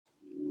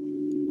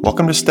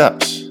Welcome to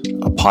Steps,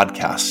 a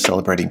podcast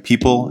celebrating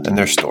people and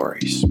their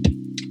stories.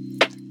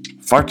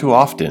 Far too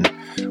often,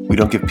 we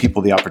don't give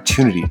people the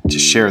opportunity to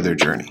share their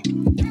journey,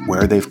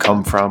 where they've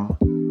come from,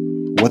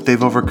 what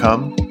they've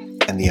overcome,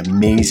 and the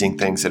amazing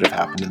things that have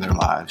happened in their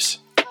lives.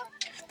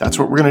 That's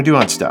what we're going to do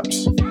on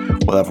Steps.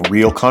 We'll have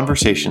real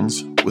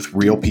conversations with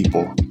real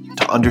people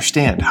to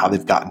understand how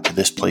they've gotten to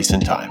this place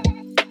in time.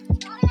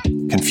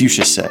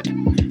 Confucius said,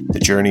 "The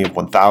journey of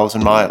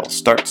 1,000 miles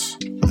starts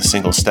with a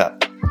single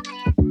step."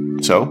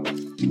 So,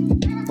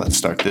 let's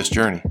start this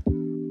journey.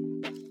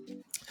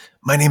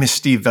 My name is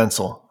Steve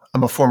Venzel.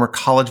 I'm a former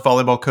college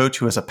volleyball coach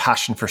who has a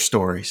passion for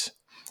stories,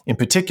 in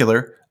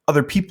particular,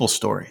 other people's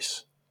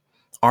stories.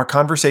 Our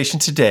conversation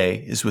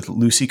today is with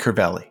Lucy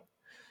Crivelli.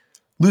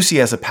 Lucy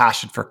has a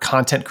passion for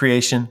content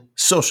creation,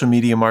 social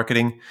media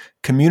marketing,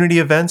 community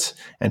events,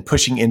 and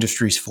pushing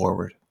industries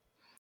forward.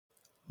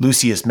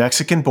 Lucy is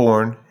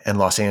Mexican-born and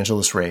Los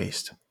Angeles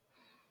raised.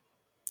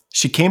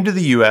 She came to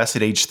the U.S.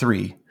 at age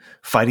 3,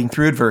 fighting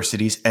through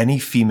adversities any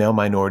female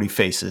minority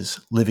faces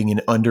living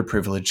in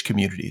underprivileged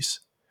communities.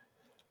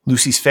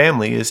 Lucy's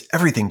family is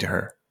everything to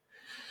her.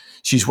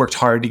 She's worked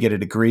hard to get a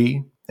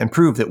degree and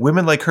prove that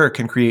women like her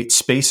can create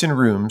space in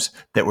rooms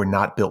that were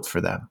not built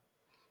for them.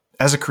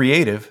 As a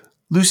creative,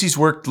 Lucy's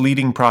worked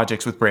leading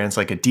projects with brands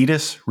like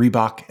Adidas,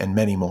 Reebok, and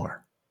many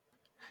more.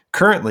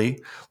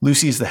 Currently,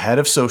 Lucy is the head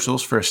of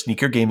socials for a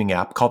sneaker gaming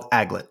app called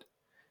Aglet.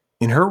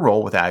 In her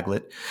role with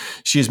Aglet,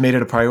 she has made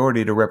it a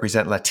priority to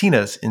represent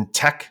Latinas in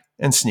tech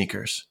and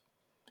sneakers.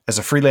 As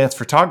a freelance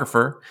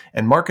photographer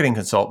and marketing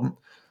consultant,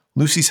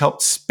 Lucy's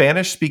helped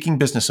Spanish-speaking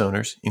business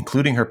owners,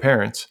 including her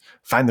parents,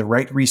 find the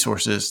right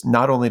resources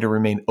not only to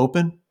remain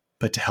open,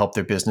 but to help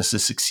their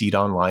businesses succeed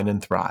online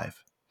and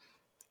thrive.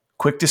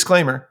 Quick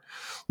disclaimer,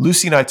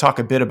 Lucy and I talk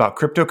a bit about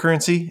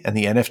cryptocurrency and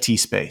the NFT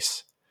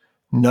space.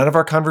 None of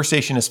our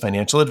conversation is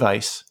financial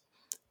advice.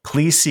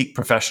 Please seek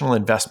professional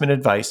investment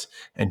advice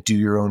and do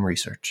your own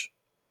research.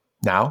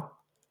 Now,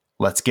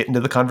 let's get into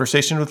the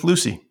conversation with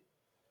Lucy.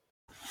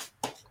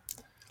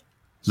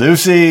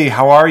 Lucy,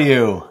 how are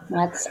you?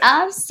 What's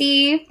up,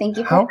 Steve? Thank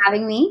you for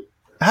having me.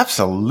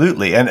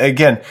 Absolutely. And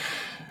again,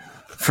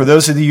 for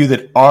those of you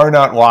that are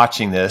not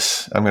watching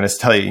this, I'm going to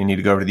tell you need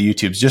to go over to the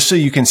YouTubes just so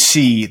you can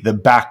see the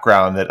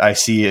background that I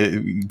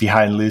see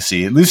behind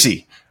Lucy.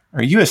 Lucy,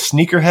 are you a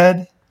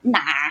sneakerhead? Nah.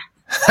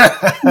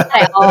 Not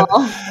at all.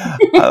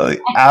 I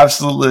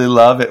absolutely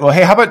love it. Well,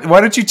 hey,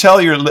 why don't you tell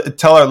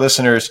our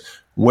listeners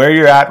where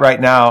you're at right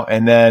now,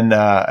 and then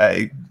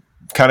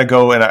kind of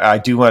go. And I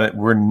do want to.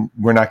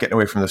 We're not getting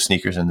away from those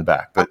sneakers in the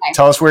back, but okay.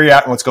 Tell us where you're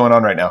at and what's going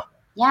on right now.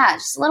 Yeah,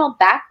 just a little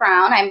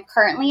background. I'm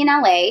currently in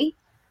LA.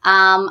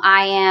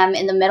 I am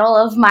in the middle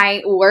of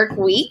my work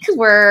week.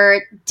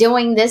 We're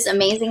doing this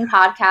amazing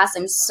podcast.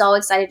 I'm so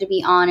excited to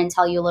be on and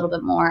tell you a little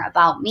bit more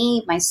about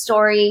me, my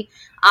story,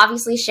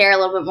 obviously share a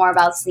little bit more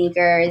about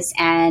sneakers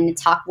and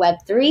talk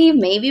Web3,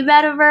 maybe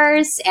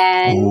Metaverse,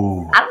 and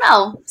Ooh. I don't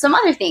know, some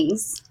other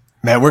things.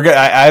 Man,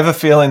 I have a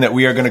feeling that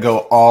we are going to go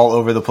all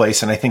over the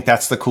place. And I think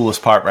that's the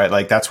coolest part, right?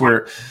 Like that's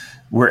where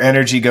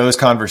energy goes,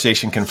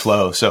 conversation can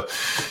flow. So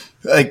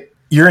like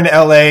you're in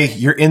LA,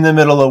 you're in the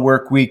middle of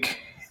work week.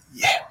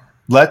 Yeah.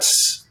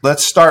 Let's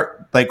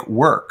start like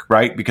work,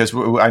 right? Because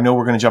I know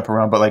we're going to jump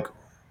around, but like,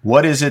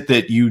 what is it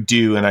that you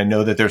do? And I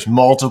know that there's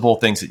multiple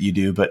things that you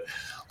do, but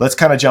let's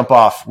kind of jump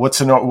off.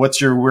 What's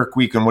your work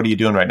week and what are you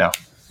doing right now?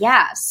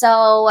 Yeah.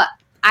 So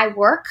I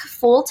work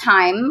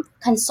full-time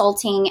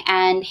consulting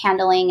and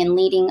handling and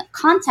leading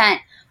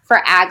content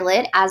for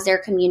Aglet as their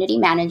community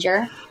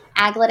manager.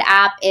 Aglet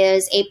app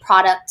is a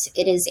product.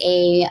 It is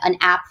an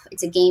app.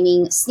 It's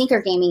a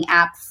sneaker gaming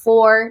app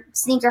for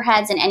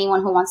sneakerheads and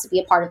anyone who wants to be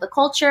a part of the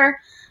culture.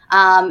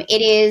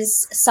 It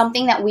is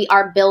something that we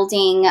are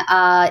building.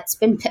 It's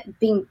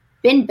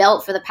been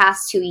built for the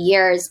past 2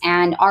 years,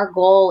 and our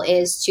goal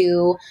is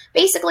to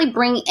basically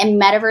bring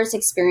metaverse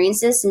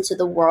experiences into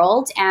the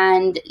world,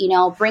 and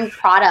bring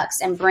products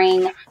and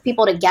bring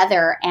people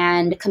together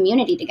and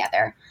community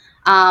together.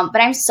 But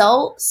I'm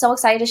so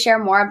excited to share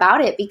more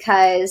about it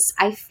because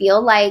I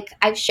feel like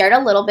I've shared a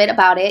little bit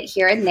about it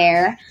here and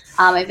there.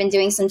 I've been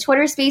doing some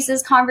Twitter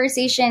Spaces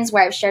conversations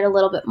where I've shared a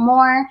little bit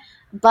more,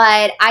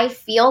 but I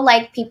feel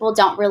like people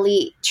don't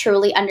really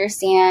truly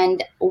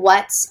understand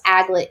what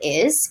Aglet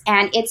is.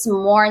 And it's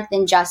more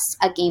than just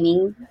a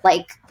gaming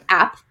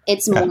app.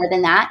 It's more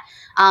than that.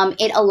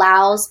 It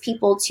allows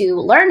people to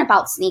learn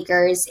about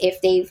sneakers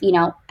if they've,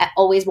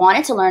 always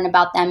wanted to learn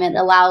about them. It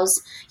allows,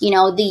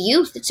 the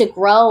youth to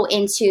grow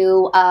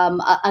into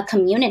a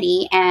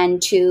community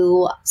and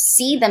to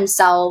see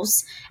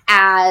themselves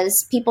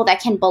as people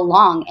that can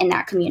belong in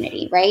that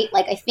community, right?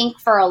 Like I think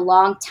for a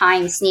long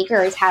time,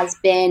 sneakers has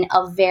been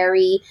a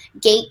very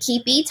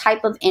gatekeepy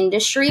type of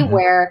industry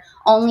where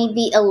only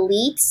the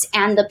elites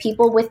and the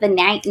people with the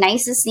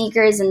nicest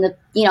sneakers and the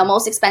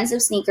most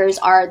expensive sneakers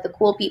are the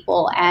cool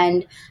people,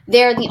 and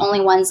they're the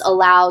only ones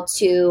allowed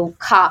to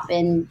cop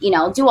and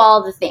do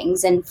all the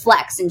things and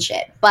flex and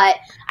shit. But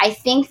I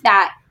think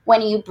that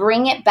when you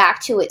bring it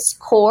back to its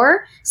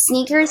core,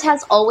 sneakers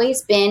has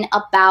always been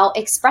about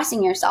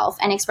expressing yourself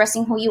and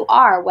expressing who you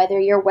are, whether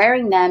you're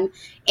wearing them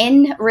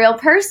in real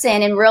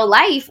person, in real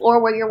life, or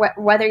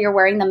whether you're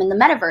wearing them in the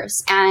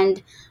metaverse.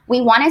 And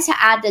we wanted to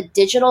add the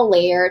digital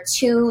layer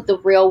to the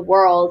real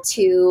world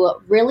to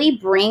really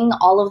bring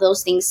all of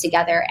those things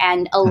together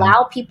and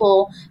allow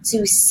people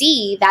to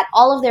see that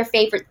all of their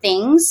favorite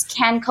things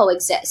can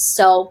coexist.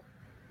 So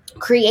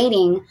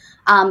creating,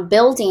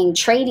 building,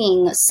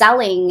 trading,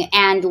 selling,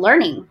 and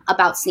learning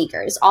about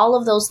sneakers, all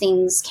of those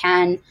things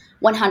can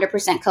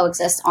 100%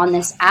 coexist on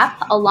this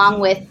app, along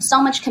with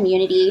so much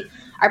community.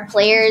 Our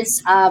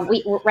players,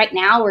 right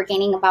now we're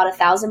gaining about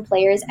 1,000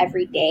 players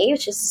every day,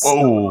 which is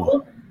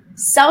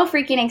so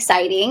freaking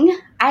exciting.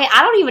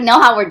 I don't even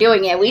know how we're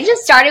doing it. We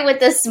just started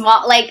with this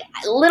small, like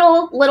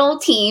little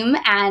team,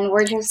 and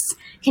we're just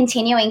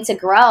continuing to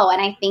grow.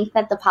 And I think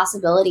that the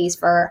possibilities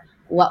for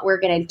what we're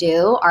going to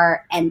do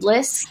are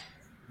endless.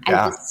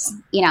 Yeah. And just,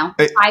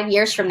 5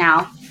 years from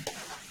now.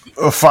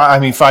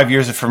 5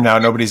 years from now,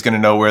 nobody's going to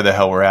know where the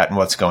hell we're at and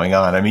what's going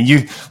on. I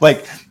mean,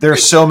 there are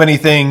so many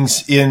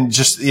things in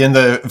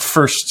the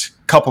first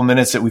couple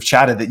minutes that we've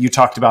chatted that you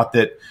talked about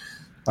that,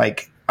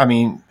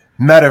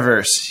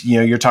 Metaverse,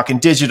 you're talking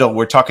digital,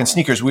 we're talking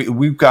sneakers.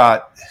 We've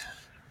got,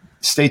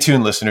 stay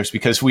tuned, listeners,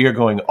 because we are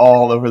going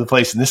all over the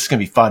place, and this is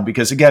going to be fun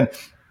because, again,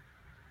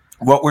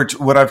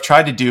 what I've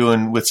tried to do,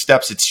 and with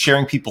Steps, it's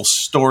sharing people's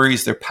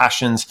stories, their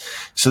passions,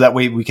 so that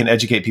way we can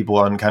educate people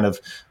on kind of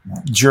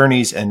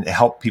journeys and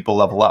help people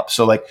level up.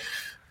 So we're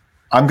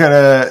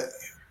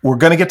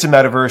going to get to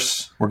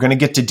Metaverse, we're going to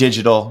get to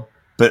digital,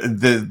 but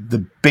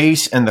the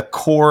base and the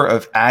core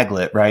of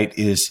Aglet, right,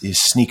 is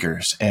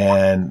sneakers.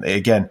 And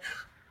again,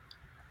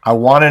 I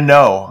want to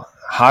know,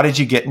 how did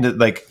you get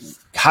into,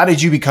 how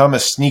did you become a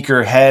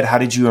sneaker head? How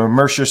did you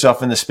immerse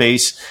yourself in the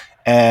space?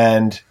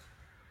 And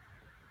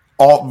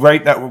all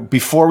right now,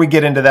 before we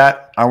get into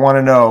that, I want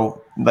to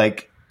know,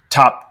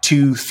 top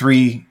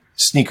 2-3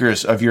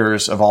 sneakers of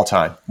yours of all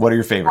time. What are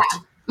your favorites?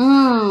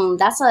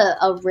 That's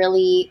a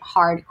really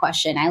hard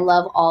question. I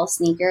love all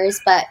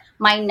sneakers, but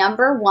my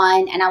number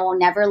one, and I will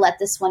never let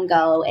this one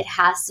go, it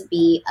has to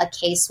be a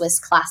K-Swiss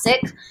classic.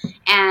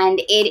 And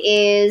it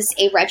is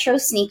a retro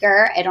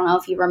sneaker. I don't know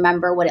if you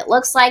remember what it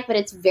looks like, but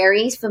it's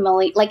very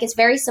familiar. It's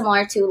very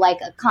similar to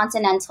a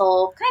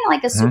Continental, kind of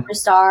like a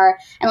Superstar,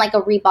 and like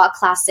a Reebok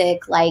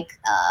classic, I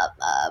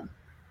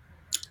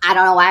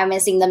don't know why I'm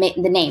missing the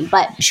name,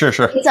 but sure.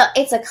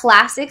 It's a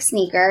classic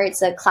sneaker.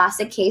 It's a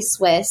classic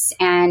K-Swiss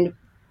and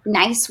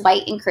nice,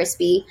 white, and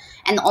crispy.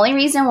 And the only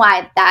reason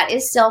why that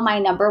is still my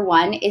number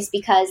one is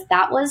because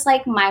that was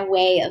my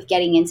way of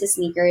getting into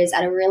sneakers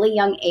at a really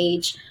young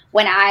age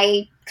when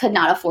I could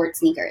not afford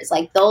sneakers.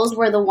 Those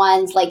were the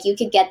ones, you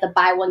could get the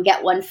buy one,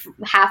 get one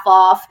half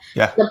off,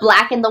 the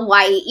black and the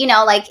white,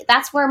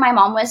 that's where my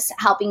mom was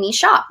helping me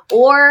shop.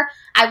 Or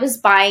I was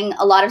buying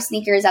a lot of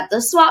sneakers at the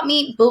swap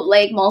meet,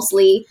 bootleg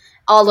mostly,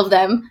 all of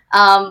them.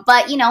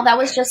 But, that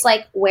was just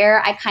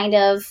where I kind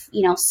of,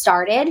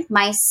 started.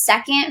 My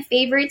second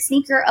favorite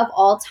sneaker of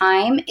all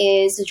time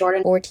is the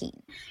Jordan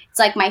 14.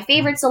 It's my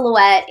favorite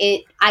silhouette.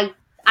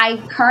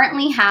 I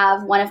currently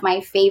have one of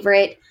my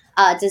favorite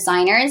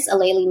designers,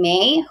 Aleli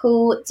May,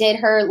 who did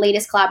her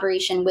latest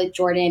collaboration with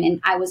Jordan, and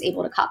I was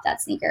able to cop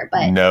that sneaker.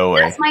 But no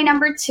way. That's my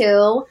number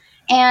two.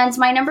 And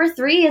my number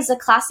three is a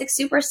classic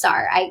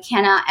Superstar. I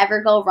cannot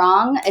ever go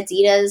wrong.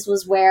 Adidas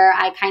was where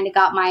I kind of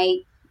got my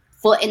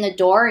foot in the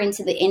door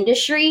into the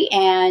industry,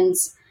 and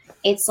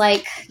it's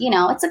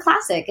it's a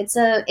classic. It's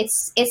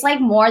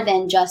more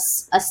than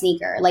just a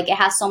sneaker. It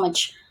has so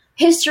much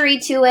history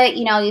to it.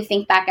 You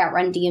think back at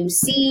Run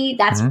DMC,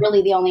 that's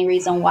really the only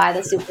reason why the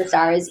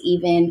Superstar is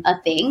even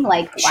a thing.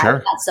 Why is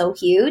that so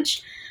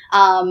huge?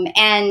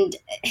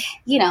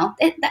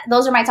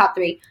 Those are my top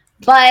three.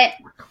 But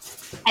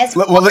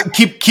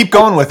keep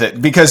going with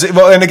it, because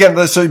and again,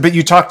 but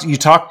you talked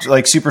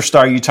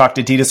Superstar, you talked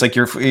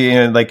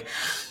Adidas,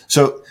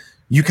 so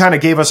you kind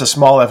of gave us a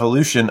small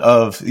evolution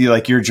of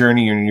your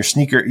journey and your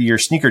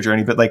sneaker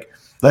journey, but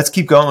let's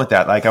keep going with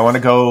that. I want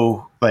to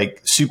go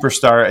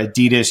Superstar,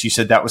 Adidas. You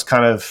said that was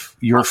kind of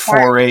your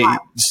foray.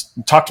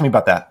 Talk to me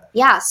about that.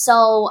 Yeah.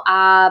 So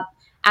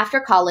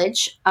after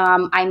college,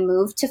 I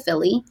moved to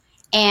Philly.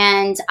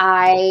 And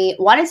I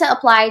wanted to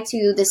apply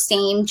to the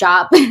same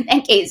job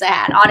in case I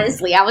had.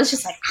 Honestly, I was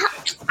just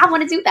I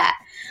want to do that.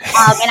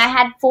 And I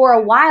had for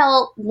a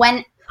while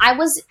when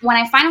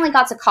I finally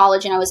got to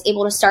college and I was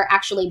able to start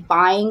actually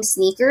buying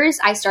sneakers,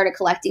 I started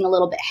collecting a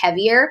little bit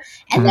heavier.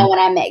 And then when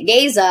I met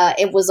Geza,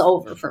 it was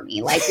over for me.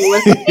 It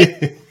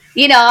was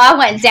I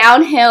went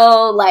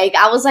downhill.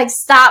 I was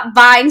stop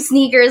buying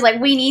sneakers.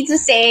 We need to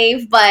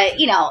save. But,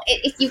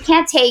 if you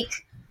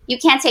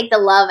can't take the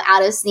love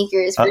out of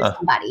sneakers for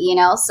somebody,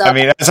 So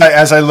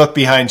as I look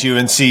behind you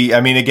and see,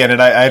 again,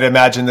 and I'd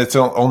imagine that's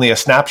only a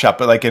snapshot,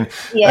 but again,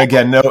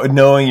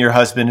 knowing your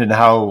husband and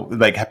how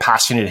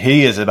passionate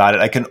he is about it,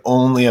 I can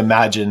only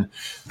imagine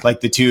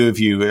the two of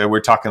you.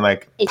 We're talking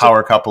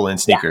power couple in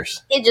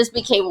sneakers. Yeah, it just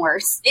became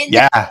worse.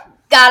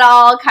 got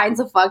all kinds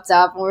of fucked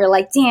up, and we were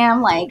like,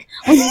 damn, like,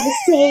 we need to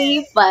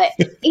save. But,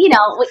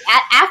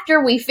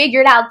 after we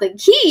figured out the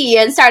key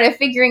and started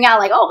figuring out,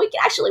 like, oh, we can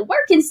actually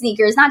work in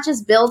sneakers, not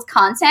just build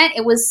content,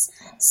 it was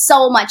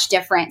so much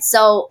different.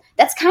 So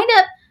that's kind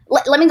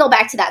of, let me go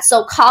back to that.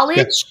 So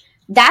college,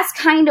 that's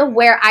kind of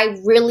where I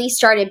really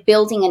started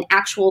building an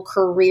actual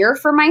career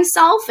for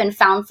myself and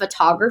found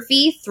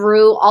photography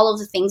through all of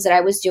the things that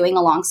I was doing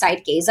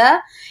alongside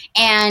Geza.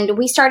 And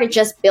we started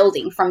just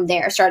building from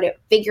there, started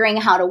figuring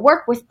how to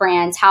work with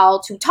brands,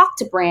 how to talk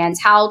to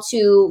brands, how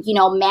to,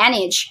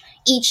 manage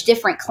each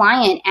different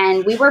client.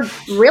 And we were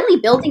really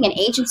building an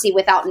agency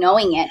without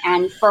knowing it.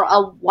 And for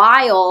a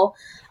while,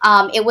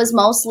 it was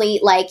mostly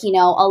like,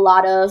 a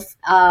lot of,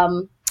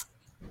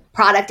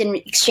 product in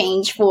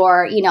exchange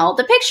for,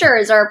 the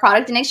pictures, or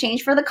product in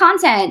exchange for the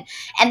content.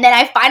 And then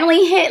I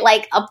finally hit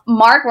like a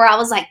mark where I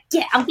was like,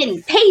 yeah, I'm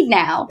getting paid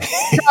now.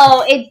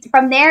 So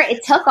from there,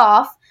 it took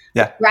off.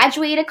 Yeah.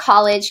 Graduated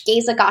college.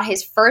 Geza got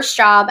his first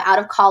job out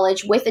of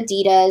college with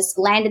Adidas,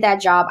 landed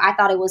that job. I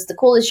thought it was the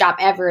coolest job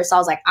ever. So I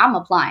was like, I'm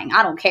applying.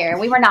 I don't care. And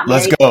we were not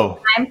married. Let's go. At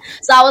the time.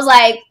 So I was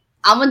like,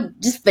 I'm going to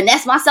just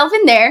finesse myself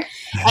in there.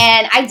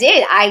 And I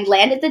did. I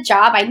landed the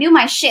job. I knew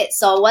my shit.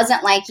 So it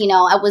wasn't like,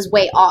 I was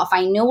way off.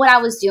 I knew what I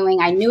was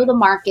doing. I knew the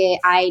market.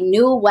 I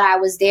knew what I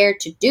was there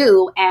to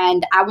do.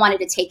 And I wanted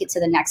to take it to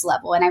the next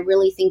level. And I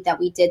really think that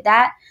we did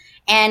that.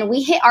 And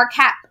we hit our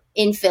cap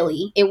in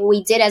Philly.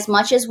 We did as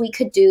much as we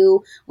could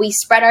do. We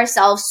spread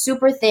ourselves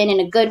super thin in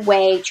a good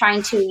way,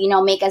 trying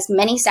to, make as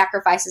many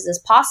sacrifices as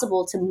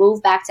possible to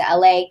move back to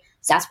LA.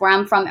 So that's where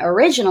I'm from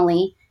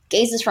originally.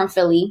 Gaze is from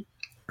Philly.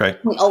 Right.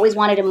 We always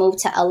wanted to move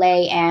to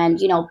LA and,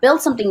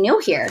 build something new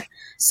here.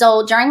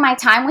 So during my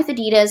time with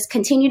Adidas,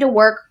 continue to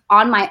work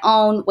on my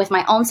own with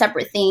my own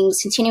separate things,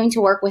 continuing to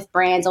work with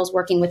brands. I was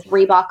working with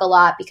Reebok a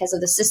lot because of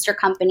the sister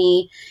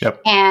company.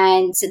 Yep.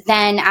 And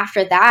then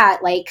after that,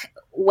 like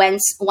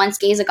once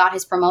Geza got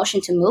his promotion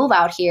to move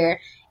out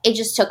here, it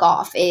just took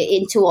off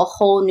into a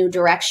whole new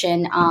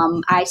direction.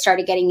 I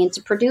started getting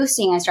into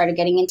producing. I started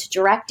getting into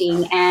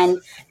directing.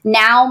 And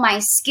now my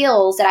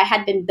skills that I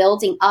had been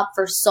building up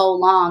for so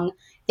long,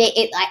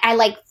 I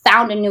like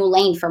found a new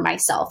lane for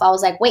myself. I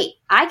was like, wait,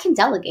 I can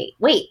delegate.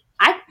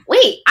 I'm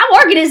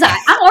organized.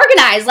 I'm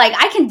organized. Like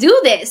I can do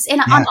this. And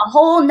on a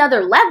whole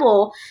nother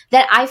level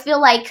that I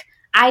feel like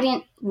I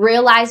didn't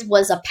realize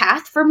was a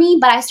path for me,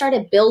 but I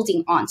started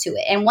building onto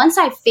it. And once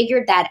I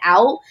figured that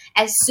out,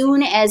 as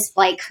soon as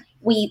like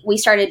we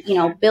started,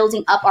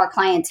 building up our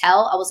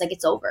clientele, I was like,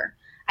 it's over.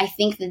 I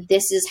think that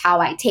this is how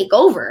I take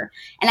over.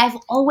 And I've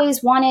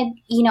always wanted,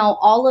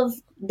 all of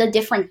the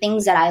different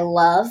things that I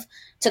love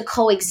to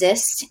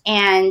coexist.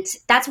 And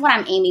that's what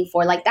I'm aiming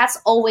for. Like, that's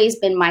always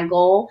been my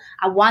goal.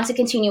 I want to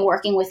continue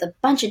working with a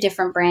bunch of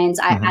different brands.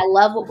 I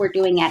love what we're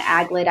doing at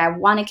Aglet. I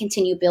want to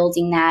continue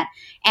building that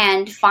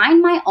and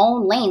find my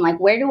own lane. Like,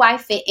 where do I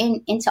fit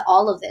into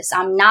all of this?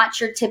 I'm not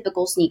your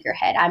typical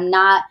sneakerhead. I'm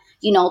not,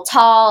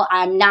 tall.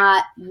 I'm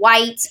not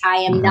white. I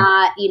am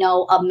not,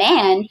 a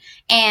man.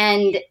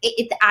 And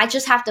I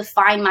just have to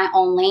find my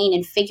own lane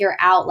and figure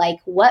out like,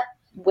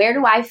 where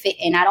do I fit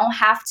in? I don't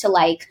have to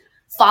like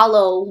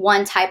follow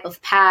one type of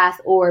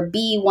path or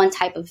be one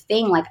type of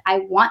thing. Like I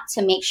want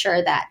to make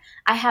sure that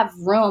I have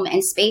room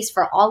and space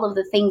for all of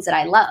the things that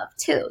I love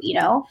too,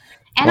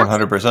 and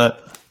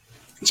 100%.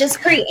 Just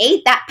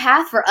create that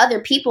path for other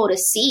people to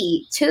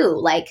see too.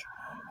 Like,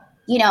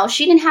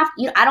 she didn't have,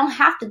 I don't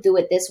have to do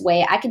it this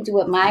way. I can do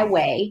it my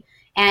way.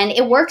 And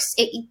it works.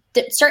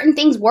 Certain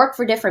things work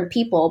for different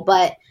people,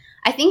 but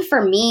I think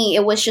for me,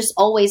 it was just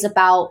always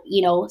about,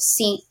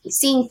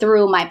 seeing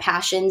through my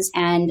passions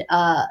and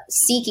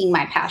seeking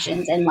my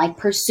passions and like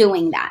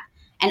pursuing that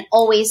and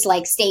always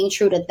like staying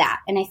true to that.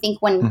 And I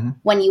think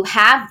when you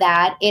have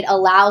that, it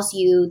allows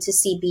you to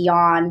see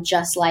beyond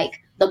just like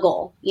the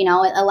goal,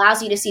 it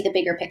allows you to see the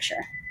bigger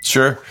picture.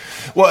 Sure.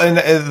 Well,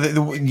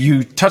 and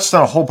you touched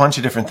on a whole bunch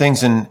of different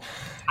things, and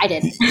I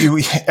did.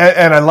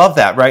 And I love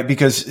that, right?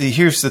 Because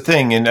here's the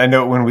thing, and I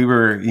know when we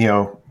were,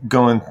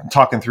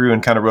 talking through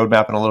and kind of road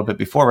mapping a little bit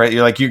before, right?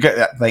 You're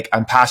like,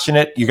 I'm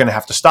passionate. You're going to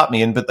have to stop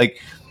me. But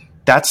like,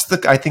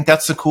 I think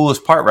that's the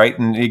coolest part, right?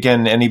 And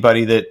again,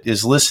 anybody that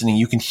is listening,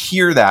 you can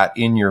hear that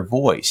in your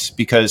voice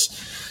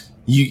because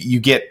you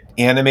get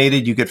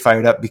animated, you get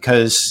fired up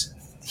because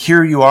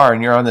here you are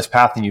and you're on this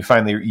path and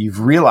you've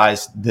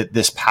realized that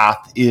this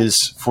path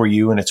is for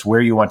you and it's where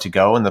you want to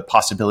go and the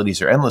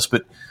possibilities are endless.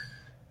 But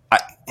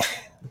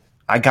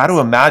I got to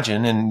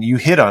imagine, and you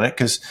hit on it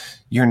because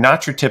you're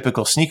not your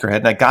typical sneakerhead.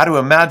 And I got to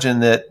imagine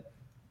that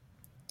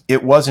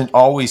it wasn't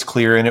always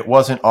clear and it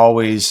wasn't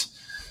always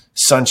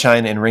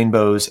sunshine and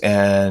rainbows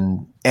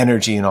and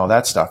energy and all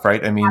that stuff,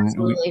 right? I mean,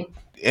 absolutely.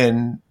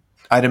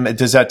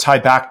 Does that tie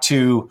back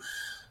to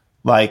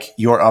like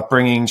your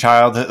upbringing,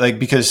 childhood? Like,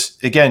 because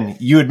again,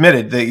 you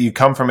admitted that you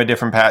come from a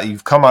different path,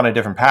 you've come on a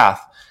different path.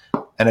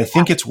 And I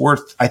think it's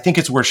worth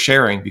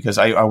sharing because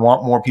I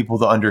want more people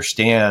to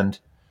understand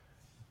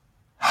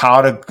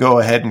how to go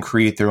ahead and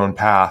create their own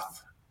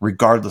path,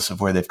 regardless of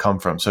where they've come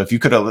from. So if you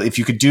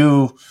could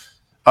do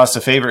us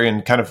a favor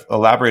and kind of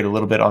elaborate a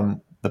little bit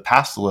on the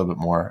past a little bit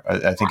more.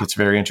 I think it's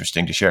very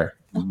interesting to share.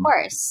 Of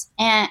course.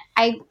 And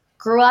I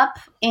grew up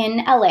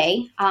in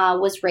LA,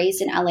 was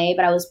raised in LA,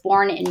 but I was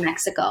born in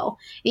Mexico.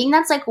 I think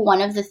that's like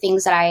one of the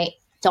things that I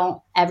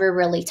don't ever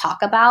really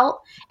talk about.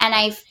 And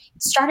I've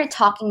started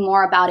talking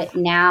more about it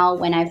now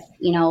when I've,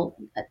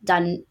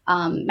 done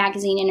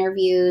magazine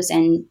interviews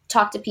and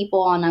talked to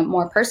people on a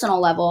more personal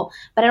level,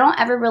 but I don't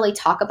ever really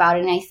talk about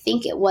it. And I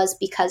think it was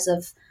because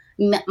of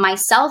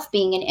myself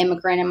being an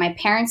immigrant and my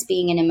parents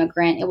being an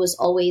immigrant. It was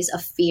always a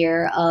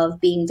fear of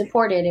being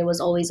deported. It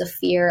was always a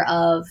fear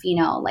of,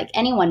 like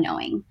anyone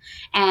knowing.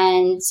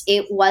 And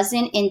it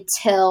wasn't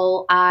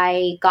until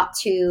I got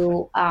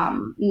to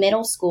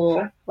middle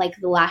school, like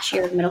the last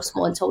year of middle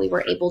school, until we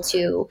were able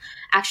to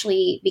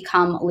actually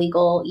become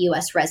legal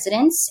U.S.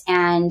 residents.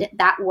 And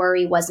that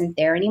worry wasn't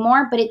there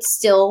anymore, but it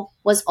still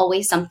was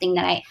always something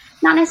that I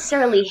not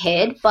necessarily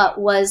hid, but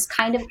was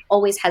kind of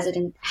always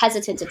hesitant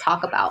to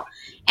talk about.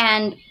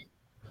 And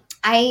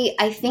I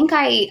think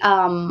I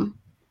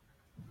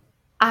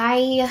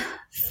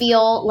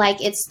feel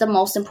like it's the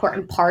most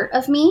important part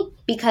of me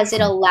because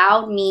it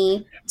allowed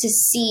me to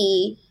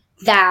see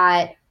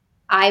that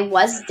I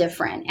was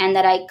different and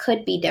that I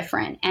could be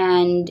different.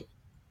 And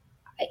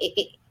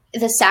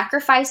the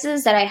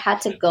sacrifices that I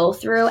had to go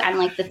through and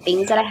like the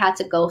things that I had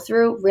to go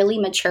through really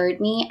matured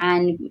me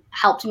and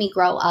helped me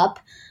grow up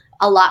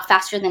a lot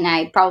faster than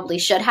I probably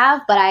should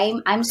have. But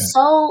I'm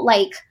so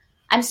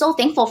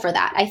thankful for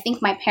that. I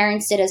think my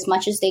parents did as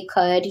much as they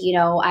could.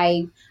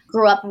 I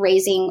grew up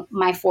raising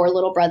my 4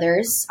 little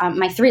brothers.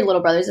 My 3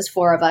 little brothers, there's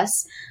 4 of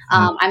us.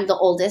 I'm the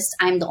oldest.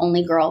 I'm the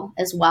only girl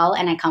as well.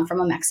 And I come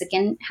from a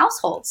Mexican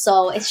household.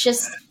 So it's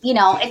just,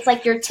 it's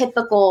like your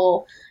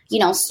typical,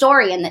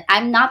 story. And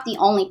I'm not the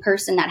only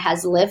person that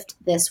has lived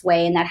this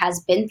way and that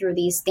has been through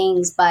these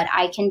things. But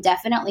I can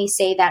definitely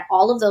say that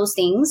all of those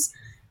things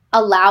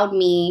allowed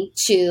me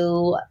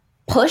to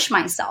push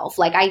myself.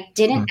 Like I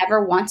didn't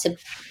ever want to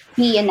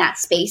be in that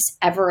space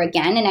ever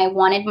again. And I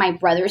wanted my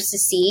brothers to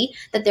see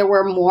that there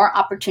were more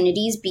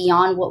opportunities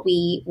beyond what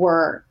we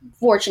were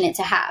fortunate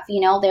to have.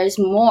 There's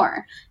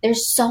more,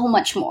 there's so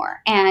much more.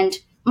 And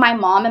my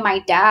mom and my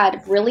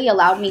dad really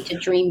allowed me to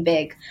dream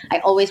big. I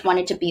always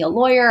wanted to be a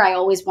lawyer. I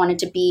always wanted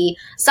to be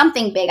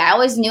something big. I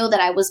always knew that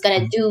I was going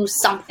to do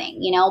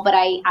something, but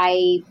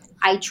I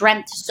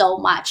dreamt so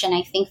much. And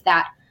I think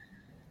that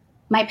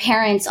my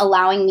parents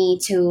allowing me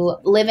to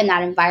live in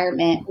that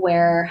environment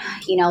where,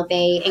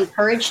 they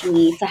encouraged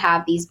me to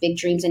have these big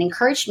dreams and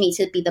encouraged me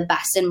to be the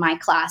best in my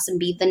class and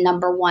be the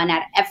number one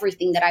at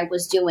everything that I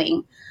was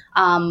doing,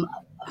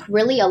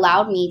 really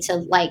allowed me to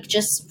like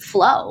just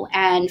flow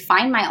and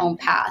find my own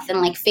path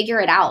and like figure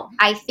it out.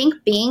 I think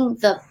being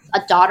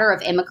a daughter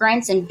of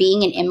immigrants and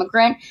being an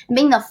immigrant and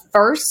being the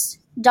first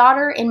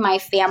daughter in my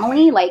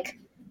family, like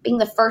being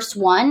the first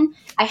one,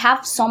 I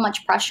have so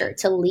much pressure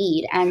to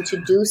lead and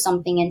to do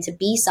something and to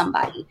be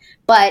somebody.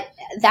 But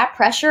that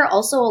pressure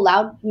also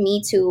allowed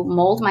me to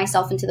mold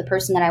myself into the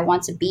person that I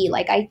want to be.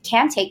 Like I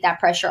can't take that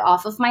pressure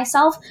off of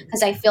myself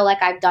because I feel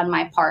like I've done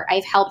my part.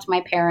 I've helped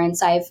my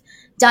parents. I've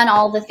done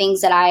all the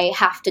things that I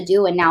have to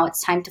do. And now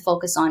it's time to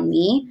focus on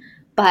me.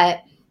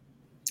 But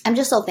I'm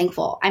just so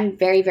thankful. I'm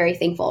very, very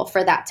thankful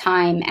for that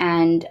time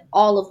and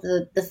all of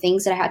the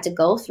things that I had to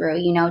go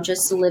through,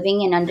 just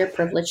living in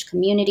underprivileged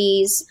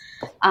communities,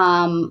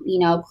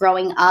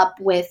 growing up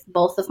with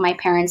both of my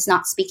parents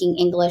not speaking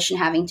English and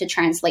having to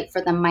translate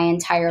for them my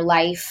entire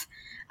life,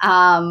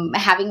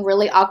 having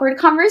really awkward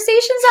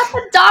conversations at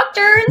the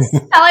doctors,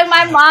 telling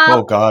my mom,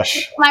 oh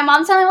gosh, my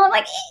mom telling me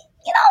like,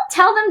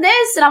 tell them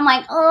this. And I'm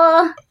like,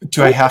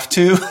 do I have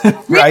to?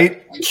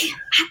 Right?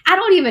 I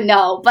don't even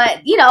know.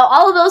 But,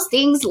 all of those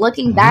things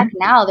looking back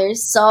now, they're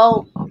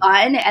so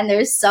fun and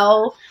they're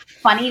so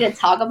funny to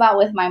talk about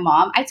with my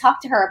mom. I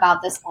talk to her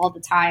about this all the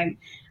time.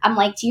 I'm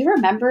like, do you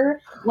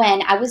remember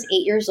when I was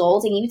 8 years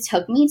old and you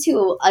took me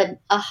to a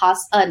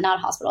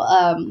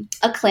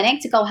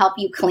clinic to go help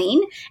you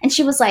clean? And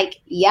she was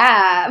like,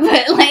 yeah,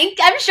 but like,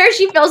 I'm sure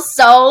she feels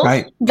so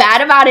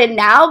bad about it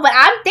now, but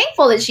I'm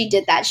thankful that she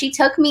did that. She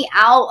took me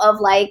out of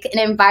like an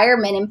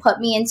environment and put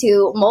me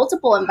into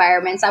multiple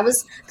environments. I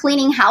was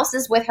cleaning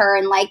houses with her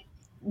in like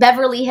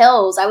Beverly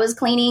Hills. I was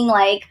cleaning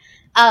like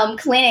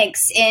clinics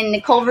in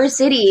Culver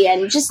City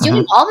and just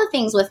doing all the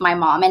things with my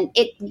mom. And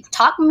it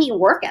taught me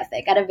work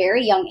ethic at a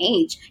very young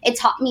age. It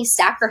taught me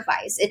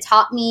sacrifice. It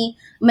taught me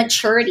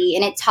maturity,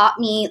 and it taught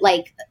me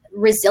like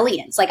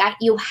resilience. Like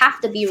you have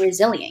to be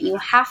resilient. You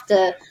have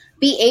to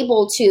be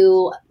able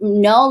to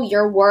know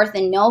your worth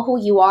and know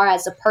who you are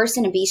as a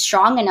person and be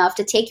strong enough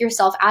to take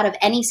yourself out of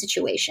any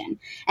situation.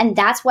 And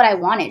that's what I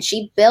wanted.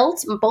 She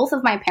built, both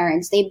of my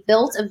parents, they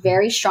built a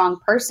very strong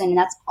person. And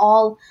that's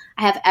all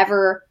I have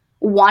ever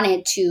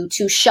wanted to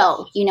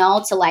show,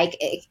 to like,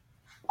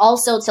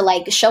 also to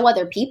like show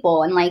other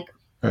people and like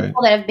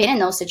people that have been in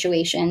those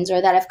situations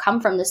or that have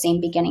come from the same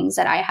beginnings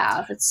that I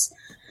have.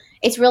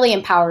 It's really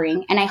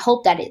empowering. And I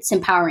hope that it's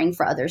empowering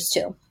for others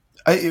too.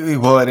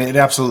 Well, it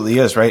absolutely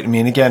is, right? I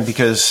mean, again,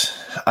 because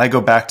I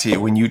go back to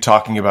when you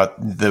talking about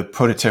the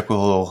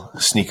prototypical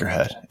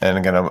sneakerhead, and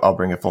again, I'll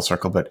bring it full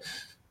circle, but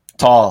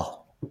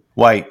tall,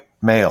 white,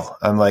 male.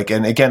 I'm like,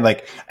 and again,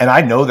 like, and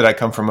I know that I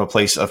come from a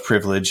place of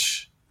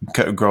privilege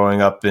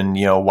growing up in,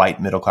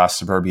 white middle-class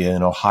suburbia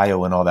in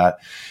Ohio and all that.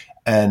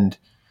 And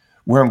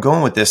where I'm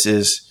going with this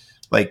is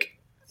like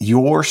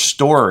your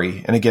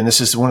story. And again,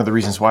 this is one of the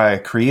reasons why I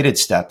created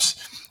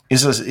Steps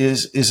is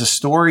a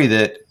story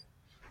that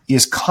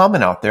is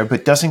common out there,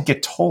 but doesn't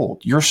get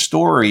told. Your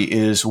story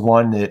is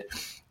one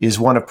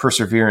of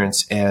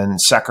perseverance and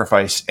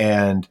sacrifice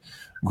and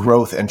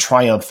growth and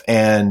triumph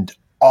and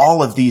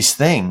all of these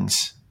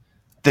things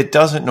that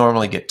doesn't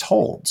normally get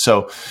told.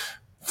 So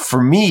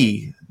for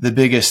me, the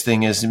biggest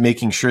thing is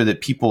making sure that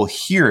people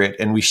hear it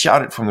and we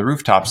shout it from the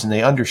rooftops and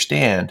they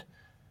understand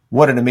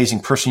what an amazing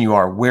person you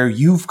are, where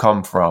you've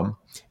come from,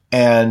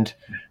 and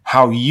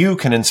how you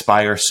can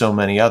inspire so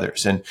many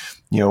others. And,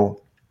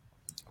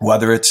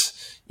 whether it's,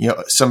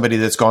 somebody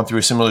that's gone through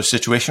a similar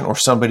situation or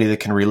somebody that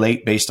can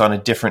relate based on a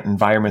different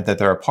environment that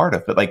they're a part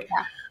of. But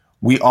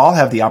we all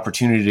have the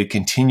opportunity to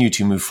continue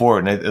to move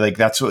forward. And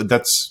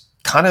that's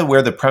kind of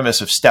where the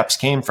premise of Steps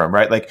came from,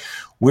 right? Like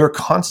we're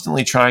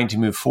constantly trying to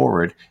move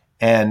forward,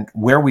 and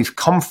where we've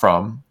come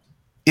from,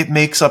 it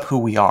makes up who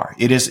we are.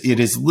 It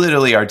is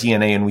literally our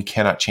DNA, and we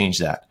cannot change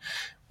that.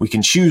 We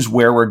can choose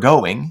where we're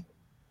going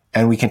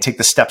and we can take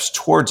the steps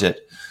towards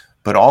it.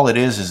 But all it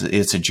is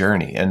it's a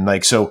journey.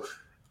 And so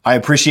I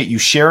appreciate you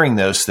sharing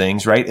those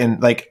things. Right.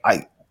 And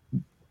I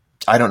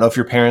don't know if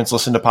your parents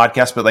listen to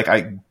podcasts, but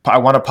I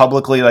want to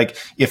publicly,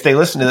 if they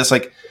listen to this,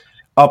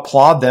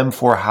 applaud them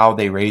for how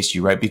they raised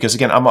you. Right. Because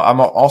again, I'm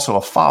also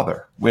a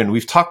father. When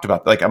we've talked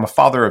about, I'm a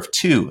father of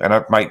two, and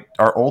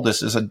our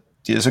oldest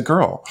is a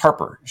girl,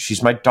 Harper.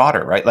 She's my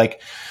daughter, right?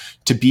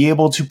 To be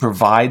able to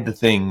provide the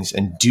things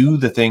and do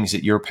the things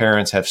that your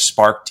parents have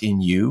sparked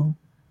in you,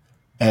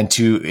 and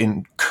to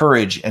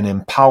encourage and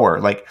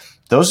empower,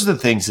 those are the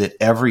things that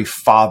every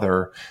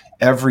father,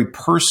 every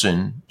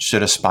person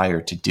should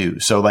aspire to do.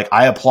 So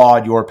I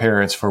applaud your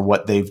parents for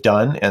what they've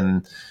done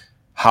and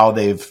how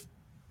they've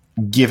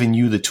given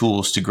you the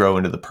tools to grow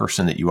into the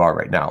person that you are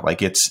right now.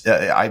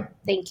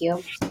 Thank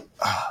you.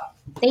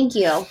 Thank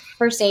you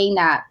for saying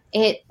that.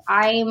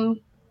 I'm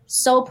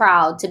so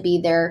proud to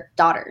be their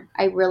daughter.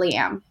 I really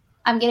am.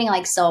 I'm getting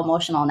so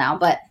emotional now,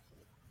 but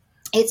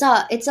it's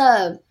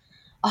a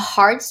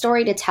hard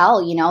story to tell.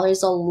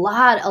 There's a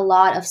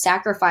lot of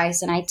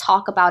sacrifice, and I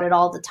talk about it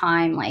all the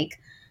time,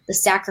 the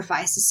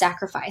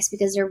sacrifice,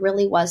 because there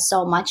really was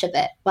so much of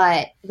it,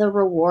 but the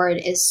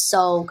reward is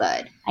so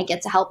good. I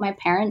get to help my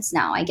parents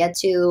now. I get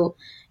to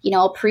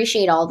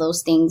appreciate all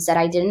those things that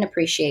I didn't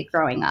appreciate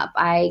growing up.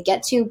 I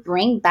get to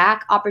bring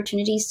back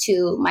opportunities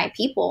to my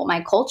people,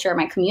 my culture,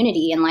 my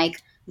community. And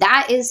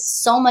that is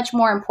so much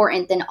more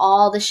important than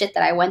all the shit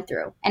that I went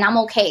through. And I'm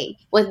okay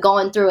with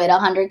going through it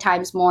 100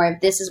 times more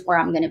if this is where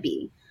I'm going to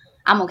be.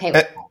 I'm okay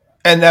with that.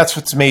 And that's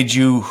what's made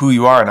you who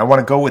you are. And I want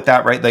to go with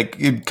that, right?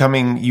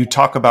 You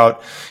talk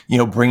about,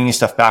 bringing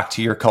stuff back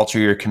to your culture,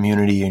 your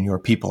community, and your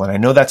people. And I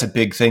know that's a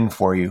big thing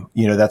for you.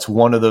 That's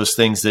one of those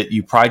things that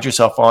you pride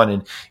yourself on,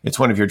 and it's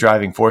one of your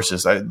driving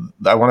forces. I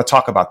want to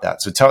talk about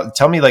that. So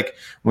tell me,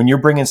 when you're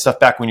bringing stuff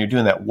back, when you're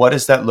doing that, what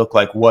does that look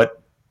like? What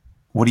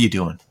are you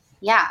doing?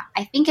 Yeah,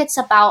 I think it's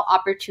about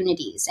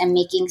opportunities and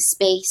making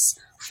space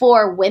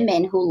for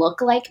women who look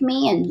like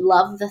me and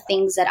love the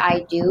things that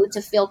I do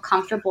to feel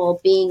comfortable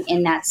being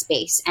in that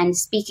space and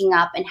speaking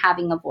up and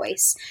having a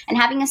voice and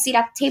having a seat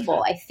at the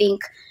table. I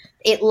think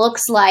it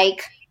looks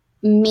like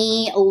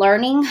me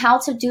learning how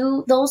to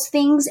do those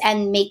things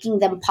and making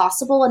them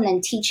possible, and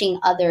then teaching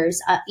others,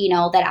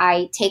 that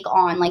I take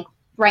on,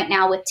 right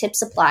now with Tip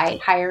Supply,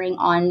 hiring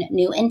on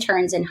new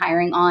interns and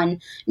hiring on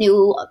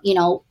new,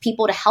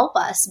 people to help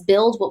us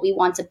build what we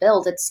want to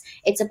build.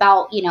 It's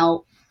about,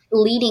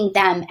 leading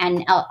them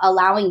and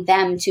allowing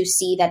them to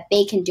see that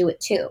they can do it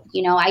too.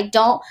 I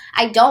don't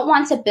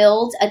want to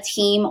build a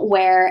team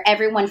where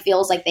everyone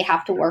feels like they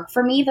have to work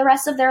for me the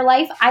rest of their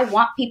life. I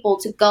want people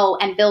to go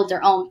and build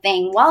their own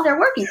thing while they're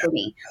working for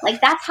me.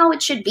 That's how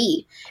it should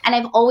be. And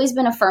I've always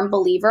been a firm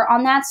believer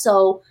on that.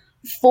 So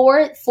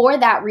for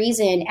that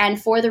reason,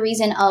 and for the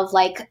reason of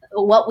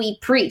what we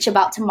preach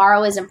about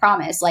tomorrow isn't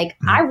promised,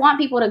 I want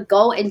people to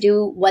go and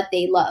do what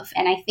they love.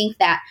 And I think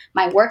that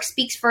my work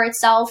speaks for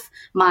itself.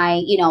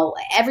 My,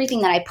 everything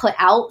that I put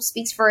out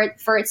speaks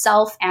for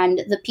itself.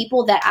 And the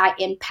people that I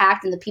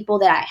impact and the people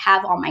that I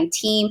have on my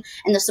team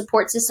and the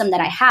support system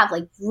that I have,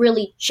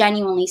 really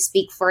genuinely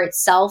speak for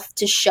itself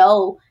to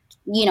show,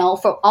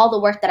 for all the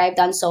work that I've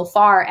done so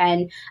far.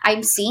 And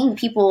I'm seeing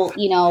people,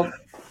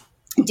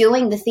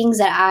 doing the things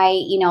that I,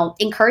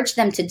 encourage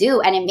them to do.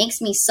 And it makes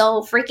me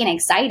so freaking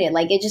excited.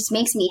 It just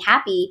makes me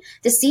happy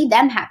to see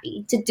them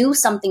happy, to do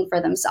something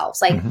for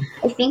themselves. I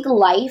think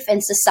life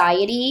and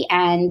society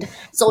and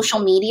social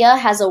media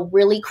has a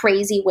really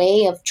crazy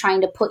way of trying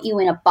to put you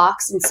in a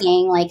box and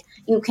saying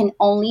you can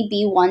only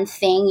be one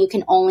thing. You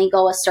can only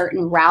go a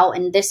certain route,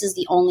 and this is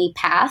the only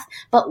path.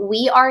 But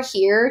we are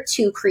here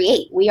to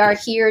create. We are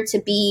here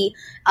to be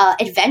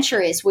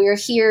adventurous. We're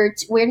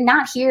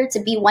not here to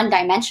be one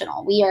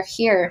dimensional. We are here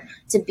here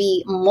to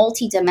be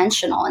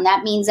multidimensional. And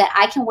that means that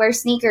I can wear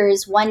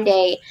sneakers one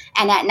day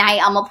and at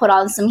night I'm going to put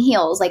on some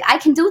heels. Like I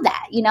can do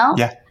that, you know?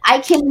 Yeah. I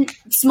can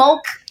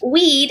smoke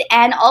weed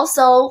and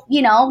also,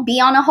 you know, be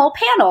on a whole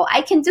panel.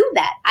 I can do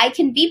that. I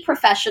can be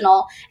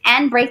professional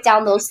and break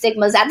down those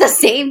stigmas at the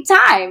same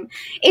time.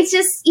 It's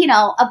just, you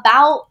know,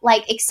 about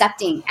like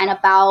accepting and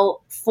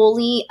about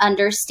fully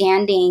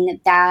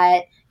understanding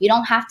that you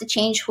don't have to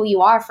change who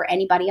you are for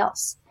anybody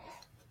else.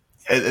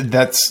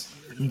 That's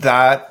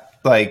that,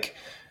 like,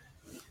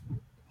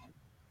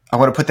 I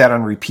want to put that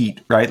on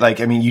repeat, right?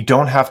 Like, I mean, you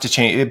don't have to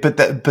change it, but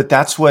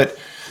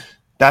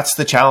that's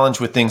the challenge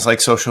with things like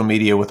social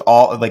media, with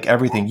all, like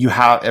everything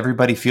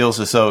everybody feels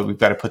as though we've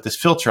got to put this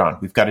filter on.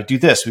 We've got to do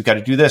this. We've got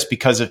to do this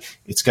because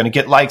it's going to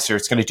get likes or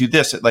it's going to do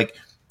this. Like,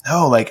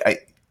 no,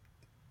 like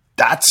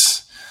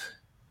that's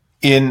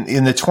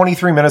in the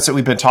 23 minutes that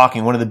we've been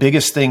talking. One of the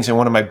biggest things and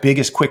one of my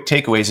biggest quick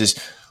takeaways is,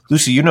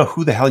 Lucy, you know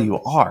who the hell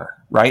you are,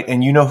 right?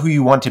 And you know who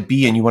you want to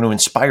be, and you want to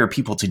inspire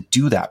people to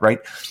do that, right?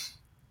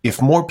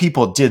 If more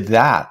people did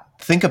that,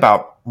 think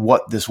about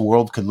what this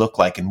world could look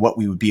like and what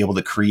we would be able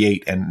to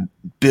create and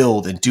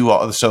build and do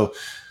all. So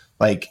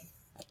like,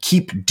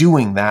 keep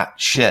doing that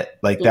shit.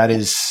 Like that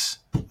is,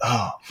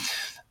 all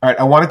right.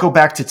 I want to go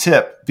back to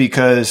Tip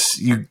because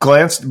you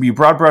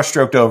broad brush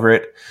stroked over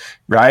it.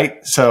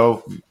 Right.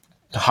 So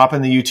hop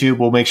in the YouTube.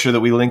 We'll make sure that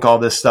we link all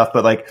this stuff,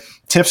 but like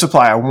Tip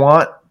Supply, I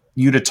want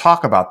you to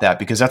talk about that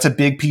because that's a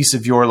big piece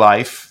of your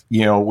life,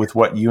 you know, with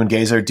what you and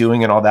Gaze are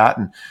doing and all that.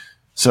 And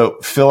so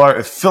fill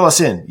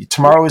us in.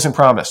 Tomorrow Isn't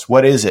Promised.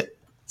 What is it?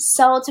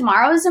 So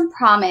Tomorrow Isn't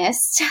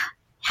Promised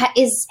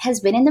has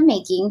been in the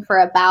making for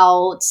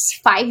about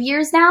 5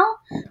 years now.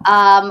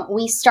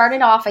 We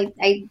started off,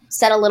 I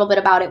said a little bit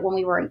about it when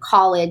we were in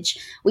college.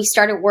 We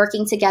started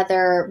working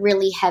together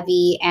really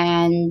heavy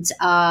and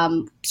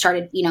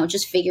started, you know,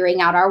 just figuring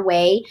out our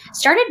way.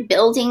 Started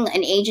building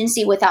an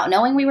agency without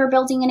knowing we were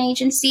building an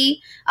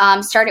agency.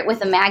 Started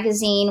with a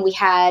magazine. We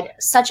had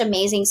such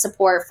amazing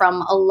support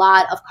from a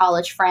lot of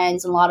college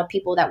friends and a lot of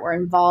people that were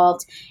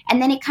involved. And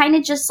then it kind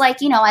of just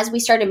like, you know, as we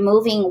started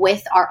moving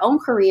with our own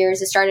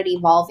careers, it started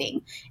evolving.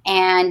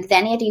 And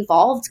then it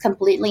evolved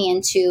completely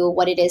into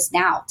what it is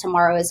now.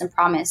 Tomorrow Isn't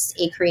Promised,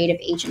 a creative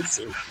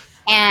agency.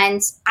 And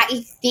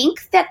I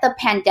think that the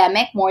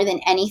pandemic, more than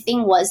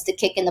anything, was the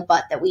kick in the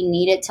butt that we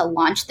needed to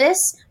launch this.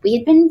 We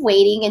had been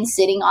waiting and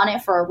sitting on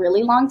it for a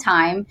really long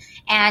time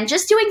and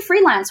just doing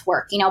freelance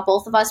work. You know,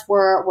 both of us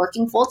were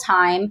working full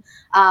time.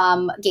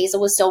 Geza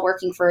was still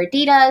working for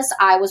Adidas.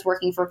 I was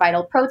working for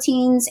Vital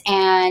Proteins.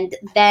 And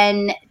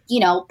then, you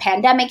know,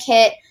 pandemic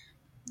hit.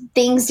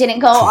 Things didn't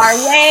go our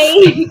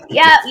way.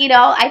 Yeah, you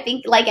know, I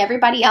think like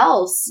everybody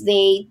else,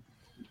 we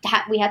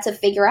had to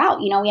figure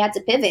out, you know, we had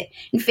to pivot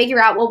and figure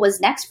out what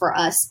was next for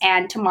us.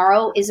 And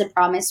Tomorrow Isn't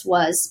Promised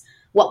was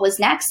what was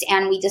next.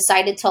 And we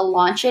decided to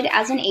launch it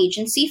as an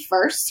agency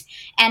first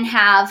and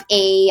have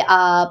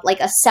like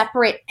a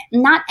separate,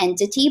 not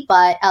entity,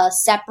 but a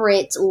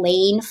separate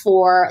lane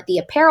for the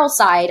apparel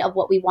side of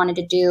what we wanted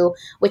to do,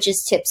 which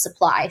is Tip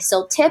Supply.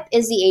 So Tip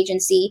is the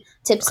agency,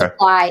 Tip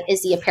Supply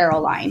is the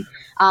apparel line.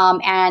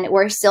 And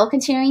we're still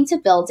continuing to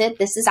build it.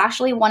 This is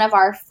actually one of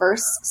our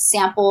first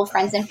sample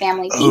friends and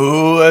family pieces.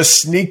 Oh, a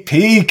sneak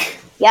peek.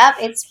 Yep,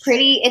 it's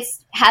pretty. It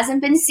hasn't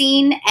been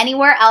seen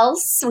anywhere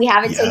else. We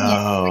haven't taken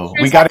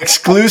it. We got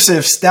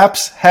exclusive.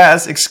 Steps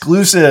has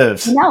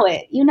exclusives. You know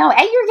it. You know it.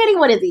 And you're getting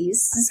one of these.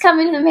 It's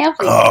coming in the mail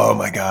for you. Oh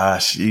my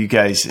gosh. You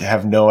guys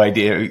have no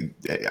idea.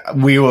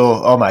 We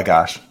will. Oh my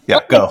gosh. Yeah,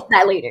 go.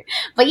 That later.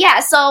 But yeah,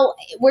 so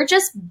we're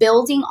just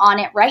building on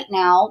it right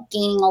now,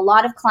 gaining a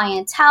lot of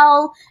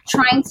clientele,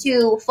 trying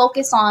to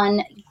focus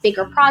on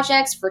bigger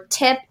projects for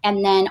Tip.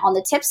 And then on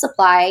the Tip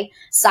Supply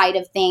side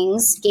of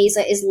things,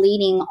 Geza is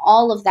leading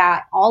all of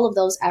that, all of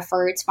those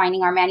efforts,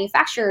 finding our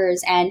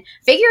manufacturers and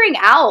figuring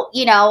out,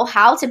 you know,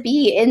 how to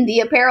be in the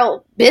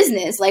apparel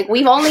business. Like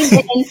we've only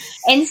been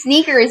in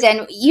sneakers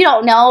and you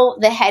don't know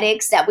the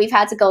headaches that we've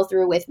had to go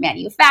through with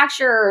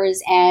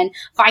manufacturers and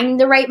finding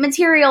the right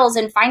materials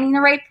and finding the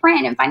right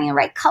print and finding the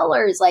right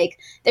colors. Like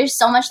there's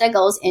so much that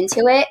goes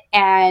into it.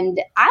 And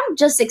I'm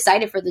just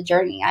excited for the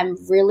journey. I'm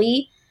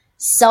really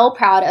so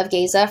proud of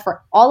Geza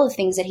for all of the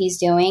things that he's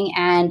doing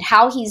and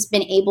how he's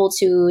been able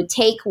to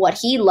take what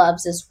he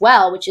loves as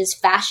well, which is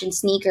fashion,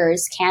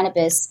 sneakers,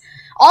 cannabis,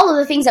 all of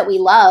the things that we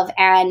love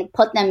and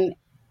put them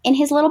in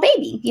his little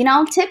baby. You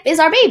know, Tip is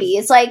our baby.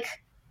 It's like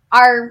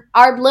our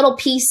little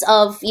piece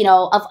of, you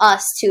know, of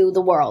us to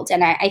the world.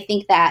 And I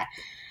think that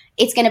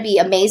it's going to be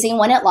amazing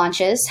when it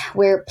launches.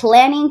 We're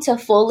planning to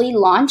fully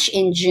launch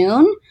in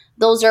June.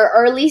 Those are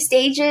early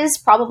stages,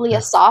 probably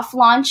a soft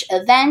launch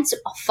event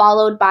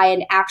followed by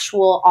an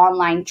actual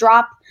online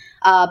drop.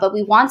 But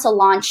we want to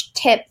launch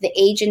Tip, the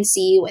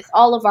agency, with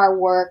all of our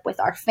work, with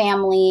our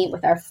family,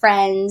 with our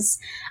friends.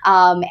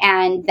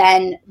 And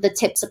then the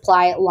Tip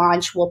Supply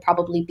launch will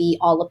probably be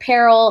all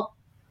apparel,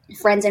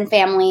 friends and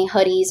family,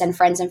 hoodies and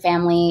friends and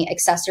family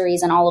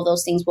accessories, and all of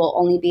those things will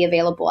only be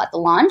available at the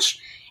launch.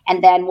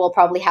 And then we'll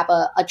probably have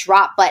a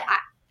drop. But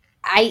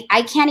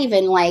I can't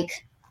even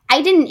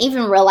I didn't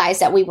even realize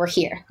that we were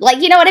here.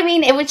 Like, you know what I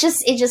mean? It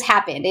just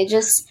happened.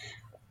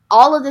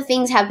 All of the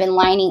things have been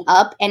lining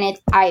up, and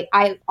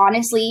I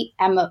honestly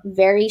am a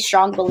very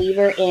strong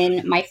believer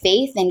in my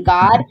faith in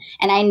God,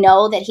 and I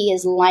know that he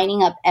is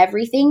lining up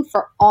everything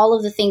for all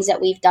of the things that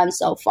we've done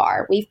so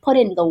far. We've put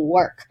in the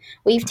work.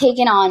 We've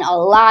taken on a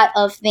lot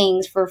of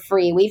things for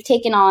free. We've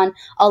taken on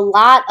a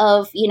lot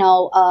of,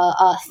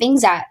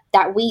 things that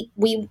we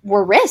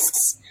were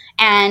risks.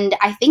 And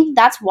I think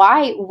that's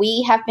why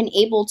we have been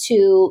able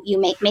to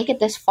make it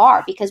this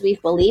far, because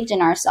we've believed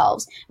in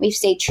ourselves. We've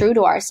stayed true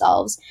to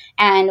ourselves,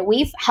 and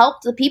we've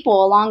helped the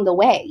people along the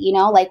way.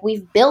 Like,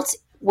 we've built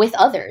with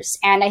others.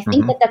 And I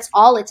think that that's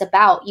all it's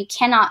about. You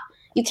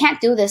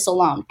can't do this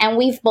alone. And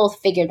we've both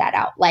figured that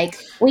out. Like,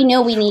 we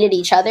knew we needed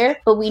each other,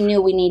 but we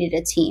knew we needed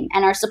a team,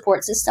 and our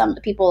support system,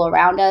 the people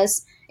around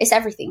us, is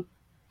everything.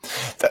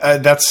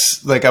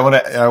 That's like, I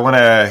want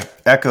to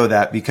echo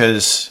that,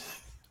 because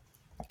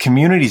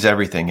community is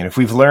everything. And if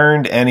we've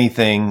learned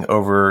anything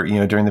over,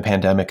 during the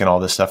pandemic and all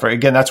this stuff, right?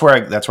 Again, that's where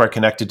I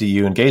connected to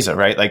you and Geza,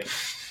 right? Like,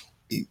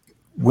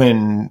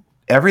 when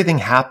everything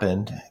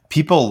happened,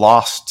 people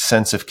lost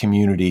sense of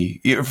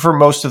community for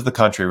most of the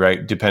country,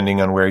 right?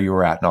 Depending on where you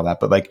were at and all that,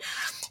 but like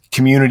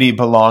community,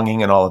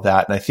 belonging and all of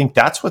that. And I think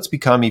that's what's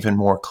become even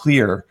more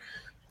clear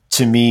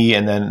to me.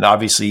 And then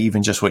obviously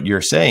even just what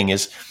you're saying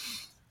is,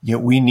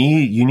 you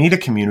need a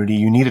community,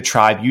 you need a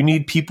tribe, you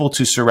need people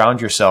to surround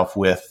yourself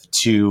with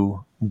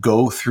to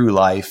go through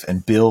life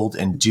and build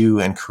and do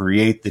and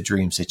create the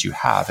dreams that you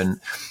have. And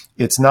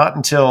it's not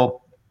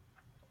until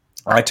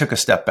I took a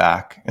step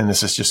back, and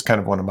this is just kind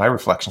of one of my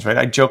reflections, right?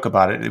 I joke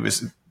about it. It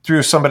was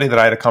through somebody that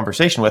I had a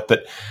conversation with,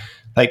 but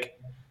like,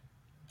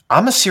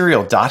 I'm a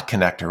serial dot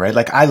connector, right?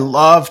 Like, I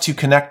love to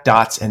connect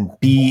dots and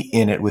be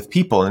in it with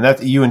people. And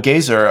that you and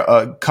Geza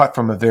are cut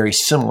from a very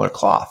similar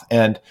cloth.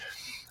 And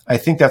I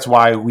think that's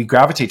why we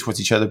gravitate towards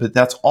each other, but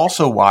that's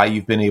also why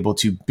you've been able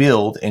to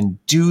build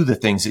and do the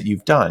things that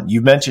you've done.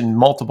 You mentioned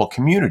multiple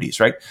communities,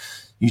 right?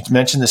 You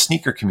mentioned the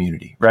sneaker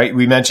community, right?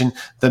 We mentioned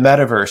the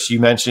metaverse. You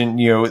mentioned,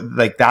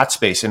 like that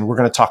space, and we're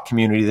going to talk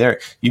community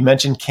there. You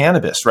mentioned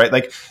cannabis, right?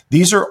 Like,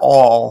 these are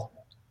all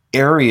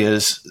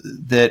areas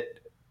that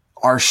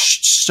are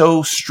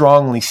so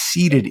strongly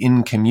seated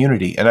in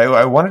community. And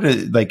I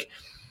wanted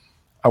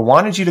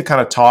you to kind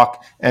of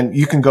talk, and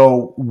you can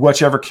go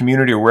whichever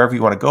community or wherever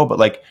you want to go. But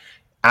like,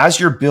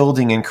 as you're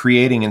building and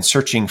creating and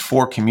searching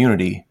for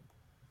community,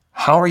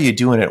 how are you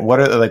doing it? What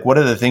are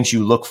the things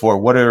you look for?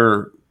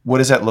 What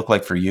does that look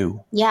like for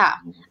you? Yeah,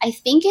 I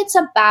think it's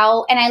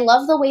about, and I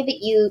love the way that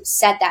you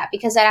said that,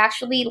 because that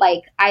actually,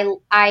 like,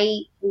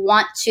 I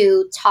want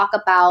to talk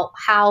about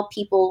how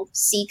people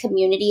see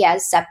community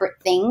as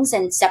separate things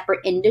and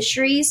separate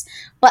industries.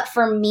 But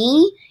for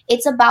me,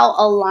 it's about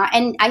a lot,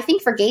 and I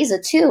think for Geza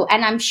too,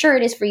 and I'm sure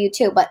it is for you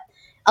too, but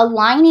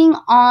aligning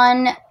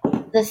on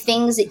the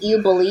things that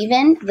you believe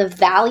in, the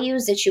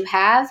values that you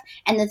have,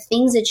 and the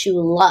things that you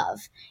love.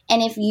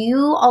 And if you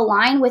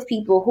align with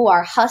people who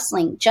are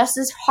hustling just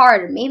as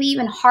hard, maybe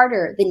even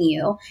harder than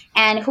you,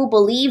 and who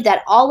believe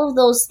that all of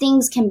those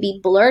things can be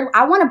blurred,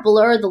 I want to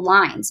blur the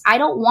lines. I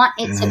don't want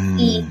it to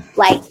be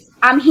like,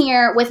 I'm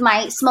here with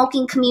my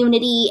smoking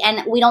community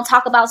and we don't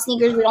talk about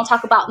sneakers, we don't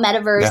talk about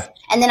Metaverse. Yeah.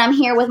 And then I'm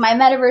here with my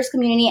Metaverse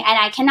community and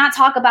I cannot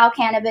talk about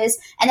cannabis.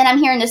 And then I'm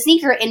here in the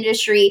sneaker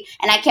industry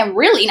and I can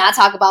really not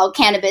talk about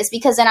cannabis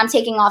because then I'm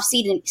taking off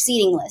seating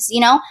lists.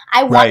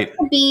 I want it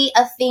to be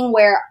a thing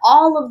where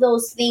all of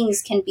those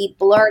things can be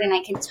blurred and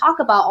I can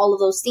talk about all of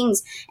those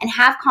things and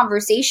have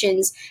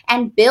conversations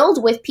and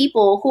build with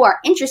people who are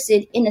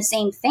interested in the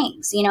same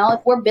things.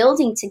 If we're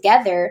building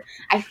together,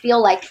 I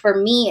feel like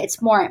for me, it's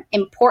more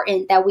important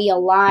that we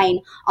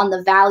align on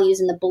the values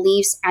and the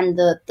beliefs and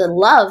the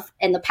love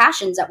and the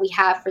passions that we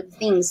have for the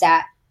things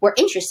that we're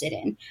interested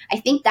in. I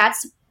think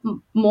that's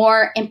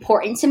more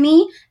important to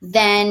me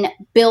than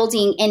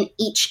building in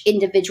each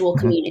individual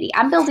community.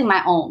 I'm building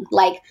my own.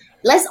 Like,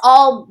 let's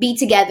all be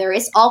together.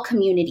 It's all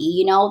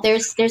community.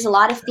 There's a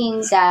lot of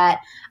things that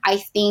I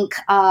think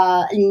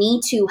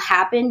need to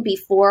happen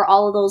before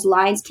all of those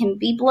lines can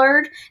be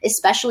blurred,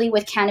 especially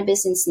with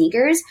cannabis and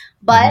sneakers.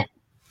 But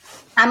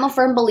I'm a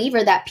firm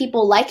believer that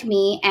people like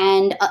me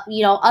and,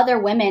 other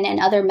women and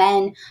other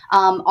men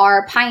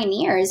are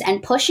pioneers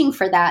and pushing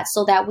for that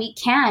so that we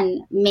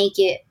can make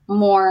it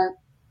more,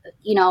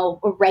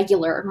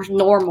 regular,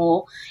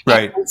 normal,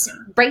 right? And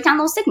break down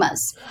those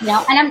stigmas,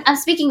 and I'm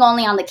speaking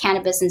only on the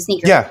cannabis and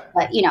sneakers. Yeah.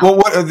 But,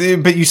 Well,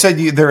 but you said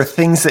there are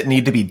things that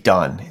need to be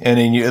done. And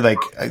then you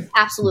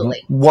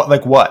absolutely.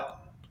 What?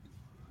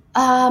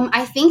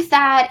 I think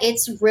that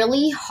it's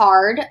really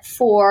hard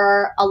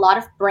for a lot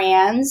of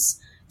brands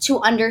to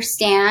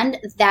understand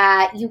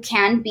that you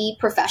can be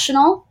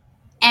professional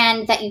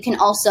and that you can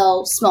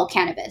also smoke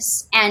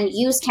cannabis and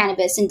use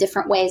cannabis in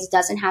different ways. It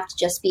doesn't have to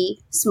just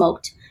be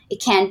smoked. It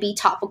can be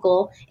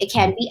topical. It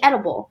can be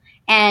edible.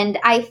 And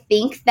I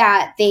think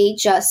that they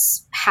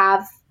just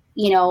have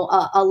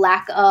a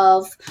lack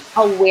of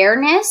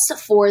awareness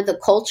for the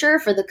culture,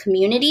 for the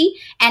community,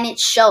 and it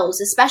shows,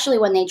 especially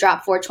when they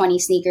drop 420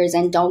 sneakers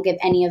and don't give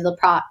any of the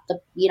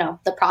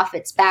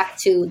profits back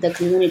to the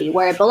community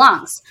where it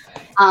belongs.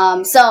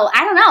 So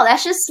I don't know.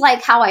 That's just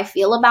like how I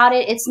feel about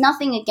it. It's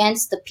nothing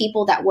against the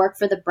people that work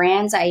for the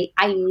brands. I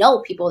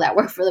know people that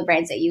work for the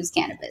brands that use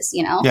cannabis,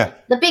 Yeah.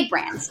 the big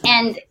brands,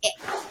 and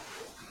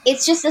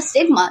it's just a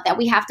stigma that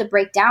we have to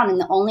break down. And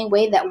the only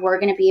way that we're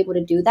going to be able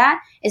to do that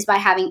is by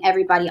having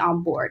everybody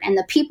on board. And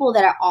the people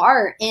that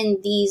are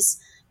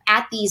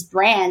at these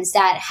brands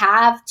that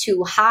have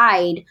to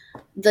hide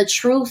the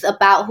truth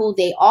about who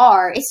they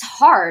are, it's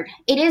hard.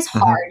 It is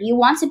hard. You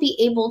want to be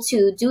able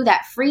to do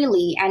that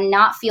freely and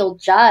not feel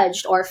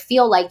judged or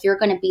feel like you're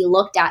going to be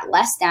looked at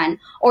less than,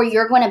 or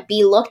you're going to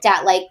be looked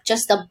at like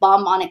just a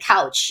bum on a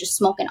couch just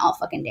smoking all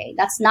fucking day.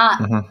 That's not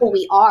who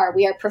we are.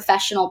 We are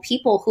professional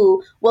people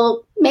who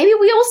maybe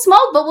we will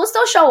smoke, but we'll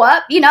still show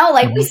up,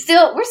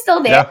 we're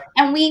still there. Yeah.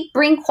 And we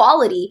bring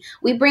quality,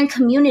 we bring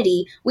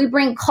community, we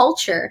bring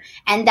culture,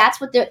 and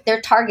that's what their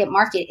target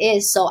market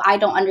is. So I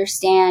don't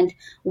understand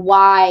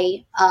why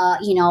a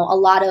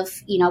lot of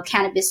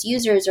cannabis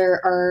users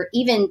or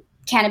even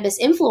cannabis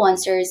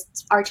influencers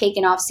are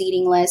taken off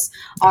seeding lists,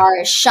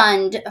 are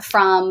shunned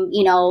from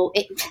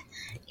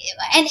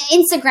and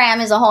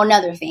Instagram is a whole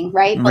nother thing,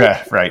 right?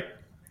 But right.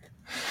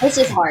 It's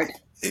just hard.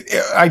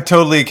 I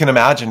totally can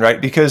imagine, right?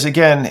 Because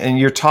again, and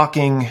you're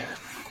talking,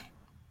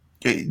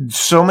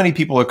 so many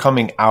people are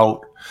coming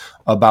out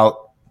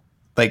about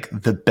like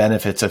the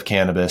benefits of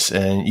cannabis,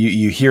 and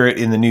you hear it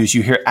in the news,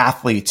 you hear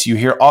athletes, you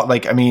hear all,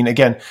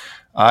 again,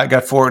 I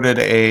got forwarded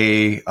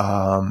it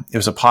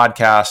was a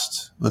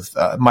podcast with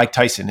Mike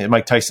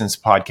Tyson's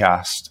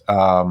podcast,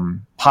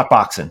 Hot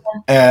Boxing.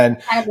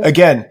 And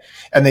again,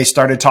 and they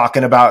started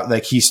talking about,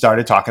 he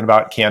started talking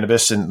about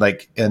cannabis and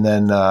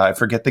then I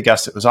forget the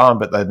guest it was on,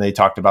 but then they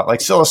talked about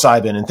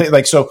psilocybin and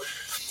things so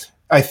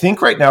I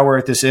think right now we're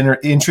at this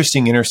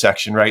interesting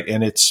intersection, right?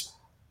 And it's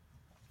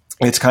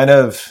kind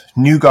of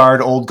new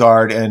guard, old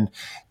guard, and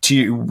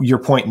to your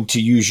point, and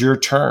to use your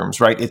terms,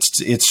 right?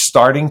 It's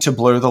starting to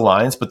blur the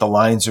lines, but the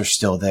lines are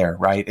still there,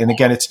 right? And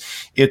again,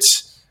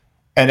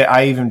 and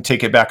I even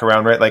take it back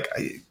around, right?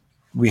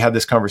 We had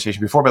this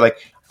conversation before, but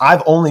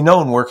I've only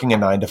known working a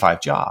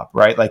 9-to-5 job,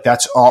 right?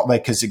 That's all,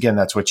 because again,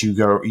 that's what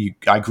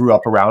I grew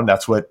up around.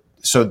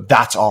 So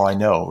that's all I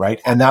know, right?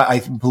 And that, I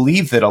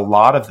believe that a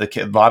lot of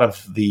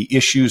the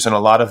issues and a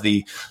lot of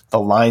the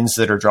lines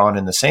that are drawn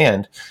in the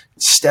sand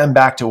stem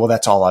back to, well,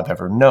 that's all I've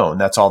ever known.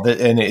 That's all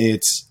that, and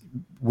it's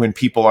when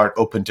people aren't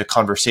open to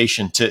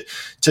conversation to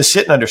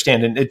sit and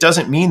understand. And it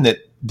doesn't mean that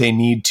they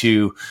need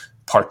to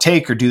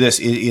partake or do this.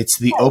 It's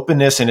the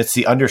openness and it's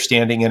the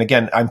understanding. And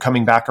again, I'm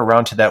coming back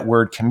around to that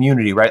word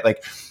community, right?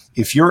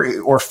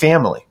 Or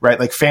family,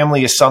 right?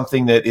 Family is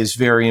something that is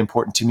very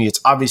important to me.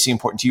 It's obviously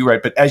important to you,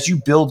 right? But as you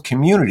build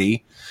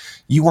community,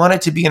 you want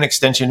it to be an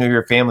extension of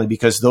your family,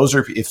 because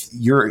if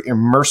you're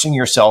immersing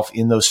yourself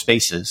in those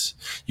spaces,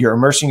 you're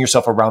immersing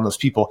yourself around those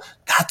people,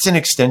 that's an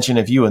extension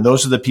of you. And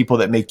those are the people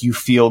that make you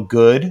feel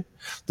good.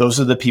 Those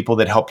are the people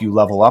that help you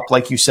level up.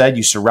 Like you said,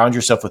 you surround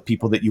yourself with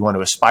people that you want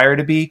to aspire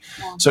to be.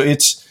 Yeah. So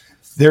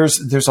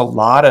there's a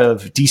lot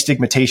of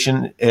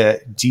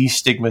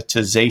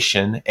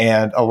destigmatization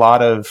and a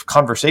lot of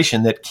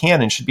conversation that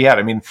can and should be had.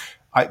 I mean,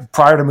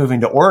 prior to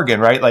moving to Oregon,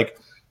 right?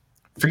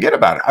 Forget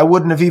about it. I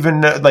wouldn't have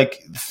even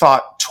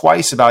thought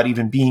twice about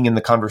even being in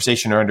the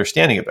conversation or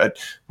understanding it. But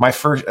my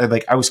first,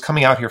 I was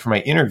coming out here for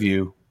my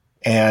interview,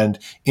 and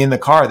in the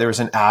car, there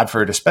was an ad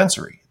for a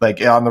dispensary,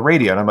 on the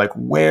radio. And I'm like,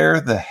 where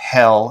the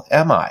hell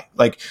am I?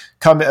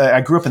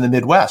 I grew up in the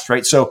Midwest,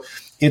 right? So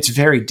it's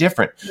very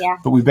different. Yeah.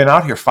 But we've been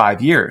out here 5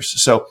 years.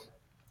 So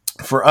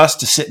for us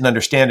to sit and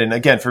understand, and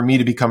again, for me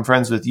to become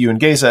friends with you and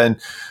Geza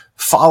and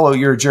follow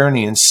your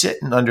journey and sit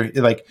and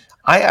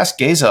I ask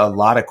Geza a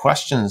lot of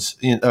questions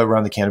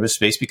around the cannabis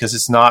space, because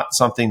it's not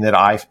something that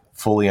I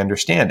fully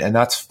understand, and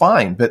that's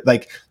fine. But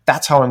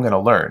that's how I'm going to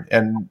learn.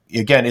 And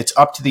again, it's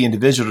up to the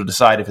individual to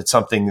decide if it's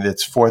something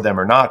that's for them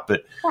or not.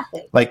 But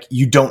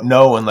you don't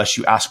know unless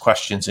you ask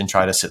questions and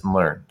try to sit and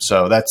learn.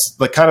 So that's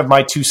kind of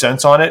my 2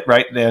 cents on it,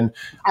 right? And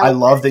I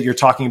love that you're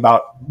talking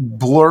about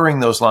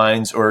blurring those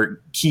lines or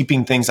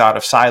keeping things out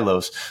of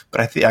silos.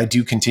 But I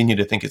do continue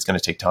to think it's going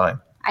to take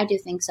time. I do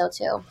think so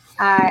too.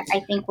 I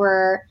think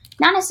we're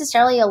not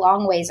necessarily a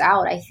long ways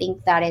out. I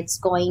think that it's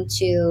going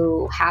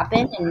to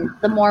happen, and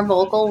the more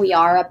vocal we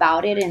are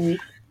about it, and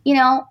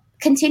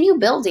continue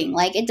building.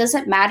 It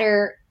doesn't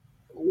matter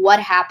what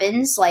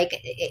happens.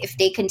 If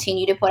they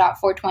continue to put out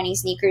 420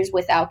 sneakers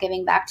without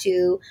giving back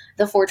to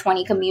the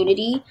 420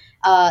 community,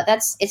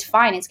 it's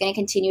fine. It's going to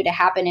continue to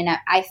happen. And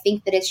I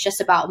think that it's just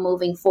about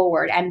moving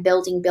forward and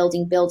building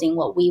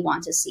what we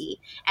want to see.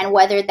 And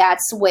whether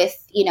that's with,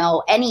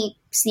 any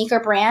sneaker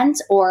brand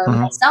or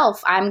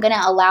myself, I'm going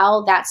to allow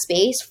that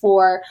space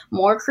for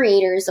more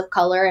creators of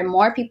color and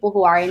more people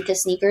who are into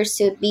sneakers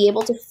to be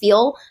able to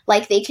feel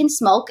like they can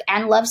smoke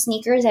and love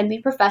sneakers and be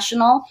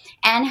professional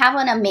and have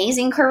an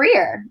amazing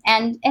career.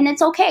 And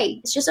it's okay.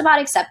 It's just about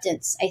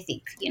acceptance, I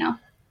think,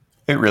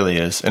 It really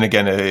is. And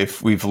again,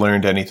 if we've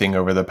learned anything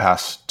over the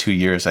past 2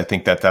 years, I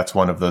think that that's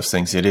one of those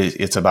things.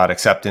 It's about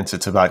acceptance.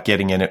 It's about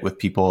getting in it with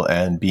people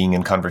and being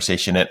in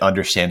conversation and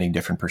understanding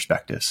different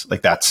perspectives.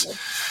 Like that's,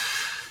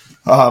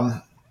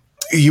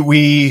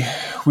 we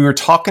were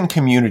talking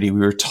community.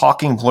 We were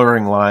talking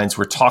blurring lines.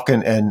 We're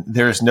talking, and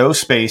there's no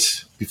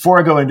space. Before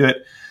I go into it,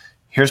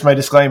 here's my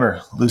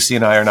disclaimer. Lucy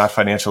and I are not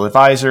financial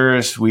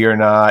advisors. We are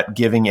not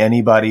giving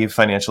anybody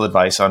financial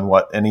advice on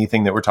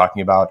anything that we're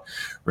talking about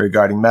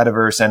regarding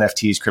metaverse,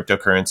 NFTs,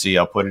 cryptocurrency.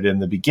 I'll put it in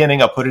the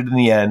beginning. I'll put it in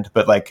the end.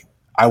 But like,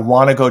 I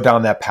want to go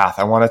down that path.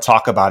 I want to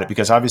talk about it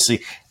because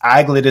obviously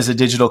Aglet is a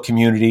digital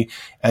community.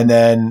 And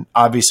then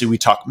obviously we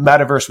talk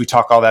metaverse, we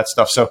talk all that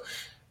stuff. So,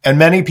 and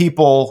many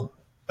people,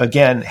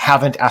 again,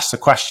 haven't asked the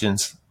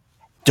questions,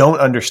 don't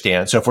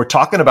understand. So if we're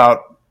talking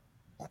about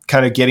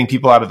kind of getting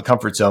people out of the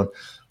comfort zone,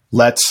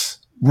 let's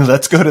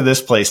go to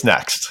this place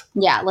next.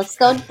 Yeah, let's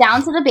go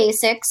down to the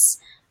basics.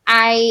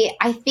 I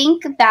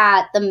think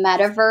that the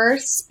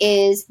metaverse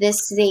is this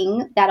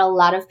thing that a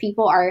lot of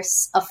people are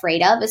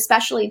afraid of,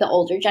 especially the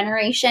older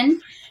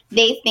generation.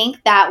 They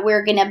think that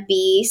we're going to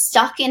be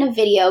stuck in a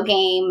video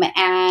game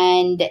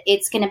and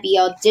it's going to be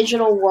a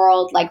digital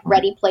world like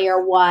Ready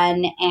Player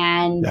One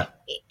and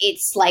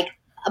it's like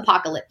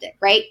apocalyptic,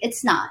 right?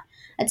 It's not.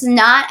 It's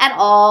not at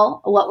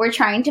all what we're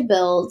trying to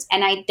build.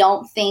 And I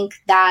don't think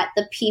that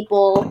the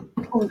people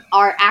who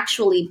are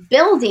actually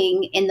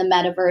building in the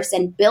metaverse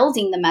and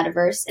building the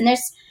metaverse, and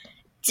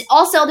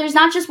there's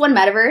not just one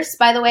metaverse,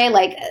 by the way,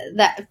 like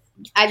that.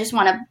 I just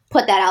want to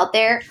put that out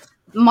there.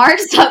 Mark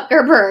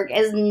Zuckerberg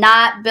is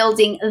not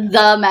building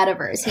the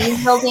metaverse.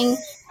 He's building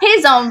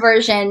his own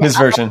version.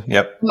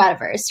 Yep.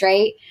 Metaverse,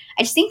 right?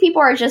 I just think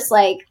people are just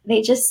like,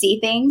 they just see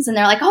things and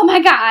they're like, oh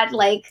my God,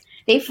 like,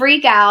 they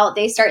freak out.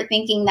 They start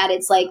thinking that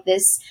it's like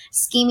this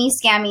schemy,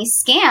 scammy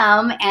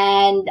scam.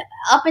 And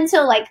up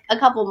until like a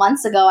couple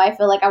months ago, I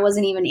feel like I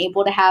wasn't even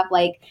able to have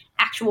like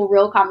actual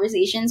real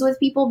conversations with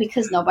people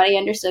because nobody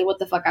understood what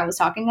the fuck I was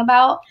talking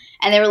about.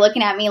 And they were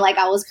looking at me like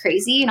I was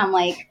crazy. And I'm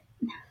like,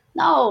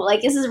 no,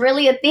 like this is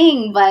really a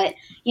thing. But,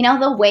 you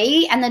know, the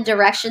way and the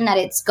direction that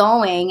it's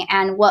going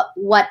and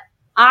what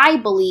I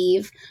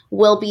believe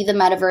will be the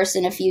metaverse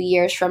in a few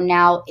years from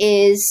now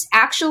is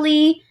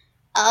actually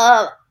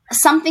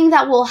something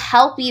that will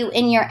help you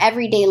in your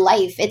everyday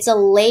life. It's a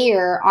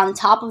layer on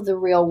top of the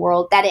real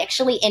world that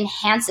actually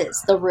enhances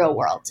the real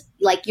world,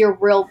 like your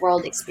real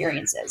world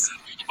experiences.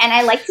 And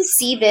I like to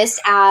see this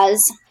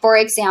as, for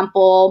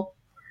example,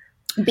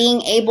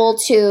 being able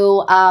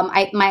to,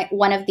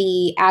 one of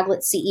the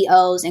Aglet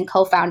CEOs and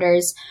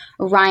co-founders,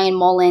 Ryan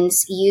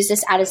Mullins, used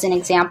this as an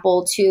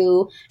example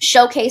to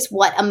showcase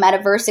what a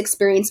metaverse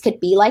experience could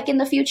be like in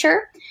the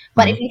future.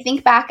 But if you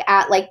think back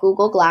at like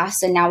Google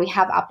Glass, and now we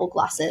have Apple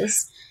Glasses,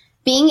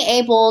 being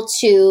able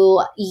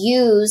to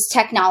use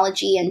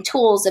technology and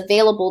tools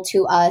available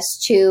to us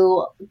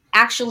to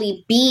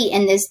actually be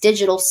in this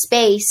digital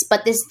space,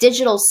 but this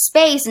digital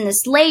space and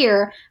this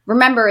layer,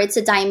 remember, it's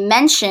a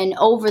dimension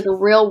over the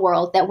real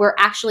world that we're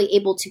actually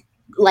able to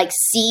like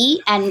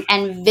see and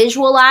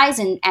visualize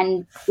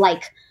and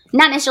like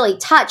not necessarily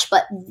touch,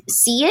 but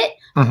see it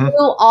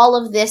through all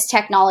of this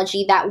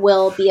technology that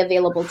will be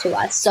available to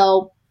us.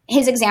 So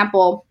his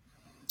example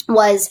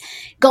was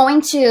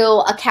going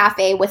to a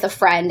cafe with a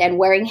friend and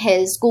wearing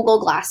his Google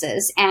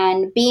glasses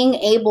and being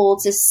able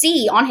to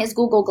see on his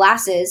Google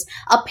glasses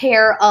a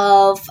pair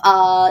of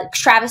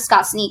Travis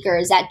Scott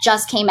sneakers that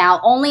just came out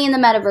only in the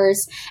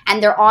metaverse,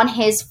 and they're on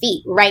his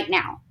feet right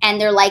now. And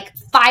they're like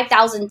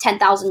 $5,000,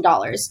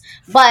 $10,000,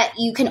 but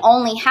you can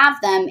only have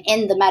them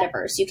in the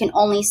metaverse. You can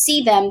only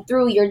see them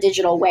through your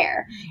digital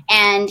wear,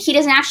 and he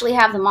doesn't actually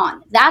have them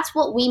on. That's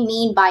what we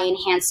mean by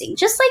enhancing,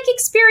 just like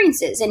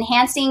experiences,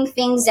 enhancing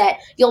things that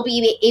you'll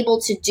be able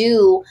to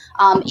do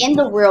in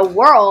the real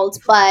world,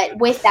 but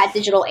with that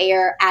digital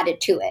air added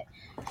to it.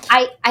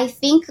 I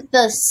think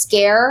the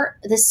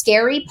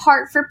scary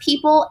part for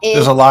people is...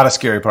 There's a lot of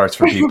scary parts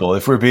for people,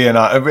 if we're being...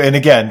 and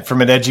again,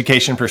 from an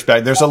education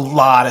perspective, there's a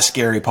lot of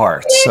scary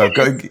parts. So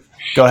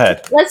go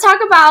ahead. Let's talk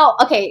about...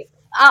 Okay,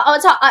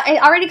 I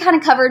already kind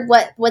of covered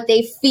what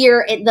they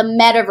fear the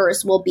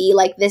metaverse will be.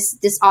 Like this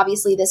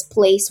obviously this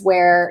place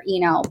where, you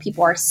know,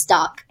 people are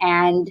stuck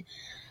and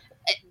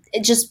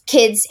just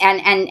kids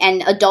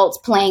and adults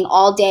playing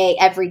all day,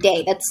 every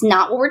day. That's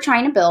not what we're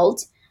trying to build.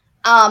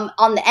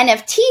 On the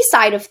NFT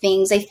side of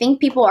things, I think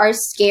people are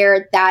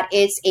scared that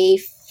it's a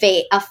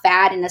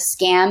fad and a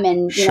scam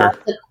and, you know,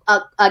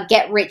 a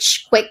get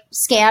rich quick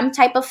scam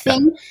type of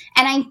thing. Yeah.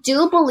 And I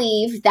do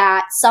believe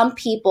that some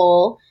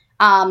people,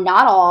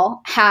 not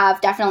all,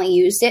 have definitely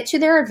used it to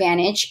their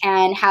advantage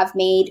and have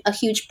made a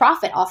huge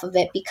profit off of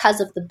it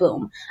because of the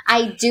boom.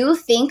 I do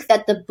think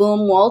that the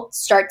boom will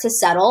start to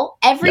settle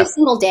every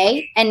single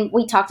day. And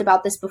we talked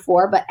about this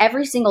before, but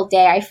every single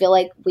day I feel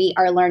like we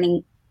are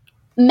learning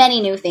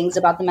many new things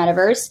about the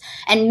metaverse,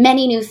 and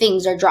many new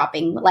things are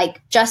dropping.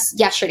 Like just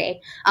yesterday,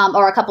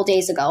 or a couple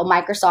days ago,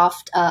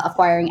 Microsoft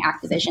acquiring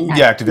Activision.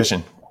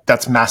 Activision.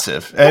 That's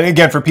massive. And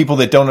again, for people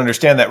that don't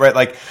understand that, right?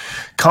 Like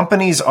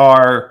companies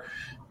are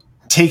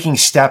taking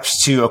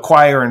steps to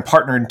acquire and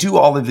partner and do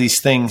all of these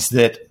things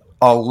that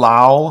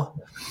allow,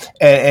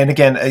 and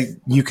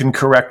again, you can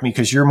correct me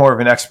because you're more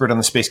of an expert on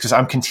the space, because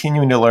I'm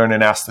continuing to learn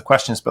and ask the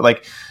questions, but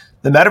like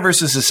the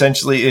metaverse is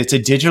essentially, it's a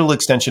digital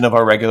extension of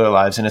our regular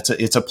lives. And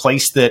it's a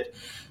place that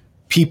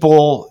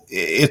people,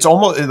 it's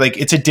almost like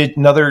it's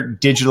another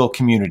digital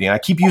community. And I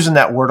keep using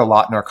that word a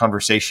lot in our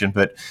conversation,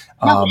 but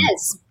no,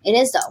 it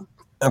is though.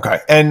 Okay.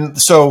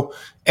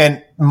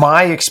 And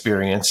my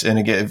experience, and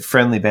again,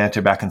 friendly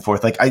banter back and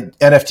forth, like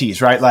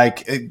NFTs, right?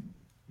 Like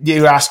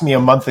you asked me a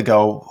month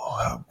ago,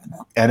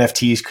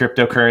 NFTs,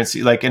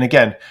 cryptocurrency, like, and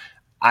again,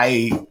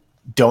 I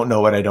don't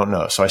know what I don't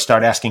know. So I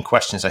start asking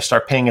questions. I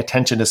start paying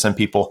attention to some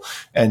people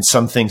and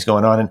some things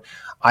going on. And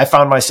I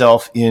found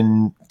myself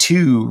in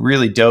two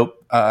really dope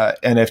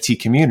NFT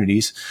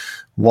communities.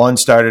 One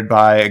started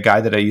by a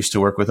guy that I used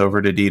to work with over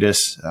at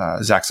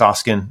Adidas, Zach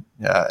Soskin,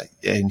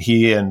 and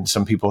he and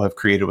some people have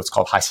created what's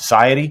called High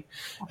Society.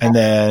 And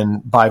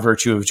then by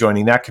virtue of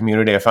joining that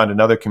community, I found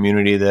another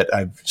community that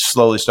I've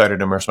slowly started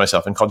to immerse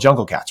myself in called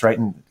Jungle Cats, right?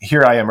 And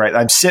here I am, right?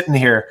 I'm sitting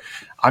here,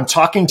 I'm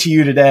talking to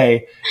you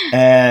today,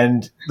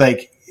 and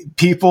like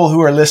people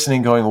who are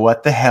listening going,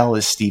 what the hell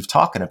is Steve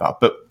talking about?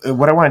 But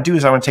what I want to do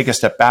is I want to take a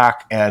step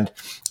back and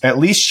at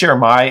least share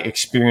my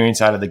experience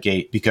out of the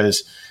gate,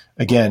 because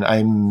again,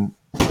 I'm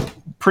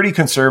pretty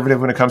conservative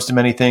when it comes to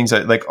many things.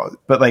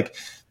 But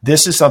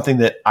this is something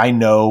that I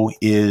know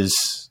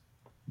is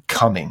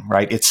coming,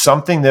 right? It's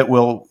something that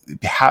will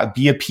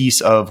be a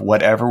piece of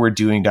whatever we're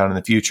doing down in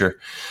the future,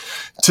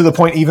 to the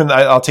point, even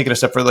I'll take it a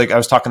step further. Like I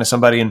was talking to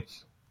somebody, and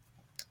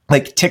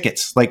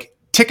tickets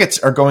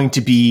are going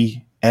to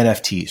be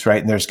NFTs,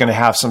 right? And there's going to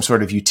have some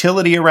sort of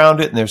utility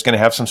around it, and there's going to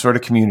have some sort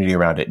of community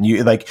around it.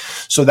 And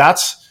so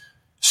that's,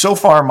 so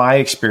far, my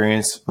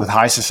experience with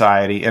High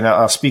Society, and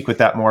I'll speak with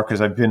that more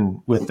because I've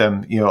been with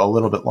them, a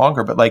little bit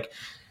longer, but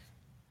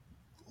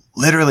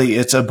literally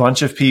it's a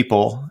bunch of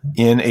people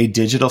in a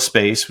digital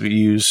space. We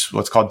use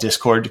what's called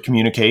Discord to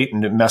communicate,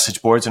 and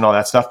message boards and all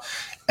that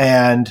stuff.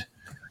 And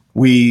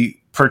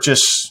we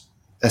purchase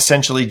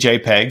essentially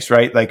JPEGs,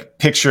 right? Like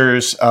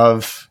pictures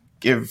of,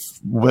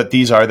 what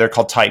these are, they're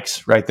called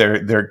tykes, right?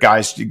 They're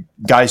guys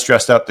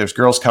dressed up. There's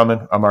girls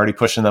coming. I'm already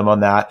pushing them on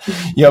that,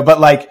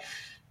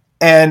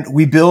 and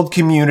we build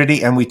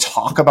community, and we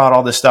talk about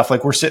all this stuff.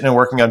 Like we're sitting and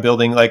working on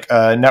building like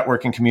a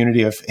networking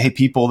community of, hey,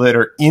 people that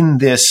are in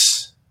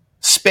this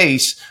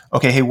space.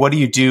 Okay. Hey, what do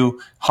you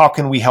do? How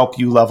can we help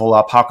you level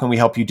up? How can we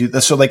help you do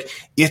this? So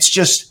it's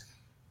just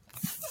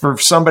for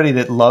somebody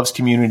that loves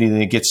community and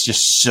that gets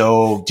just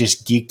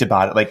geeked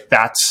about it.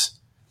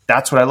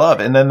 That's what I love.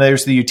 And then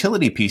there's the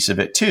utility piece of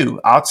it too,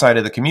 outside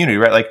of the community,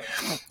 right?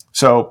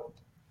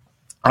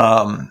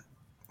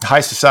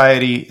 High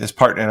Society is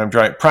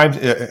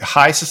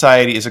High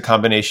Society is a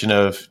combination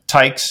of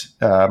Tykes,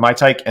 my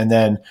Tyke, and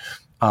then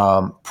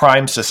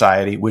Prime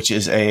Society, which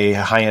is a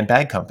high-end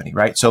bag company,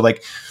 right? So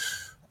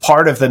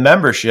part of the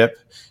membership,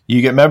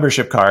 you get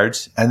membership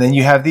cards, and then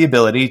you have the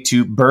ability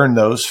to burn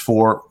those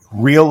for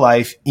real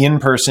life,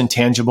 in-person,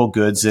 tangible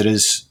goods that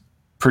is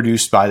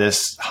produced by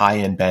this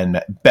high-end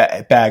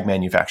bag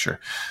manufacturer.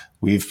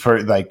 We've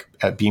heard,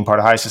 being part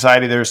of High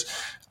Society,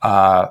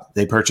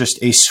 they purchased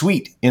a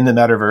suite in the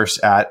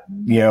metaverse at,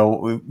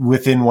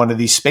 within one of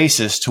these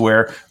spaces to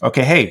where,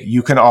 okay, hey,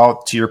 you can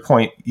all, to your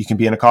point, you can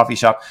be in a coffee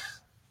shop.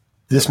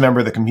 This member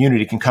of the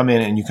community can come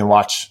in and you can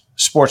watch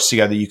sports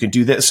together. You can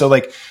do this. So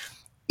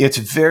it's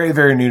very,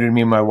 very new to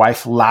me. My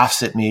wife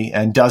laughs at me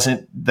and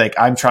doesn't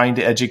I'm trying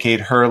to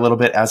educate her a little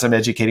bit as I'm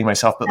educating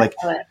myself. But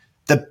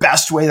the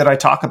best way that I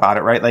talk about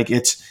it, right?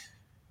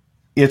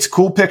 It's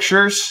cool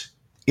pictures,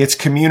 it's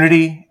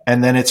community,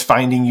 and then it's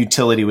finding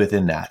utility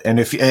within that. And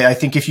I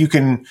think if you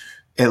can,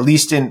 at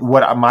least in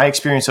what my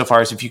experience so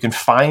far is, if you can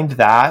find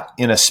that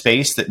in a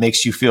space that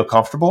makes you feel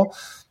comfortable,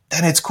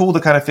 then it's cool to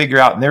kind of figure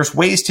out. And there's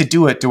ways to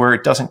do it to where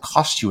it doesn't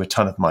cost you a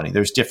ton of money.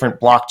 There's different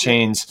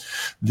blockchains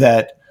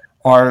that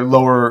are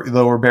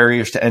lower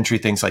barriers to entry,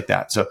 things like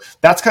that. So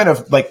that's kind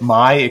of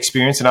my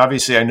experience. And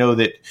obviously I know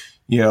that,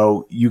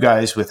 you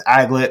guys with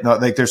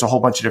Aglet, there's a whole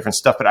bunch of different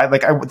stuff,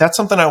 but that's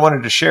something I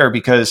wanted to share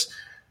because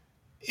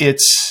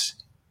it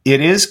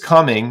is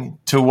coming.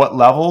 To what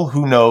level,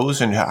 who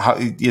knows, and how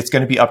it's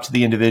going to be up to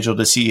the individual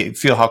to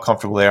feel how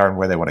comfortable they are and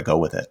where they want to go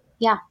with it.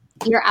 Yeah,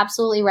 you're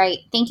absolutely right.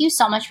 Thank you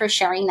so much for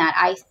sharing that.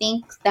 I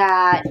think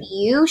that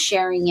you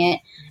sharing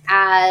it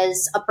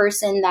as a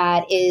person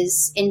that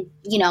is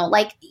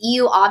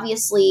you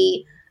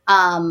obviously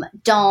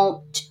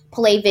don't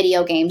play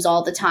video games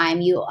all the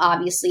time. You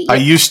obviously, I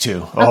used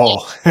to.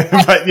 Oh,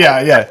 but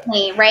yeah.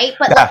 Right.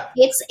 But yeah.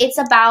 It's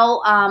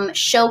about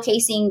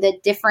showcasing the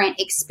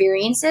different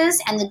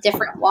experiences and the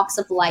different walks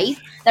of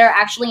life that are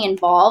actually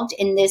involved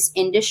in this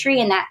industry,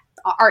 and that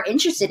are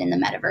interested in the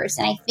metaverse.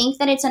 And I think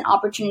that it's an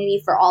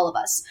opportunity for all of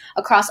us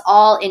across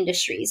all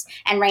industries.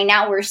 And right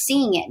now we're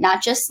seeing it,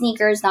 not just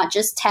sneakers, not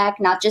just tech,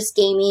 not just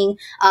gaming,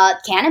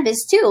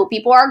 cannabis too.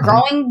 People are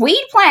growing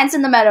weed plants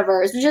in the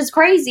metaverse, which is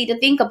crazy to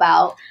think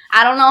about.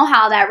 I don't know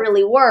how that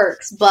really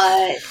works,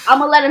 but I'm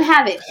going to let them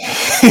have it.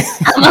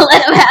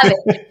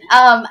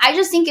 I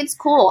just think it's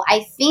cool.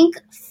 I think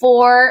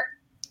for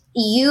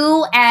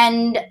you,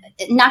 and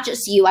not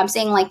just you, I'm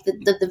saying like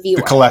the viewer,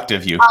 the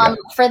collective you,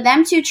 for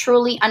them to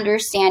truly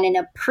understand and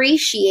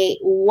appreciate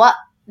what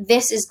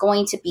this is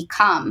going to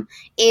become,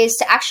 is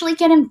to actually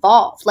get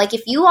involved. Like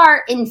if you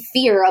are in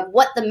fear of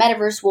what the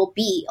metaverse will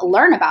be,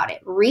 learn about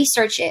it,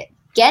 research it,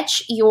 get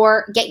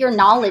your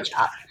knowledge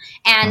up,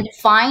 and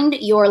find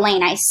your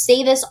lane. I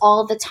say this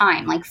all the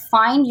time, like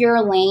find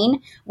your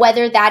lane,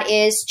 whether that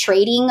is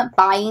trading,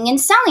 buying and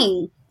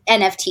selling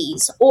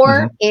NFTs,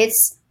 or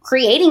it's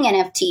creating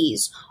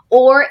NFTs,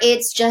 or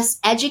it's just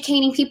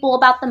educating people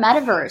about the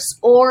metaverse,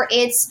 or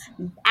it's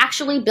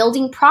actually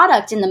building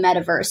product in the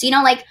metaverse. You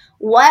know, like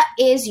what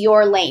is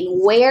your lane?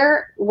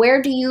 Where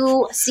do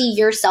you see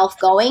yourself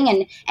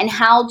going, and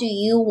how do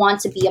you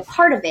want to be a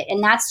part of it?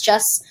 And that's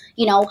just,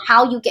 you know,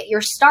 how you get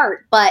your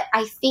start. But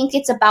I think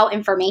it's about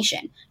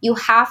information. You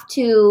have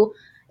to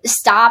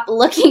stop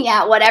looking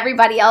at what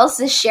everybody else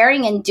is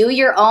sharing and do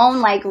your own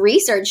like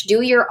research,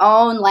 do your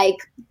own like,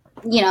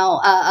 you know,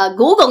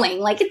 Googling,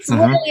 like it's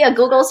literally a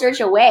Google search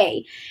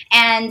away,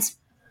 and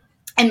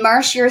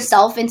immerse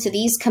yourself into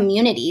these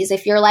communities.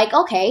 If you're like,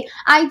 okay,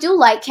 I do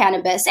like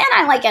cannabis and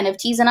I like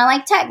NFTs and I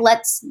like tech,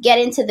 let's get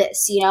into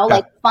this, you know,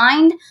 like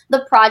find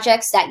the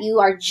projects that you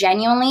are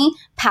genuinely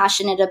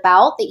passionate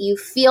about, that you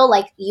feel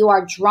like you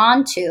are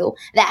drawn to,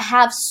 that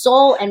have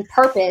soul and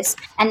purpose,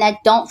 and that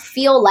don't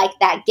feel like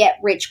that get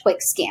rich quick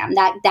scam,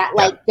 that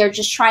like they're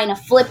just trying to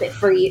flip it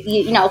for you,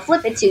 you know,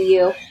 flip it to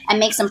you and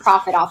make some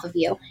profit off of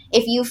you.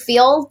 If you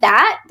feel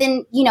that,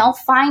 then, you know,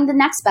 find the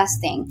next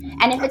best thing.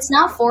 And if it's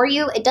not for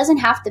you, it doesn't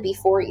have to be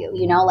for you,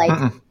 you know,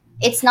 like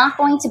it's not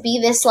going to be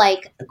this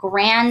like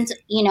grand,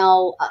 you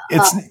know, thing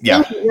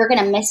that you're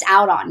going to miss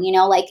out on, you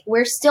know, like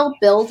we're still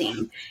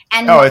building.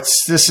 And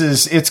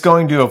it's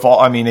going to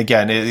evolve. I mean,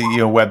 again, you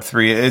know,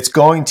 Web3, it's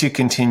going to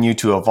continue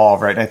to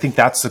evolve, right? And I think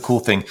that's the cool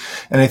thing.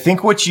 And I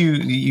think what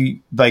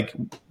you like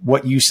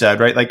what you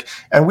said, right? Like,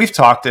 and we've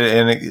talked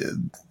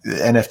in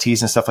NFTs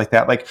and stuff like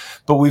that, like,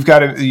 but we've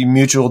got a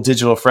mutual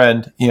digital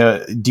friend, you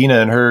know, Dina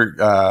and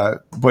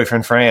her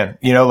boyfriend Fran,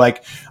 you know,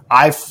 like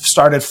I've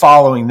started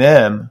following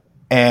them.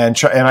 And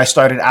I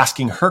started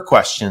asking her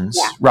questions,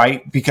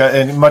 right? Because,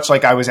 and much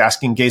like I was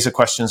asking Geza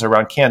questions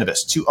around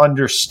cannabis to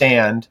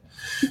understand,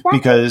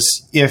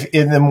 because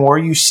the more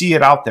you see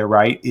it out there,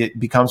 right, it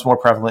becomes more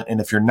prevalent.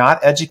 And if you're not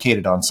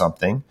educated on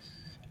something,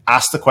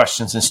 ask the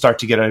questions and start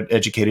to get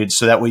educated,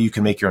 so that way you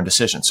can make your own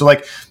decision. So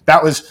like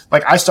that was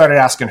like I started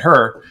asking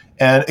her,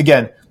 and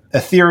again,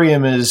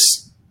 Ethereum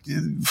is,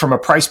 from a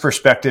price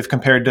perspective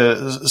compared to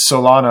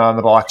Solana on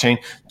the blockchain,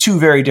 two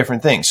very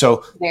different things.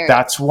 So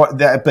that's what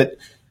that, but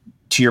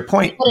to your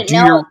point, you wouldn't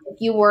know if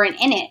you weren't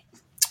in it.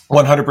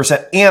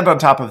 100%. And on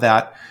top of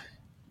that,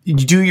 you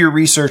do your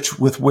research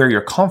with where you're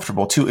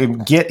comfortable to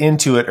get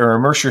into it, or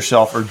immerse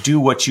yourself, or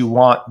do what you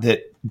want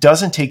that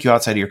doesn't take you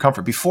outside of your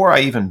comfort. Before I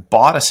even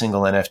bought a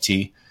single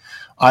NFT,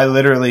 I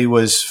literally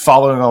was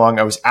following along.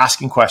 I was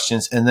asking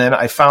questions, and then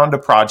I found a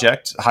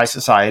project, High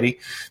Society,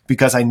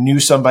 because I knew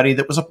somebody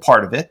that was a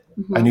part of it.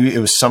 I knew it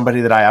was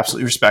somebody that I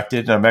absolutely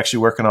respected. And I'm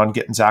actually working on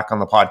getting Zach on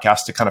the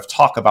podcast to kind of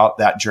talk about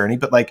that journey.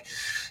 But like,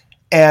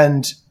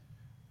 and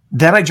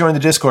then I joined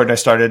the Discord and I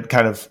started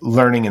kind of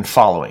learning and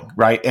following,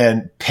 right?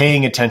 And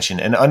paying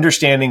attention and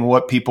understanding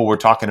what people were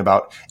talking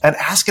about, and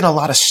asking a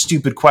lot of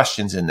stupid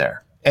questions in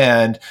there.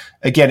 And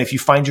again, if you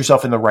find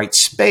yourself in the right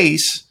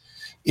space,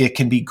 it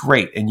can be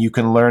great, and you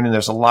can learn, and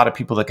there's a lot of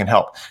people that can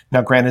help.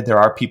 Now, granted, there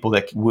are people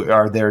that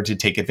are there to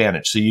take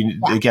advantage. So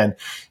again,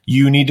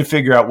 you need to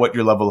figure out what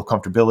your level of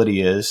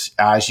comfortability is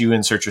as you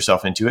insert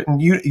yourself into it.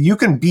 And you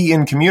can be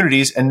in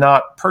communities and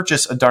not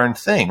purchase a darn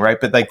thing, right?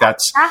 But like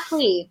that's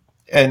exactly.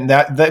 And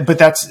but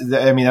that's,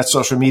 I mean, that's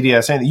social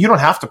media saying that you don't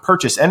have to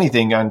purchase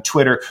anything on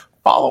Twitter.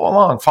 Follow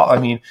along. I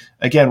mean,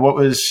 again, what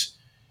was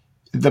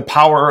the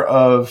power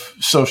of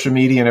social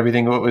media and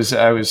everything?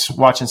 I was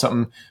watching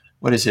something.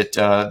 What is it?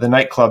 The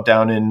nightclub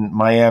down in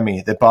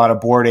Miami that bought a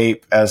Bored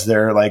Ape as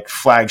their like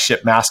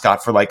flagship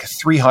mascot for like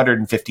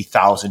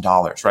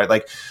 $350,000, right?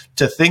 Like,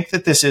 to think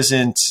that this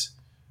isn't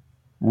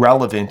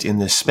relevant in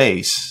this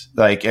space,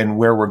 like, and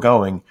where we're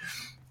going,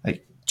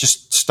 like,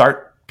 just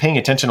start paying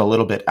attention a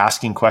little bit,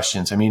 asking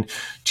questions. I mean,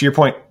 to your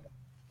point,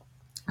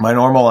 my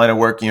normal line of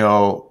work, you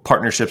know,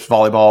 partnerships,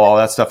 volleyball, all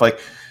that stuff, like,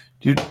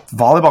 dude,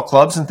 volleyball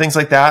clubs and things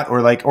like that,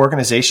 or like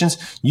organizations,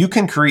 you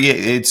can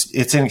create,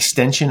 it's an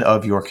extension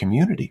of your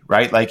community,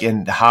 right? Like,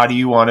 and how do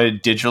you want to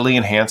digitally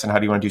enhance, and how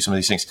do you want to do some of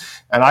these things?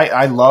 And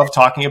I love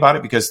talking about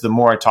it, because the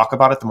more I talk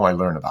about it, the more I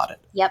learn about it.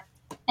 Yep.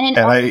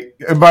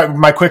 And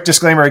my quick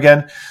disclaimer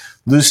again,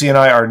 Lucy and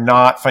I are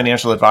not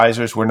financial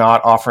advisors. We're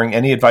not offering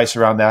any advice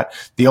around that.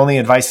 The only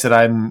advice that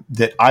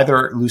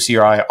either Lucy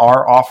or I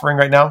are offering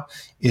right now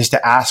is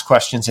to ask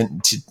questions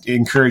and to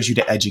encourage you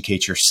to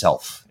educate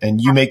yourself.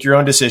 And you make your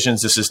own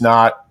decisions. This is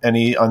not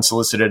any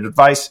unsolicited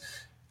advice.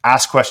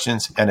 Ask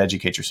questions and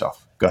educate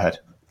yourself. Go ahead.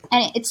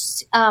 And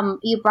it's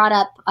you brought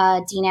up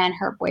Dina and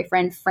her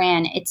boyfriend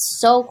Fran. It's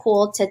so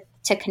cool to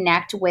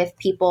connect with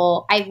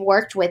people. I've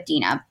worked with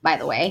Dina, by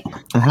the way.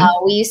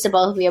 We used to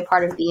both be a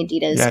part of the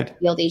Adidas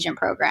Field Agent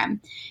program.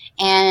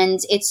 And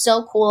it's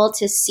so cool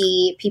to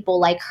see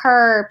people like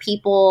her,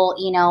 people,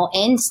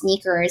 in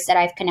sneakers that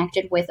I've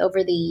connected with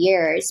over the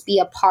years be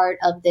a part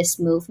of this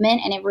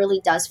movement. And it really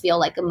does feel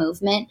like a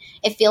movement.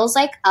 It feels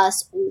like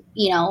us,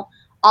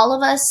 all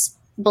of us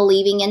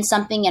believing in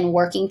something and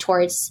working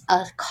towards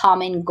a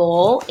common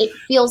goal. It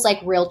feels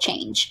like real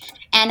change.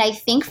 And I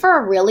think for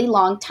a really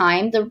long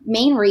time, the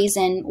main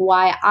reason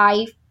why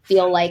I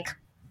feel like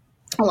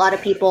a lot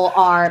of people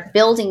are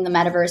building the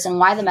metaverse and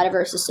why the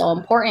metaverse is so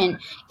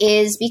important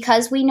is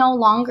because we no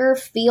longer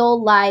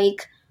feel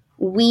like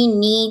we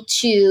need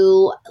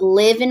to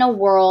live in a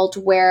world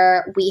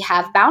where we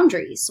have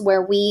boundaries,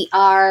 where we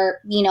are,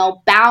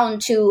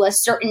 bound to a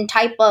certain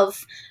type of,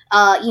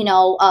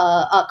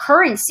 a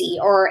currency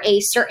or a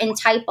certain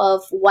type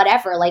of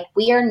whatever. Like,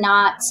 we are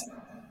not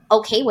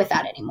okay with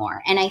that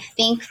anymore. And I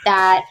think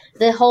that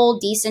the whole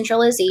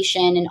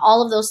decentralization and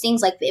all of those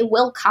things, like, it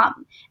will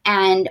come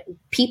and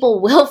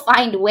people will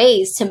find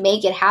ways to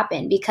make it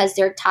happen because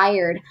they're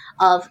tired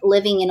of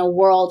living in a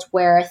world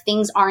where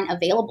things aren't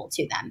available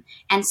to them.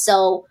 And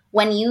so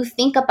when you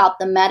think about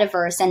the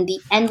metaverse and the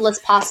endless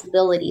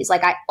possibilities,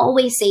 like I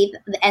always say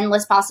the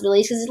endless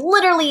possibilities because it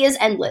literally is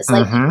endless,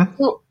 like you can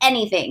do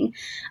anything,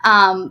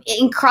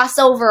 and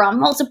crossover on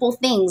multiple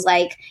things.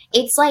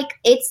 It's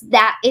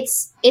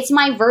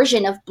my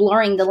version of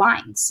blurring the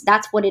lines.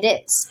 That's what it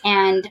is.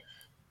 And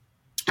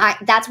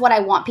that's what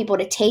I want people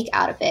to take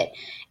out of it.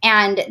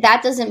 And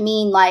that doesn't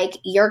mean like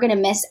you're going to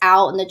miss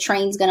out and the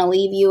train's going to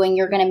leave you and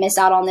you're going to miss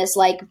out on this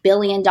like $1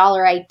 billion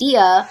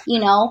idea.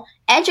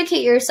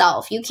 Educate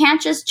yourself. You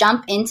can't just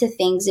jump into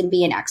things and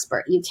be an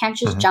expert. You can't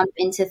just jump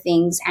into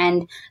things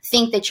and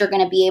think that you're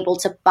going to be able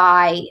to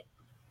buy,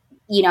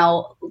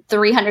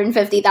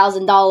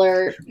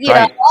 $350,000,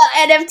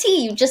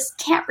 NFT. You just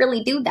can't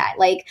really do that.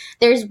 Like,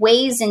 there's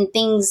ways and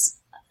things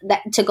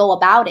that to go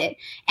about it,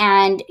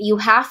 and you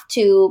have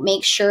to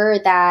make sure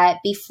that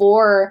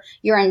before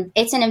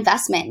it's an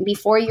investment.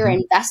 Before you're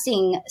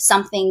investing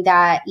something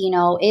that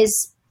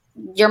is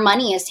your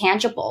money is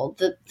tangible,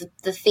 the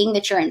thing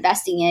that you're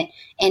investing it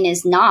in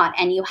is not,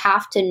 and you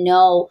have to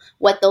know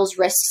what those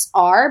risks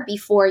are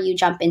before you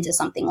jump into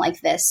something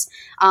like this.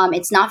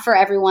 It's not for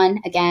everyone.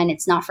 Again,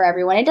 it's not for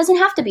everyone. It doesn't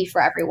have to be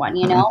for everyone,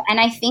 and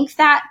I think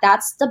that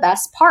that's the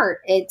best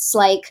part. It's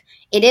like,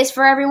 it is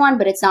for everyone,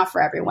 but it's not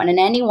for everyone, and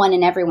anyone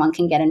and everyone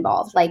can get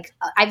involved. Like,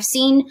 I've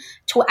seen,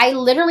 I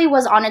literally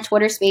was on a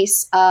Twitter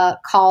space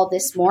call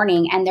this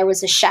morning, and there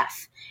was a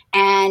chef.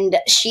 And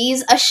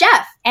she's a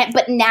chef,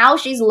 but now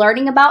she's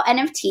learning about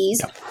NFTs.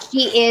 Yep.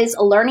 She is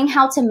learning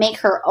how to make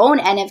her own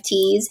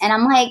NFTs. And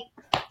I'm like,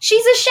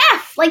 she's a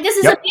chef. Like, this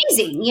is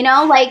amazing.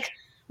 Like,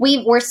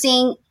 we're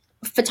seeing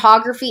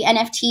photography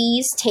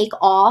NFTs take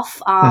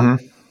off. I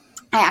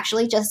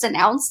actually just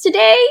announced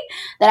today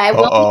that I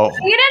will be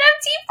doing an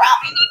NFT from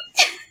it.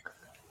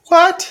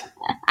 What?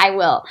 I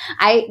will.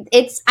 I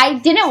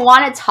didn't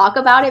want to talk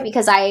about it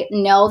because I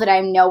know that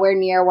I'm nowhere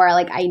near where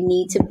like I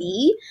need to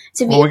be.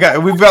 Well,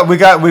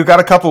 we've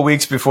got a couple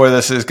weeks before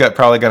this is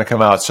probably going to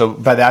come out. So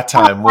by that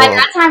time, by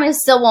that time it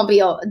still won't be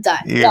done.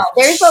 Yeah. No,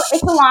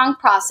 it's a long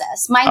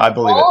process.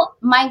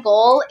 My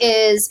goal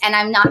is, and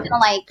I'm not going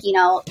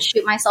to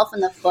shoot myself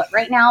in the foot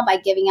right now by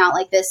giving out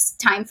like this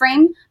time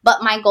frame,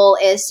 but my goal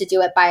is to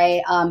do it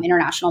by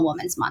International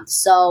Women's Month.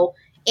 So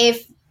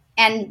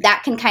and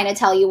that can kind of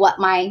tell you what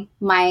my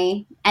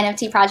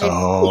NFT project is.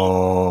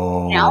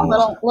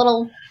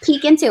 Little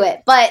peek into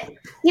it. But,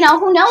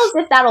 who knows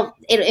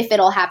if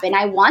it'll happen.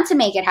 I want to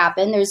make it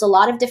happen. There's a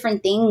lot of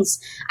different things.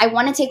 I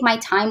want to take my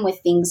time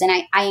with things, and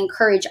I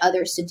encourage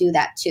others to do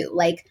that too.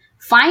 Like,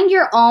 find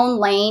your own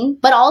lane,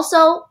 but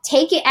also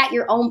take it at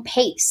your own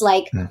pace.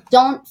 Like,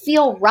 don't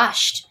feel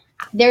rushed.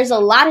 There's a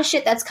lot of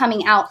shit that's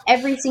coming out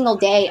every single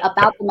day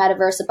about the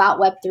metaverse, about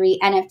Web3,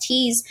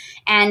 NFTs,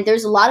 and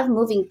there's a lot of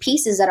moving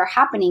pieces that are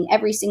happening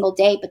every single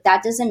day, but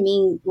that doesn't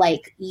mean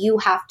like you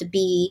have to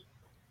be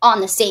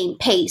on the same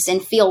pace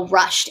and feel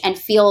rushed and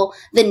feel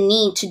the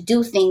need to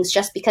do things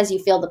just because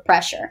you feel the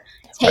pressure.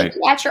 Take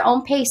it at your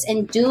own pace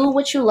and do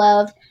what you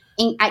love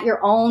at your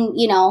own,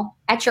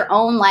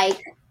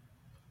 like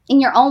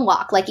in your own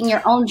walk, like in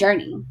your own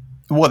journey.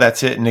 Well,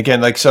 that's it. And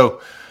again, like,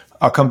 so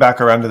I'll come back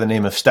around to the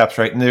name of steps,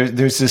 right? And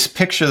there's this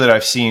picture that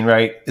I've seen,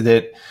 right,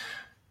 that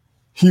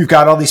you've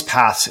got all these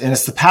paths, and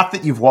it's the path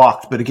that you've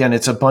walked, but again,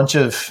 it's a bunch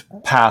of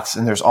paths,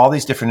 and there's all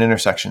these different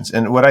intersections.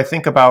 And what I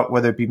think about,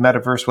 whether it be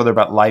metaverse, whether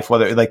about life,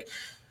 whether like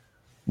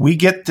we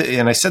get to,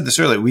 and I said this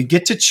earlier, we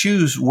get to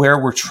choose where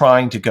we're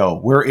trying to go.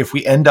 Where if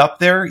we end up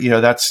there,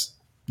 that's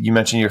you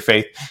mentioned your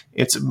faith.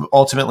 It's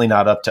ultimately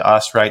not up to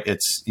us, right?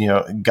 It's,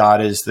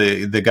 God is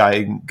the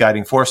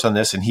guiding force on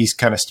this, and he's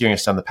kind of steering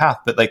us down the path.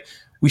 But like,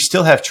 we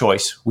still have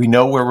choice. We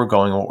know where we're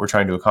going and what we're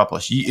trying to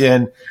accomplish.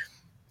 And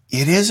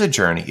it is a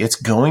journey. It's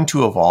going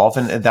to evolve.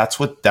 And that's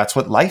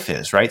what life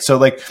is, right? So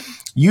like,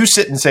 you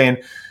sitting saying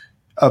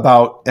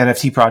about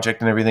NFT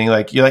project and everything,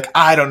 like, you're like,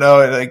 I don't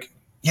know. Like,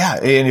 yeah.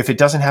 And if it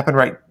doesn't happen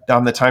right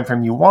on the time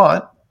frame you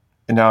want,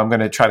 and now I'm going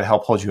to try to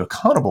help hold you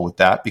accountable with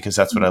that, because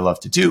that's what I love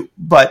to do.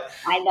 But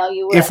I know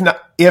you will.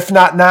 If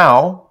not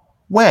now,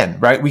 when,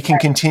 right? We can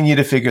continue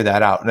to figure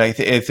that out. And I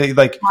think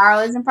like, tomorrow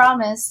isn't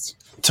promised.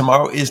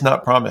 Tomorrow is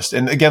not promised.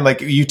 And again,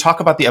 like, you talk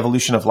about the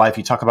evolution of life,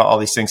 you talk about all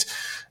these things.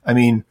 I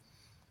mean,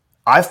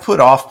 I've put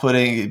off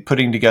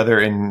putting together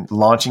and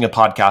launching a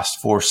podcast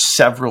for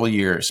several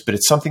years, but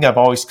it's something I've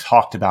always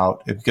talked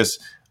about, because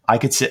I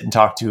could sit and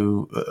talk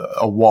to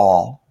a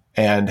wall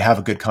and have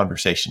a good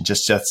conversation,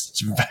 just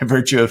by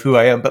virtue of who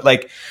I am. But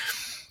like,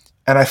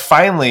 and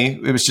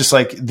it was just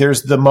like,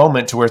 there's the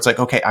moment to where it's like,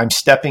 okay, I'm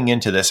stepping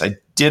into this. I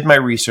did my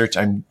research.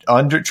 I'm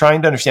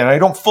trying to understand. I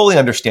don't fully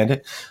understand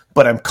it,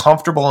 but I'm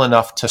comfortable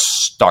enough to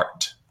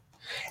start.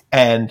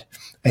 And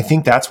I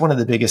think that's one of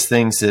the biggest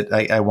things that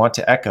I want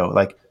to echo,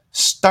 like,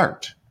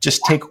 start,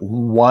 just take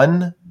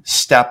one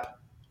step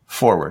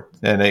forward.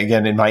 And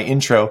again, in my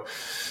intro,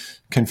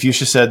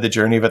 Confucius said the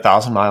journey of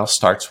 1,000 miles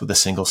starts with a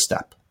single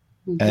step.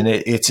 Mm-hmm. And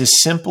it's as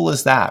simple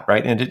as that,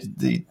 right? And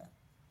it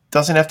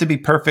doesn't have to be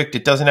perfect.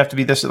 It doesn't have to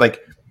be this,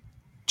 like,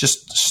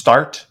 just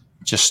start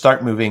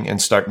moving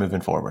and start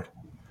moving forward.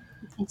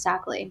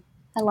 Exactly.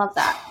 I love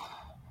that.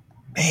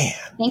 Man.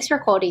 Thanks for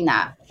quoting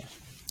that.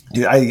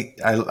 Dude, I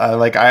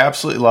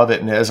absolutely love it.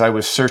 And as I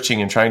was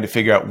searching and trying to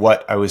figure out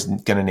what I was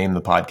going to name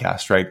the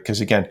podcast, right? Because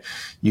again,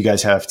 you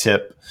guys have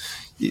tip.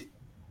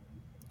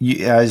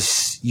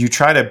 As you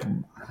try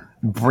to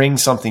bring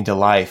something to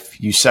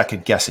life, you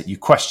second guess it, you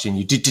question,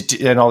 you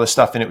did and all this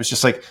stuff. And it was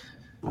just like,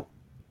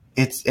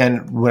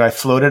 and when I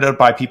floated it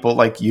by people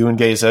like you and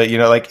Geza,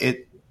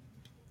 like,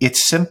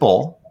 it's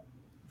simple,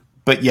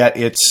 but yet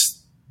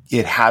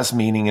it has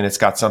meaning and it's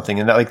got something.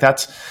 And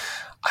that's,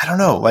 I don't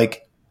know,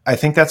 like, I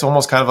think that's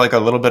almost kind of like a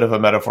little bit of a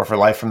metaphor for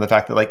life, from the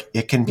fact that, like,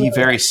 it can be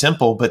very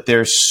simple, but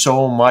there's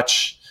so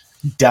much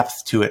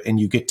depth to it and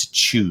you get to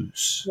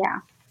choose. Yeah.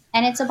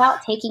 And it's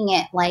about taking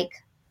it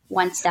like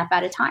one step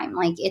at a time.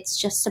 Like, it's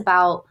just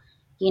about,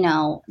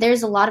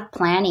 there's a lot of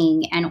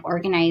planning and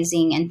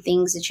organizing and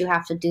things that you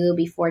have to do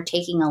before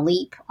taking a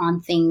leap on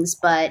things,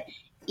 but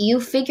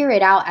you figure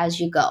it out as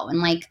you go. And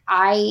like,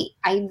 I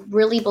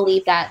really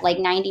believe that like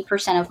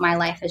 90% of my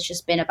life has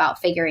just been about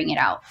figuring it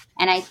out.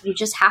 And you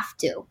just have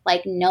to,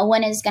 like, no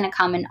one is going to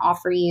come and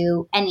offer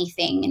you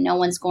anything, and no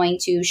one's going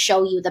to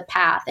show you the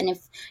path. And if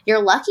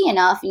you're lucky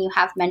enough and you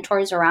have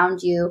mentors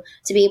around you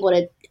to be able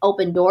to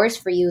open doors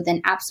for you,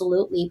 then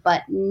absolutely.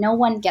 But no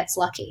one gets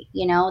lucky.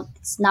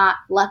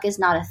 Luck is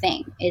not a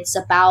thing. It's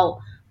about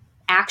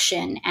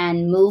action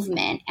and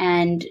movement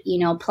and,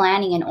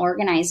 planning and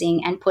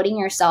organizing and putting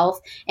yourself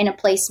in a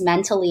place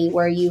mentally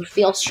where you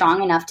feel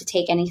strong enough to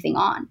take anything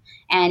on.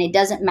 And it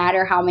doesn't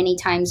matter how many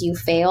times you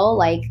fail,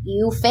 like,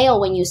 you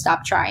fail when you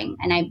stop trying.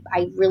 And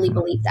I really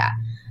believe that.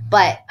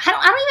 But I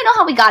don't even know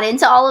how we got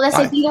into all of this.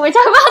 I think we're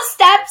talking about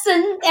steps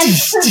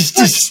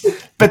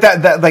and but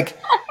that like,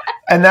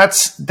 and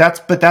that's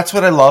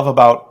what I love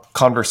about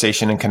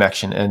conversation and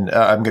connection. And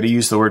I'm going to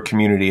use the word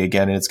community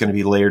again, and it's going to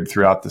be layered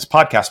throughout this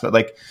podcast. But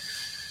like,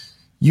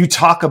 you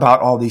talk about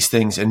all these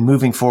things and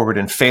moving forward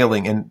and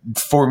failing. And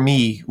for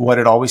me, what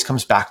it always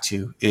comes back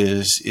to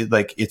is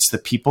it's the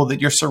people that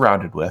you're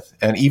surrounded with.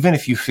 And even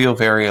if you feel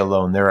very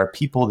alone, there are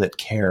people that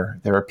care.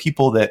 There are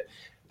people that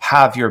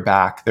have your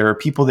back. There are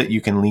people that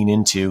you can lean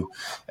into.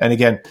 And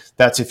again,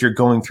 that's if you're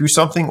going through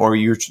something or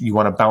you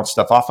want to bounce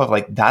stuff off of,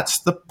 like,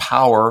 that's the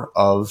power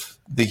of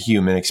the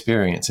human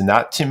experience. And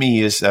that, to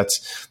me,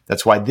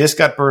 that's why this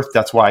got birthed.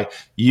 That's why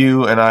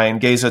you and I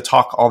and Geza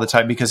talk all the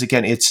time, because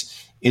again,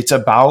 it's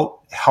about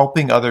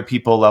helping other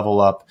people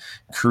level up,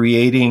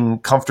 creating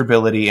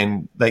comfortability,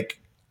 and like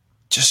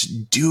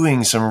just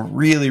doing some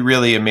really,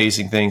 really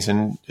amazing things.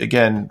 And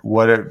again,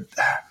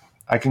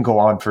 I can go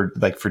on for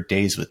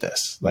days with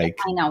this. Like,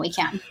 I know we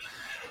can.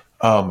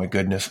 Oh my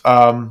goodness.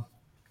 You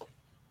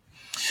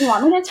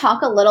want me to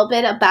talk a little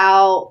bit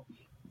about,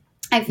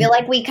 I feel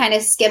like we kind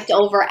of skipped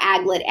over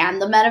Aglet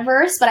and the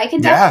Metaverse, but I can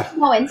definitely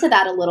go into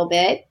that a little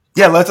bit.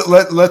 Yeah, let's.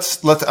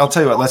 I'll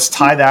tell you what. Let's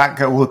tie that.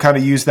 We'll kind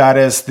of use that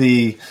as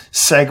the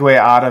segue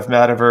out of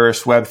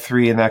Metaverse,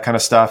 Web3, and that kind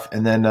of stuff,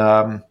 and then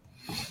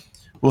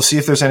we'll see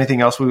if there's anything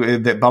else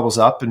that bubbles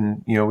up,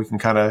 and we can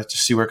kind of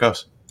just see where it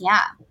goes.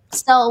 Yeah.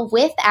 So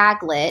with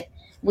Aglet,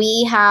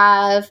 we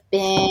have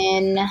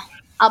been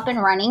up and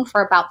running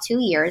for about 2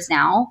 years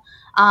now.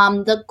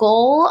 The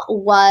goal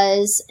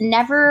was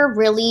never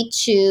really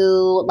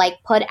to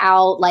put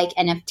out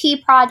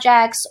NFT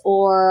projects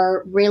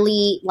or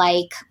really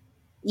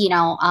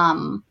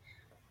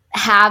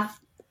have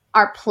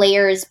our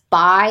players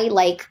buy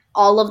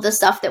all of the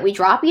stuff that we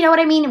drop. You know what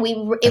I mean?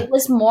 It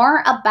was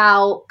more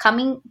about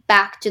coming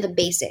back to the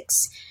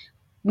basics.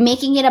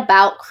 making it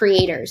about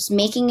creators,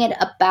 making it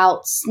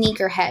about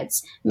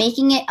sneakerheads,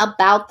 making it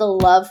about the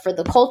love for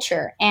the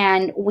culture.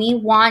 And we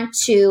want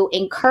to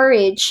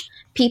encourage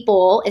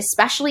people,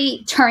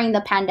 especially during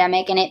the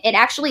pandemic. And it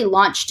actually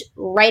launched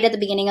right at the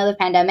beginning of the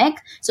pandemic.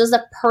 So it was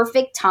the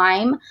perfect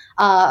time.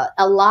 A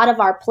lot of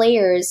our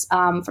players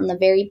from the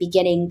very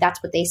beginning,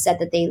 that's what they said,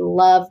 that they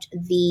loved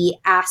the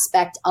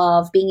aspect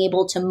of being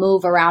able to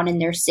move around in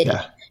their city,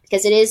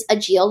 because it is a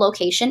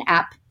geolocation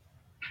app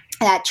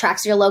that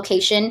tracks your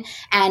location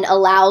and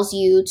allows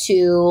you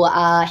to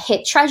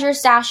hit treasure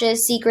stashes,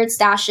 secret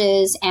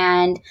stashes,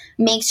 and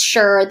makes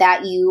sure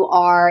that you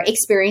are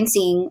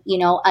experiencing,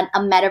 a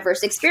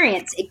metaverse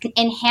experience,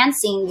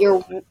 enhancing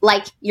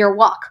your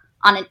walk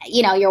on it.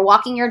 You're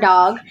walking your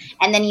dog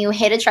and then you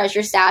hit a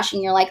treasure stash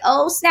and you're like,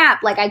 oh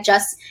snap, like I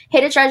just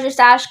hit a treasure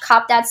stash,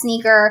 cop that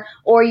sneaker.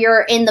 Or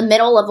you're in the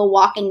middle of a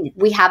walk and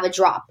we have a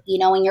drop,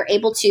 and you're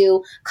able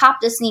to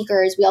cop the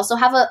sneakers. We also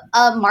have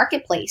a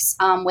marketplace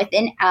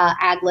within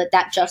Aglet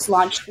that just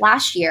launched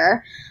last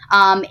year.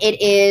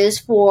 It is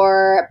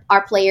for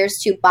our players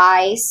to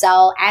buy,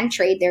 sell, and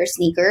trade their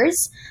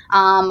sneakers.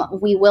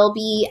 We will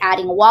be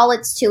adding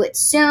wallets to it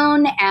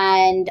soon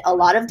and a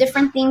lot of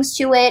different things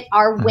to it.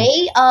 Our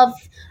way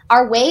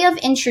of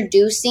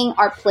introducing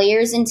our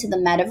players into the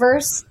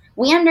metaverse,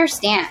 we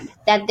understand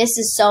that this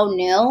is so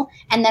new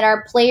and that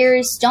our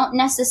players don't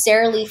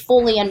necessarily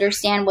fully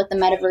understand what the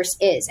metaverse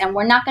is. And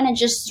we're not going to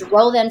just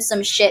throw them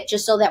some shit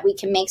just so that we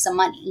can make some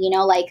money.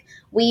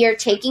 We are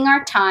taking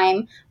our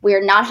time. We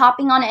are not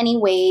hopping on any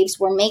waves.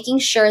 We're making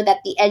sure that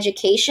the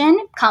education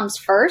comes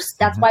first.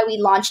 That's why we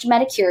launched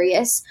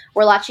MetaCurious.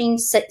 We're launching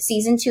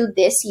season 2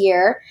 this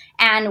year.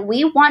 And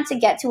we want to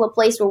get to a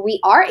place where we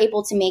are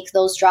able to make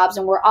those jobs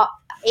and we're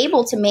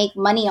able to make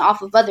money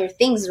off of other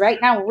things. Right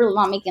now, we're really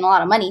not making a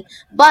lot of money,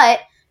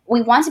 but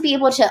we want to be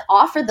able to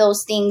offer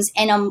those things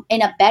in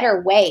a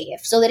better way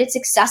so that it's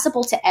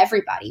accessible to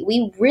everybody.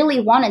 We really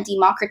want to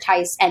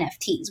democratize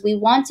NFTs. We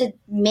want to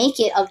make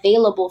it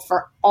available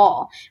for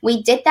all.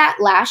 We did that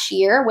last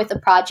year with a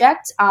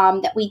project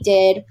that we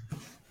did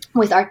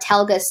with our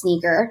Telga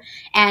sneaker,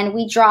 and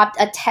we dropped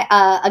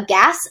a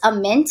gas, a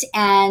mint,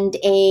 and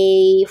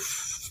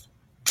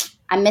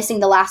I'm missing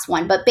the last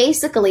one, but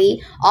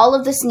basically all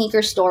of the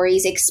sneaker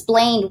stories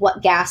explained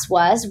what gas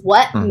was,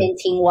 what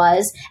minting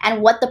was,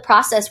 and what the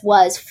process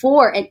was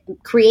for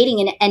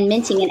creating and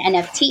minting an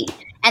NFT.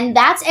 And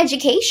that's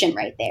education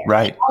right there.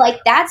 Right.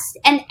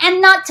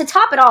 And not to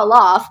top it all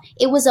off,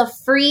 it was a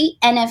free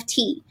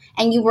NFT.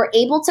 And you were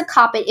able to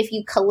cop it if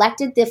you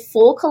collected the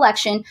full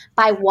collection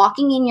by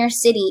walking in your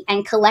city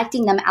and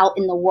collecting them out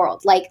in the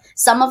world. Like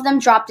some of them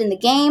dropped in the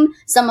game,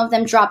 some of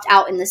them dropped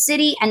out in the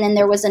city, and then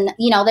there was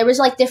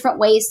different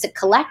ways to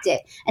collect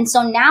it. And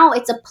so now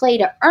it's a play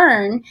to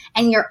earn,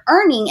 and you're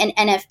earning an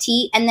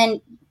NFT, and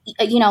then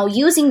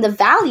using the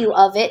value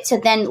of it to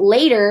then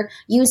later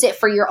use it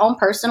for your own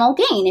personal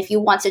gain. If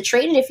you want to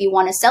trade it, if you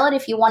want to sell it,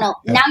 if you want to,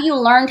 now you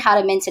learned how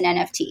to mint an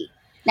NFT.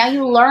 Now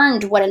you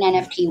learned what an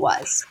NFT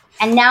was.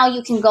 And now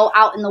you can go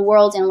out in the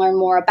world and learn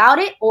more about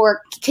it,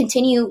 or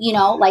continue,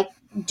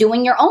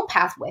 doing your own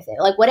path with it.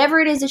 Like whatever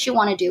it is that you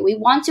want to do. We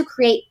want to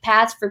create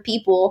paths for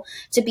people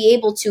to be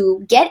able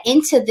to get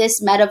into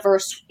this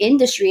metaverse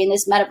industry and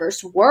this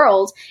metaverse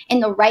world in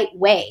the right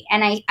way.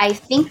 And I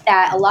think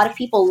that a lot of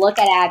people look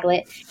at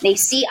Aglet, they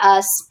see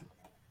us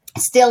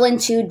still in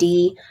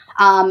 2D.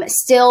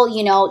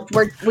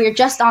 We're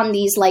just on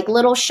these like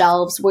little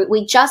shelves.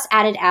 We just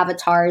added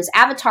avatars.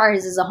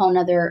 Avatars is a whole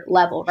nother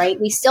level, right?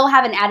 We still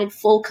haven't added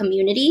full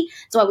community.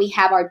 That's why we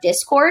have our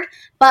Discord,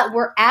 but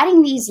we're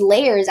adding these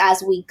layers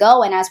as we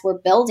go and as we're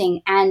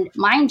building. And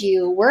mind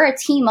you, we're a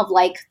team of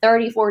like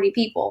 30, 40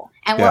 people,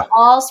 and we're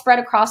all spread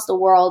across the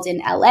world in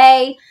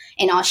LA,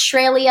 in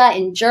Australia,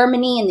 in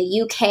Germany, in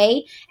the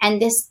UK.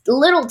 And this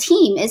little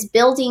team is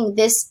building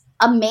this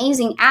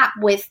amazing app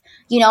with,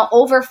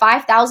 over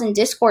 5,000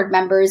 Discord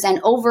members and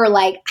over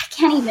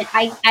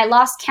I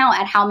lost count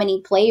at how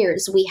many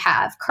players we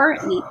have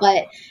currently,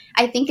 but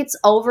I think it's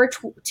over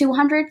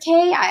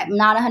 200K. I'm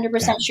not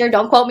 100% sure.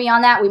 Don't quote me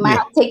on that. We might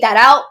have to take that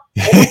out.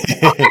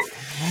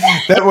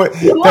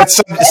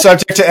 That's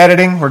subject to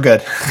editing. We're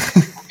good.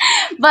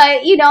 But,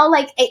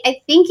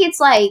 I think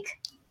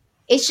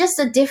it's just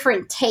a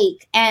different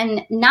take,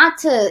 and not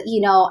to,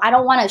 I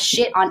don't want to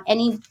shit on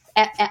any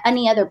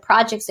other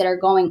projects that are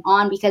going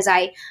on, because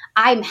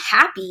I'm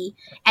happy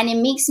and it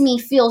makes me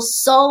feel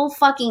so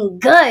fucking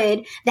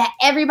good that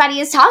everybody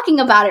is talking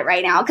about it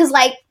right now. Because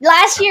like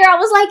last year I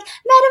was like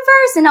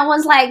metaverse and I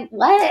was like,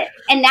 what?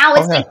 And now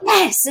it's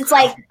yes, it's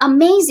like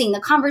amazing. The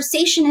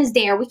conversation is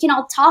there. We can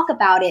all talk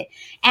about it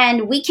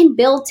and we can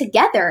build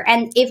together.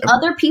 And if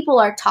other people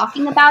are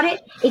talking about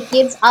it, it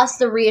gives us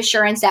the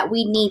reassurance that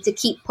we need to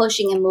keep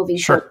pushing and moving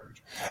forward.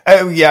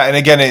 And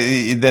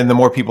again, then the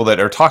more people that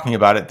are talking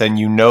about it, then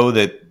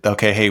that,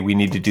 okay, hey, we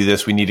need to do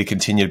this. We need to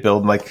continue to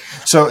build.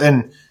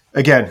 And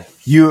again,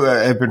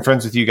 I've been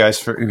friends with you guys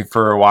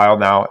for a while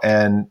now.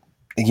 And,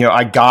 I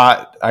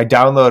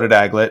downloaded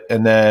Aglet,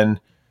 and then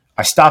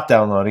I stopped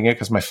downloading it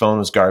because my phone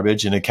was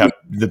garbage and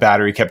the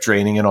battery kept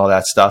draining and all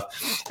that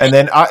stuff. And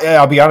then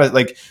I'll be honest,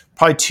 like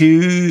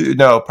probably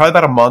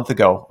about a month and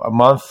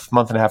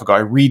a half ago, I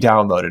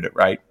re-downloaded it.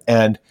 Right.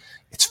 And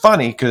it's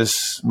funny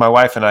because my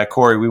wife and I,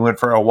 Corey, we went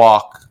for a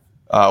walk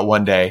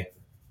one day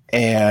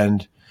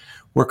and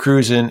we're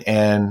cruising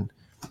and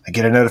I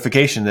get a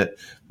notification that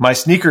my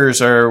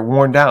sneakers are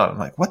worn down. I'm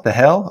like, what the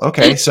hell?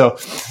 Okay. So,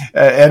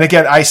 and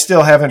again, I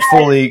still haven't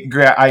fully,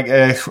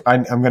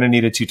 I'm going to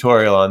need a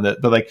tutorial on that,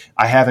 but like,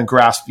 I haven't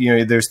grasped,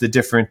 there's the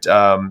different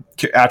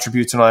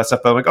attributes and all that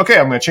stuff, but I'm like, okay,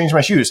 I'm going to change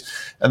my shoes.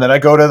 And then I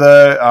go to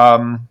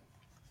the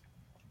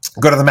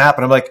map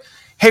and I'm like,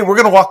 hey, we're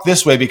going to walk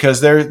this way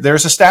because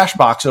there's a stash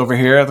box over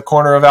here at the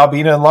corner of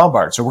Albina and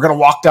Lombard. So we're going to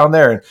walk down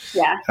there. And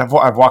yeah, I've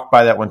walked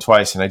by that one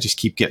twice and I just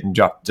keep getting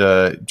get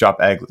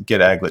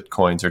aglet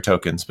coins or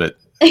tokens, but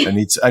I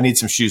need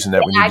some shoes in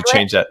that. We need to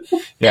change that.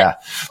 Yeah.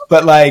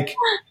 But like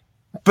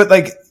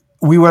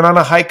we went on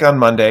a hike on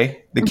Monday.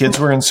 The kids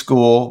were in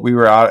school. We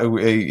were out,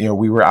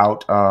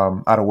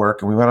 out of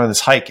work and we went on this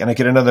hike and I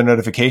get another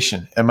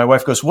notification and my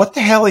wife goes, what the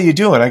hell are you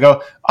doing? I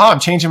go, I'm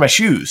changing my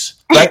shoes.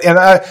 Right. And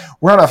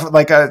we're on a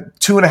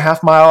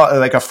 2.5 mile,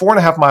 like a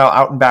 4.5 mile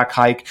out and back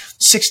hike,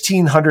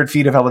 1,600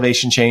 feet of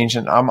elevation change.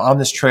 And I'm on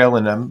this trail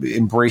and I'm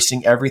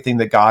embracing everything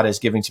that God is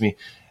giving to me.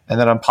 And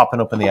then I'm popping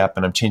open the app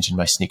and I'm changing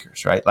my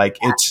sneakers. Right. Like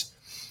it's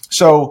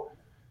so.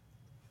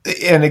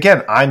 And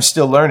again, I'm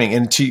still learning.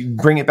 And to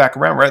bring it back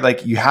around, right?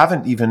 Like you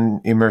haven't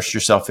even immersed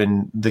yourself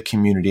in the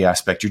community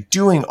aspect. You're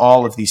doing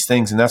all of these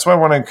things. And that's why I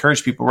want to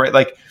encourage people, right?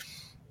 Like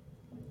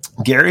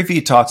Gary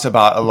Vee talks a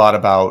lot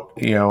about,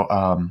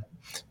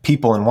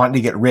 people and wanting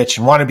to get rich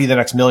and want to be the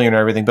next millionaire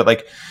and everything. But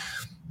like,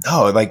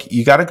 no, like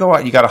you got to go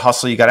out, you got to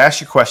hustle, you got to ask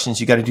your questions,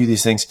 you got to do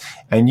these things.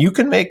 And you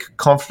can make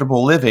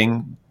comfortable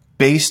living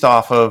based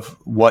off of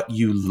what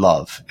you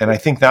love. And I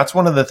think that's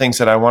one of the things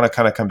that I want to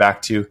kind of come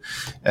back to,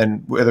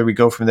 and whether we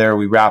go from there or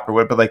we wrap or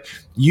what, but like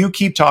you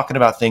keep talking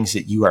about things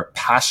that you are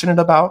passionate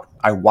about.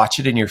 I watch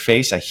it in your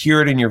face. I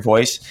hear it in your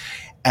voice.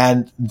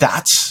 And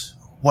that's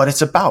what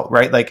it's about,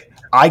 right? Like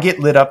I get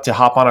lit up to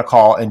hop on a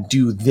call and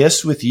do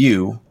this with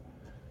you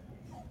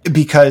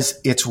because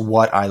it's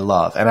what I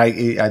love. And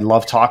I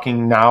love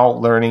talking now,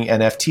 learning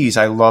NFTs.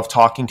 I love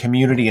talking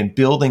community and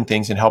building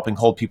things and helping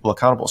hold people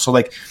accountable. So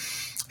like,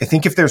 I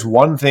think if there's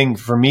one thing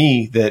for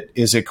me that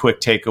is a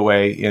quick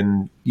takeaway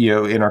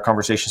in our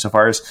conversation so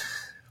far is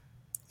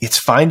it's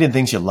finding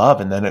things you love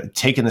and then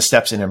taking the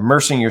steps and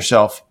immersing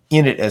yourself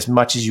in it as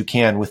much as you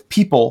can with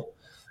people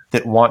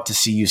that want to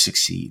see you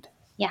succeed.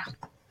 Yeah,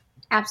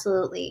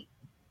 absolutely.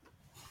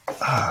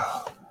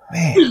 Oh,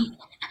 man.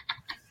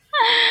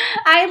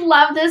 I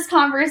love this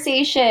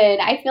conversation.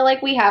 I feel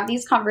like we have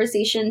these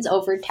conversations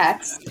over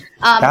text.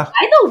 By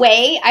the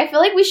way, I feel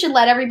like we should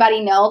let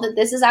everybody know that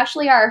this is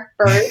actually our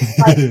first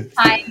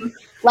time,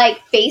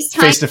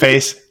 FaceTime. Face to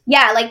face.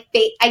 Yeah,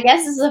 I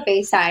guess this is a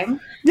FaceTime.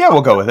 Yeah,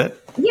 we'll go with it.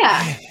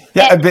 Yeah.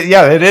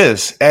 Yeah, it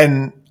is.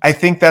 And I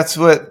think that's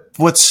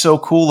what's so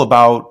cool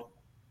about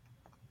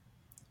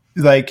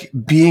like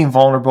being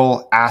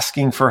vulnerable,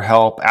 asking for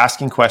help,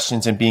 asking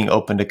questions, and being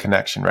open to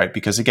connection, right?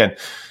 Because again,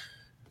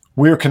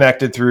 we're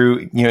connected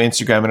through,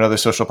 Instagram and other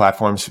social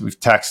platforms. We've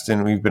texted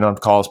and we've been on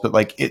calls,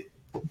 but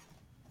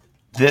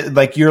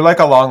you're like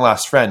a long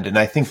lost friend. And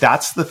I think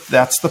that's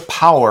the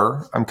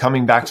power. I'm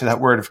coming back to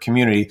that word of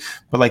community,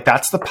 but like,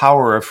 that's the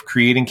power of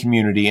creating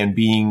community and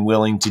being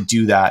willing to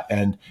do that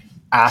and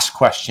ask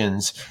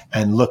questions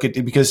and look at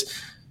it. Because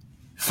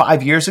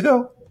 5 years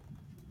ago,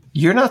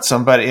 you're not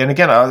somebody, and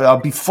again,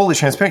 I'll be fully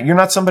transparent. You're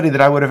not somebody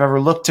that I would have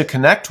ever looked to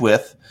connect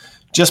with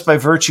just by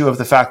virtue of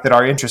the fact that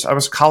our interest. I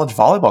was a college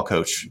volleyball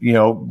coach,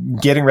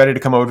 getting ready to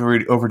come over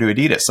to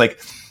Adidas.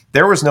 Like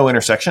there was no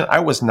intersection.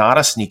 I was not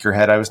a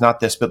sneakerhead. I was not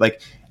this, but like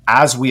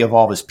as we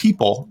evolve as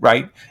people,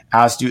 right?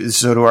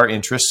 So do our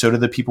interests, so do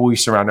the people we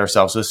surround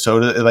ourselves with, so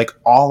do like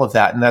all of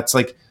that. And that's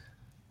like,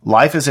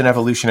 life is an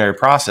evolutionary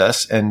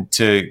process. And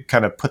to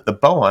kind of put the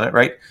bow on it,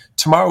 right?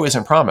 Tomorrow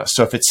isn't promised.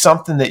 So if it's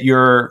something that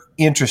you're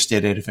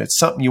interested in, if it's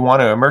something you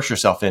want to immerse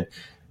yourself in,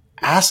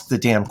 ask the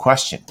damn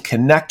question,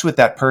 connect with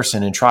that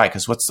person and try.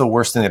 Because what's the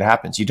worst thing that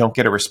happens? You don't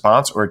get a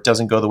response or it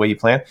doesn't go the way you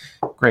plan.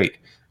 Great.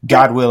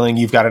 God willing,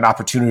 you've got an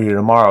opportunity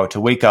tomorrow to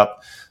wake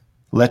up,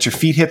 let your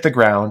feet hit the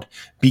ground,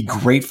 be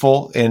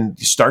grateful and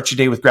start your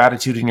day with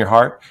gratitude in your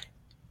heart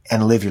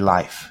and live your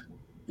life.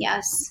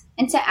 Yes.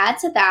 And to add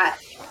to that,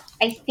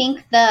 I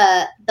think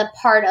the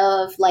part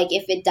of like,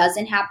 if it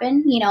doesn't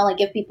happen,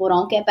 like if people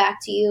don't get back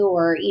to you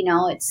or,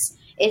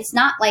 it's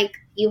not like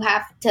you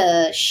have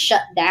to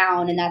shut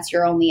down and that's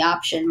your only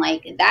option.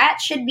 Like that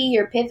should be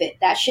your pivot.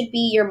 That should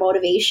be your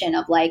motivation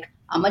of like,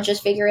 I'm gonna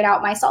just figure it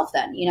out myself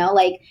then,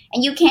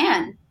 and you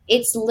can.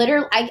 It's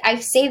literally, I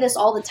say this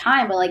all the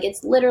time, but like,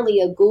 it's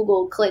literally a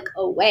Google click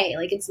away.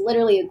 Like it's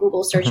literally a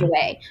Google search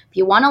away. If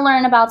you want to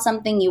learn about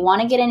something, you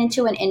want to get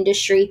into an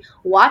industry,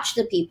 watch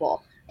the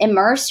people,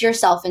 immerse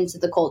yourself into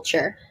the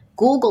culture,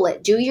 Google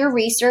it, do your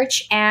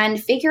research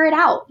and figure it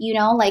out.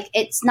 Like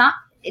it's not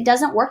it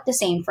doesn't work the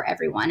same for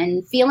everyone.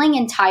 And feeling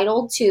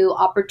entitled to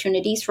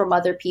opportunities from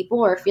other people,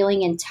 or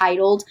feeling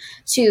entitled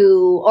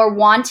to or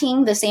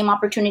wanting the same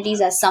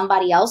opportunities as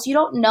somebody else, you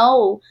don't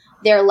know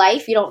their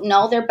life, you don't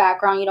know their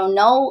background, you don't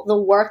know the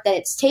work that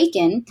it's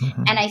taken.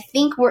 Mm-hmm. And I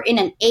think we're in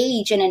an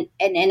age and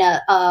in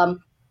a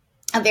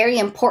very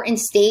important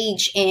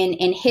stage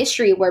in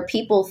history where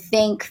people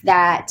think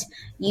that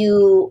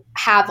you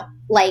have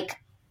like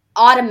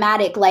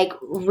automatic like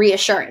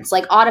reassurance,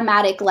 like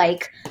automatic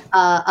like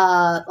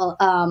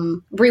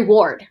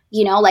reward,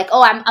 you know, like,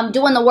 oh, I'm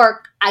doing the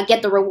work, I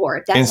get the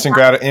reward. That's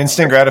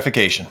instant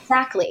gratification.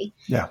 Exactly.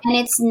 Yeah. And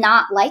it's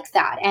not like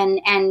that.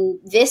 And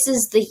this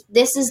is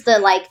the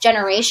like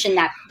generation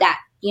that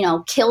you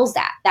know kills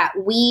that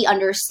we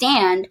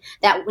understand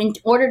that in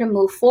order to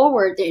move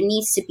forward, there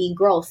needs to be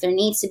growth, there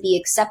needs to be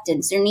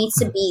acceptance, there needs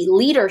to be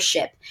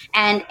leadership.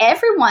 And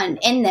everyone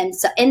in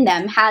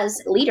them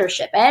has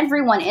leadership.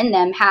 Everyone in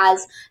them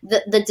has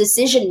the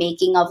decision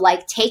making of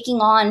like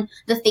taking on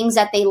the things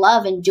that they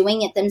love and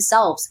doing it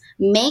themselves.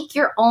 Make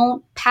your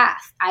own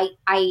path.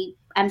 I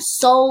am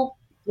so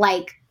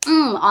like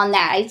on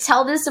that. I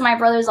tell this to my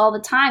brothers all the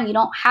time. You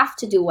don't have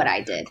to do what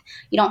I did.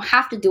 You don't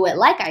have to do it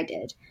like I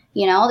did.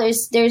 You know,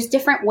 there's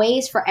different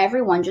ways for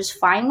everyone. Just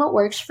find what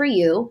works for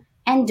you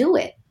and do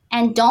it.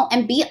 And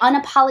be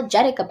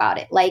unapologetic about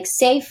it. Like,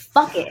 say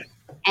fuck it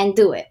and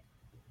do it.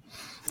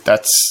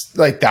 That's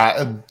like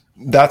that.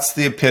 That's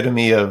the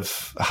epitome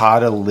of how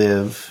to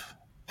live.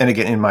 And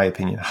again, in my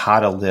opinion, how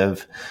to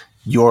live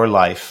your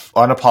life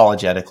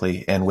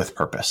unapologetically and with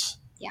purpose.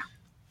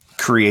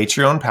 Create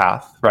your own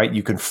path, right?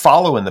 You can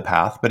follow in the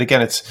path, but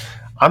again,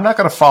 I'm not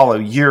going to follow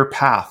your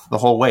path the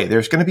whole way.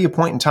 There's going to be a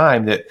point in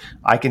time that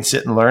I can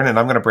sit and learn, and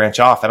I'm going to branch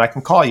off, and I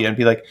can call you and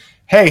be like,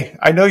 "Hey,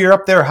 I know you're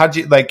up there. How'd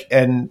you like?"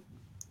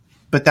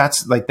 But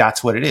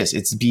that's what it is.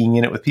 It's being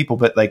in it with people.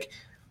 But like,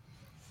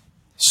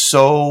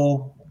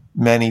 so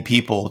many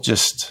people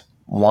just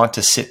want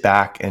to sit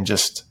back and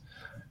just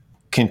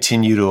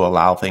continue to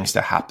allow things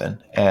to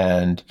happen.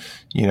 And,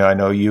 you know, I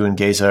know you and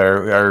Geza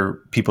are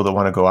people that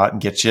want to go out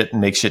and get shit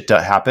and make shit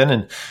happen.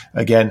 And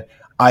again,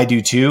 I do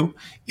too.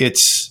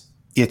 It's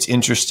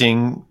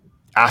interesting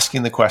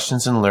asking the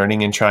questions and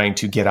learning and trying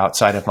to get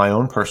outside of my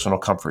own personal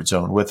comfort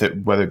zone with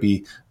it, whether it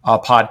be a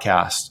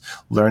podcast,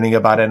 learning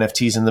about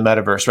NFTs in the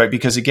metaverse, right?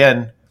 Because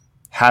again,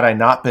 had I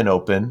not been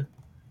open,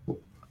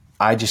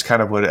 I just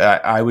kind of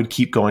I would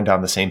keep going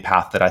down the same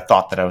path that I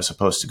thought that I was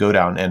supposed to go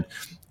down. And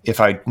if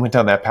I went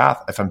down that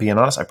path, if I'm being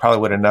honest, I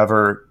probably would have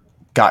never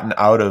gotten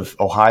out of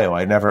Ohio.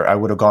 I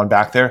would have gone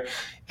back there.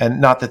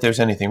 And not that there's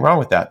anything wrong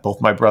with that. Both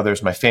my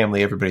brothers, my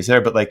family, everybody's there.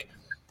 But like,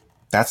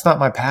 that's not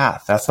my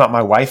path. That's not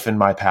my wife and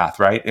my path,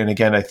 right? And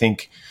again, I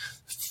think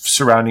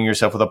surrounding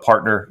yourself with a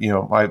partner, you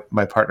know,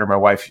 my partner, my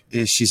wife,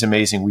 she's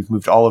amazing. We've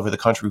moved all over the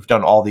country. We've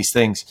done all these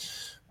things.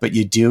 But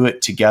you do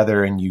it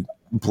together and you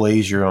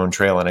blaze your own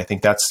trail. And I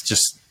think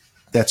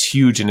that's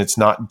huge. And it's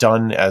not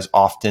done as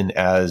often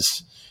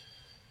as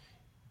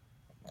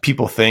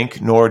people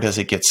think, nor does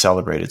it get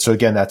celebrated. So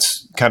again,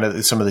 that's kind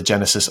of some of the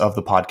genesis of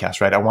the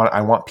podcast, right?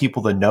 I want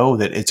people to know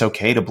that it's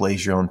okay to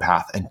blaze your own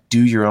path and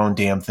do your own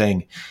damn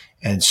thing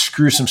and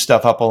screw some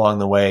stuff up along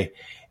the way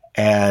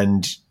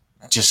and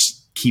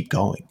just keep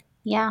going.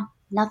 Yeah.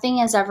 Nothing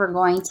is ever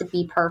going to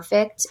be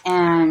perfect.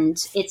 And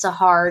it's a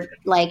hard,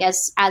 like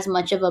as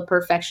much of a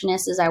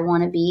perfectionist as I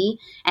want to be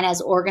and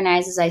as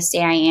organized as I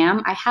say I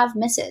am, I have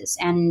misses,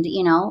 and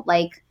you know,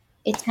 like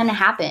it's going to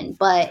happen.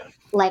 But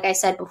like I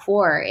said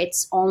before,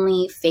 it's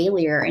only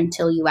failure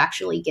until you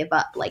actually give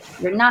up. Like,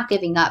 you're not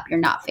giving up, you're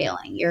not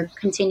failing, you're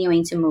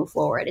continuing to move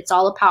forward. It's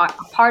all a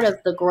part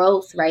of the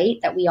growth, right,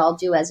 that we all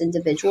do as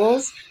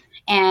individuals.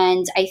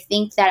 And I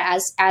think that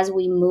as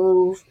we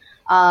move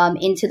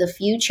into the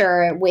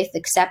future with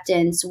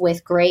acceptance,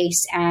 with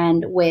grace,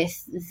 and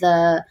with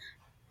the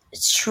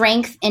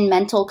strength and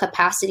mental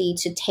capacity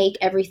to take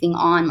everything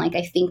on, like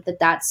I think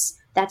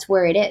that's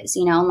where it is,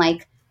 you know,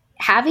 like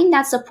having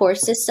that support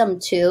system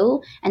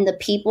too, and the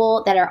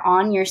people that are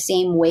on your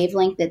same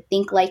wavelength, that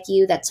think like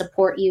you, that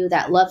support you,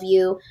 that love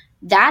you,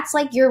 that's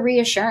like your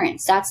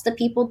reassurance. That's the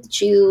people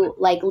that you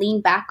like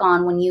lean back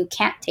on when you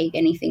can't take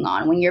anything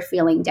on, when you're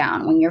feeling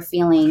down, when you're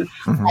feeling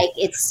like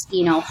it's,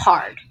 you know,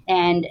 hard.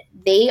 And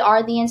they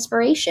are the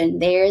inspiration.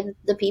 They're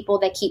the people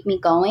that keep me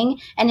going.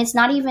 And it's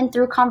not even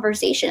through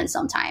conversation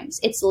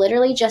sometimes. It's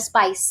literally just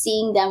by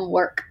seeing them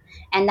work.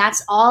 And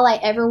that's all I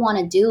ever want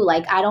to do.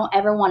 Like, I don't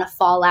ever want to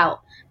fall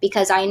out,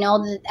 because I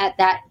know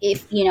that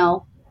if, you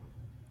know,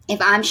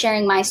 if I'm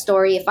sharing my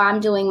story, if I'm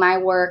doing my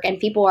work and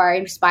people are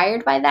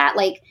inspired by that,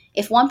 like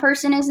if one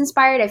person is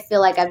inspired, I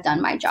feel like I've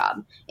done my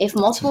job. If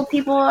multiple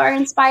people are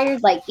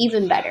inspired, like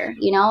even better,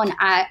 you know. And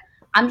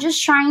I'm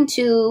just trying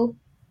to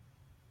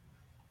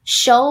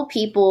show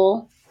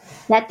people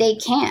that they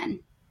can.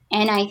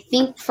 And I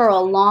think for a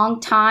long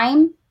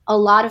time, a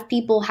lot of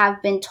people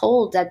have been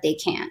told that they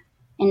can't.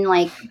 And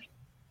like,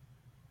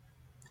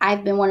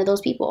 I've been one of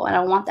those people, and I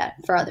don't want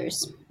that for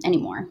others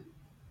anymore.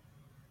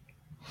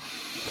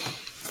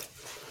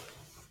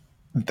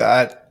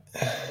 That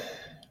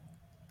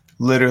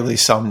literally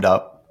summed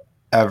up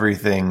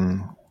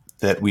everything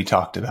that we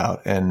talked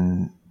about.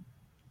 And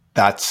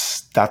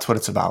that's what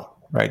it's about,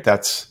 right?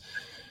 That's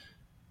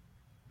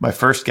my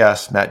first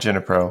guest, Matt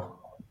Ginepro,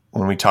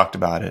 when we talked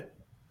about it.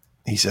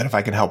 He said, if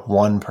I can help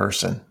one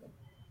person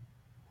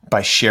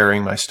by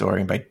sharing my story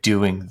and by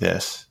doing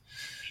this,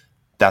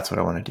 that's what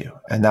I want to do.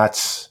 And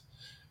that's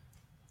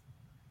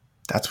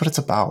what it's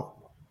about.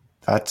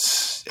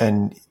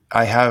 And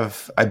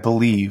I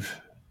believe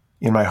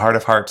in my heart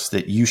of hearts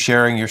that you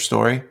sharing your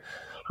story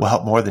will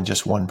help more than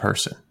just one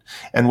person,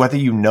 and whether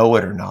you know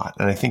it or not.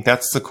 And I think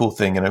that's the cool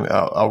thing. And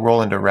I'll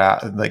roll into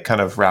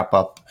wrap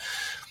up,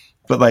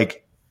 but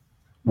like,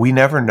 we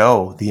never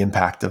know the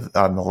impact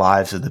on the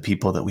lives of the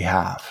people that we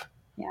have.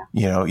 Yeah.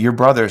 You know, your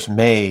brothers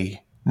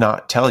may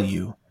not tell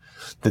you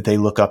that they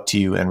look up to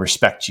you and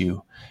respect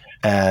you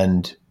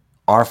and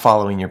are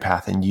following your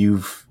path, and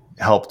you've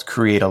helped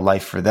create a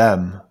life for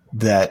them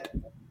that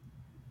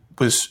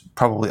was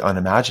probably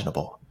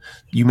unimaginable.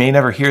 You may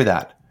never hear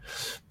that,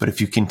 but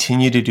if you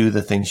continue to do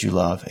the things you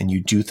love and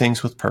you do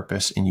things with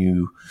purpose and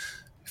you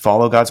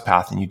follow God's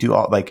path and you do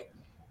all, like,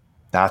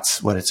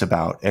 that's what it's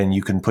about. And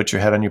you can put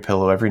your head on your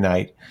pillow every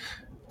night,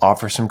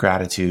 offer some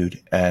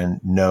gratitude, and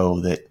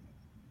know that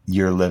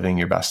you're living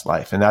your best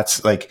life. And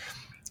that's, like,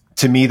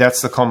 to me,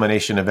 that's the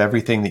culmination of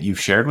everything that you've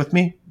shared with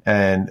me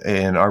and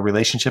in our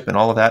relationship and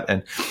all of that.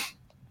 And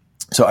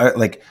so I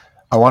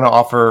want to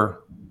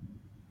offer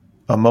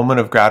a moment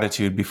of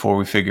gratitude before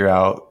we figure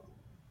out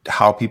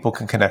how people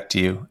can connect to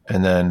you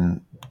and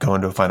then go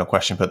into a final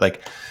question. But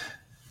like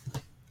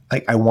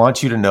I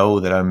want you to know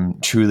that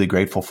I'm truly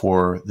grateful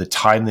for the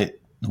time that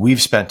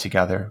we've spent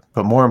together,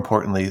 but more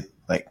importantly,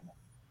 like,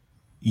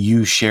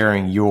 you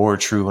sharing your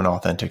true and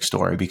authentic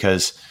story,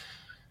 because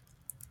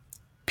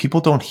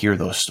people don't hear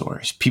those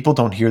stories. People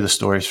don't hear the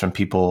stories from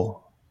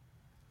people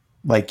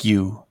like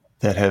you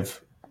that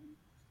have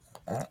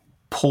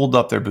pulled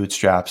up their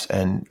bootstraps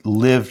and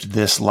lived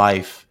this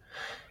life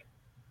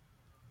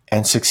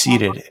and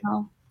succeeded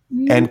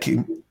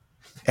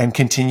and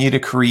continue to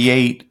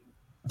create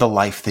the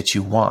life that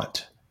you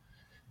want.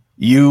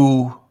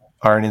 You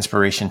are an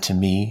inspiration to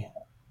me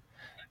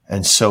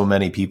and so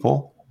many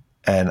people.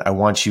 And I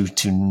want you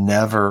to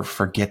never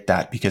forget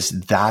that, because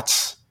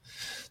that's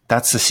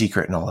the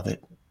secret in all of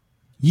it.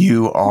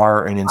 You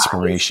are an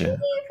inspiration.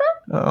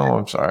 Oh,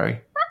 I'm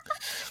sorry.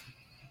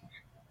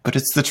 But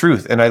it's the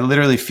truth. And I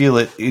literally feel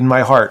it in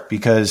my heart,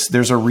 because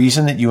there's a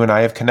reason that you and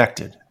I have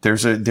connected.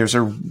 There's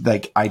a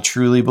like, I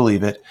truly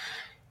believe it.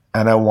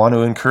 And I want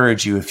to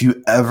encourage you, if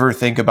you ever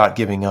think about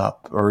giving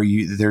up, or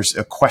there's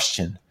a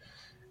question,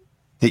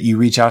 that you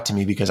reach out to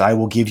me, because I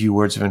will give you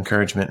words of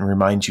encouragement and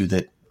remind you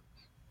that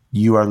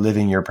you are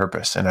living your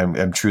purpose. And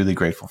I'm truly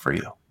grateful for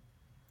you.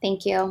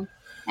 Thank you.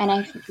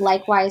 And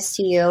likewise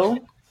to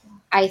you.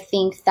 I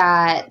think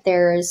that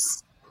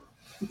there's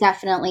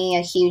definitely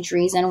a huge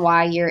reason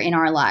why you're in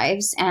our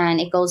lives, and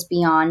it goes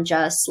beyond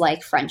just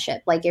like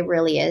friendship. Like, it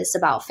really is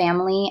about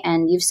family,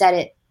 and you've said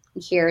it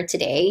here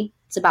today.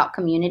 It's about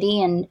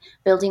community and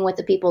building with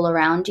the people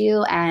around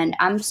you, and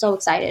I'm so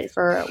excited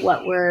for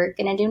what we're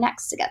going to do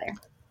next together.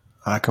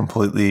 I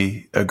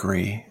completely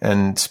agree.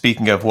 And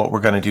speaking of what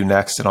we're going to do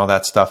next and all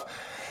that stuff,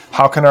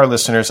 how can our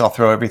listeners, I'll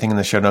throw everything in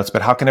the show notes,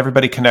 but how can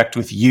everybody connect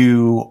with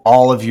you,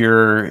 all of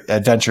your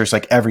adventures,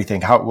 like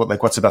everything?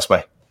 What's the best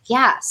way?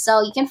 Yeah,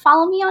 so you can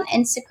follow me on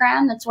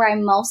Instagram. That's where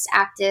I'm most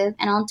active.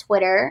 And on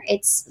Twitter,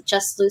 it's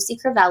just Lucy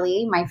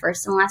Crivelli, my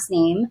first and last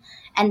name.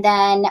 And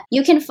then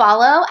you can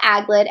follow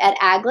Aglet at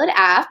Aglet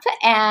App.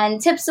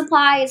 And Tip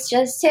Supply, it's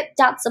just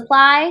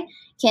tip.supply.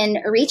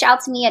 Can reach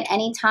out to me at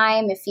any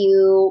time if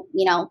you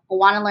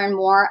want to learn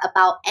more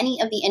about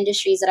any of the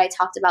industries that I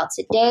talked about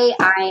today.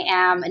 I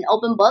am an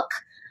open book.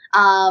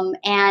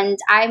 And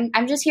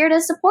I'm just here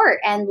to support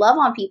and love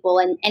on people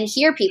and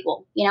hear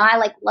people.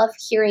 I love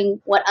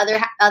hearing what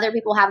other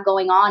people have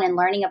going on and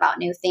learning about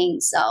new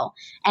things. So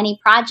any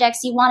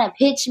projects you want to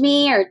pitch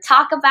me or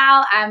talk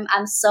about,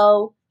 I'm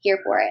so here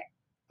for it.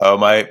 Oh,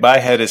 my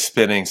head is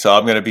spinning, so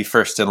I'm going to be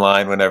first in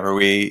line whenever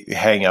we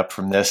hang up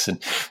from this.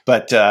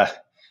 But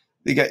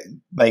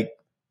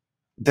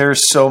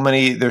there's so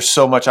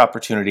much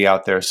opportunity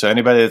out there. So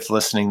anybody that's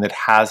listening that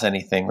has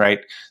anything, right?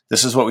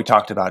 This is what we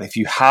talked about. If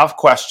you have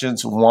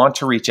questions, want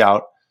to reach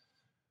out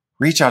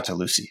to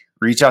Lucy,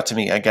 reach out to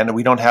me. Again,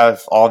 we don't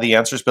have all the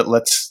answers, but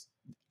let's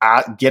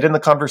get in the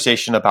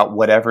conversation about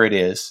whatever it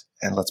is,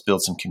 and let's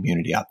build some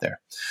community out there.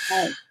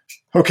 Right.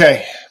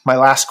 Okay. My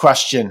last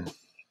question,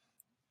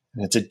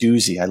 and it's a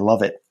doozy. I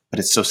love it, but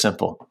it's so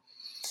simple.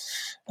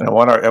 And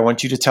I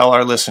want you to tell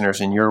our listeners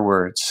in your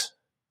words,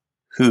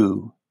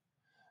 who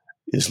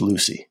is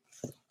Lucy?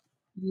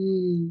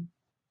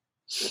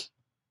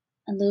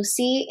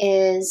 Lucy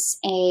is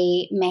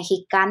a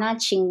Mexicana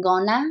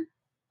chingona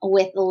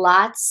with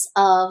lots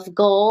of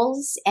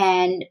goals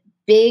and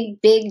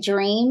big, big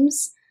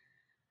dreams,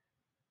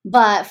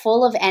 but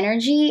full of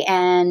energy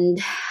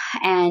and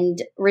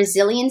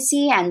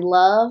resiliency and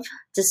love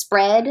to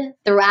spread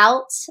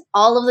throughout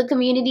all of the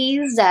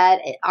communities that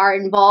are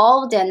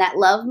involved and that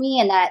love me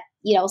and that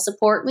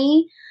support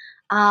me.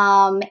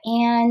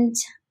 And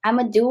I'm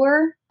a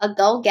doer, a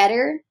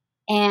go-getter,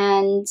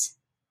 and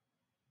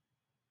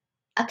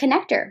a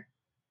connector.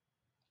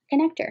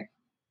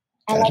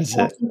 I like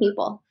connecting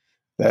people.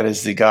 That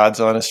is the God's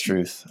honest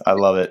truth. I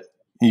love it.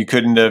 You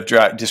couldn't have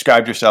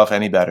described yourself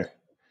any better.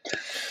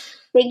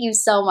 Thank you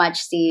so much,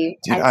 Steve.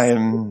 Dude,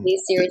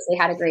 We seriously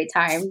had a great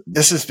time.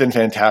 This has been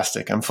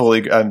fantastic. I'm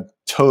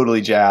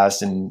totally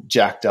jazzed and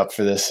jacked up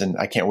for this, and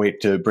I can't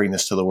wait to bring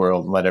this to the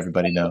world and let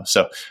everybody know.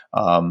 So,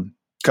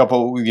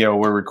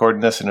 we're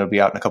recording this and it'll be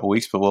out in a couple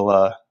weeks,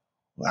 but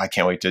I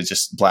can't wait to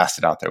just blast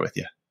it out there with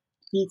you.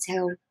 Me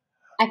too.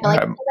 I feel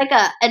like it's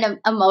like an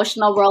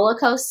emotional roller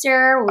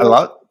coaster. I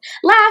love it.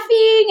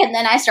 Laughing, and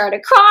then I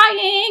started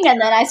crying,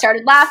 and then I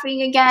started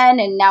laughing again,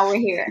 and now we're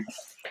here.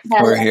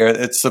 We're here.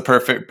 It's the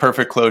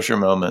perfect closure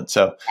moment.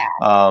 So,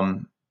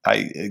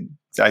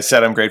 I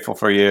said I'm grateful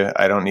for you.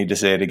 I don't need to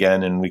say it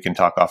again, and we can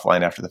talk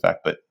offline after the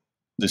fact. But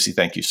Lucy,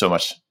 thank you so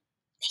much.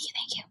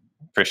 Thank you.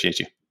 Appreciate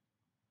you.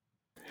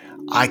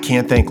 I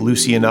can't thank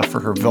Lucy enough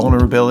for her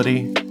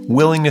vulnerability,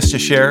 willingness to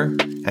share,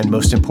 and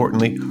most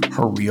importantly,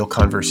 her real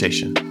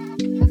conversation.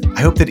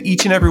 I hope that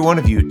each and every one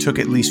of you took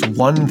at least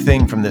one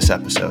thing from this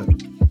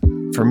episode.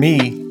 For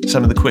me,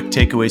 some of the quick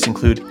takeaways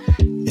include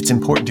it's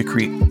important to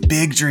create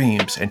big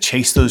dreams and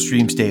chase those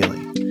dreams daily.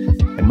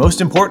 And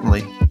most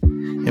importantly,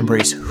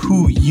 embrace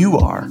who you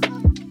are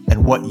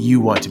and what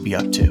you want to be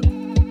up to.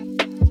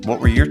 What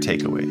were your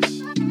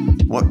takeaways?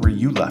 What were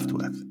you left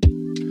with?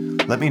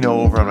 Let me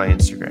know over on my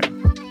Instagram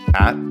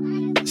at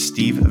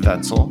Steve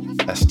Vencel,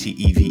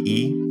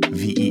 SteveVencl,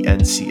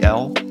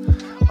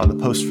 on the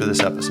post for this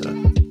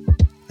episode.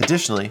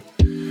 Additionally,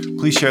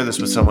 please share this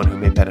with someone who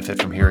may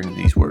benefit from hearing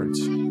these words.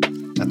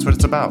 That's what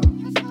it's about,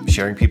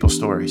 sharing people's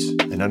stories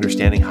and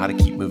understanding how to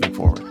keep moving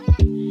forward.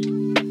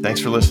 Thanks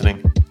for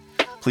listening.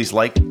 Please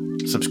like,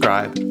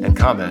 subscribe, and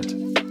comment.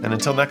 And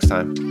until next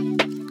time,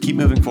 keep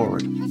moving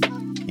forward,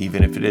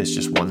 even if it is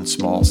just one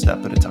small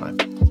step at a time.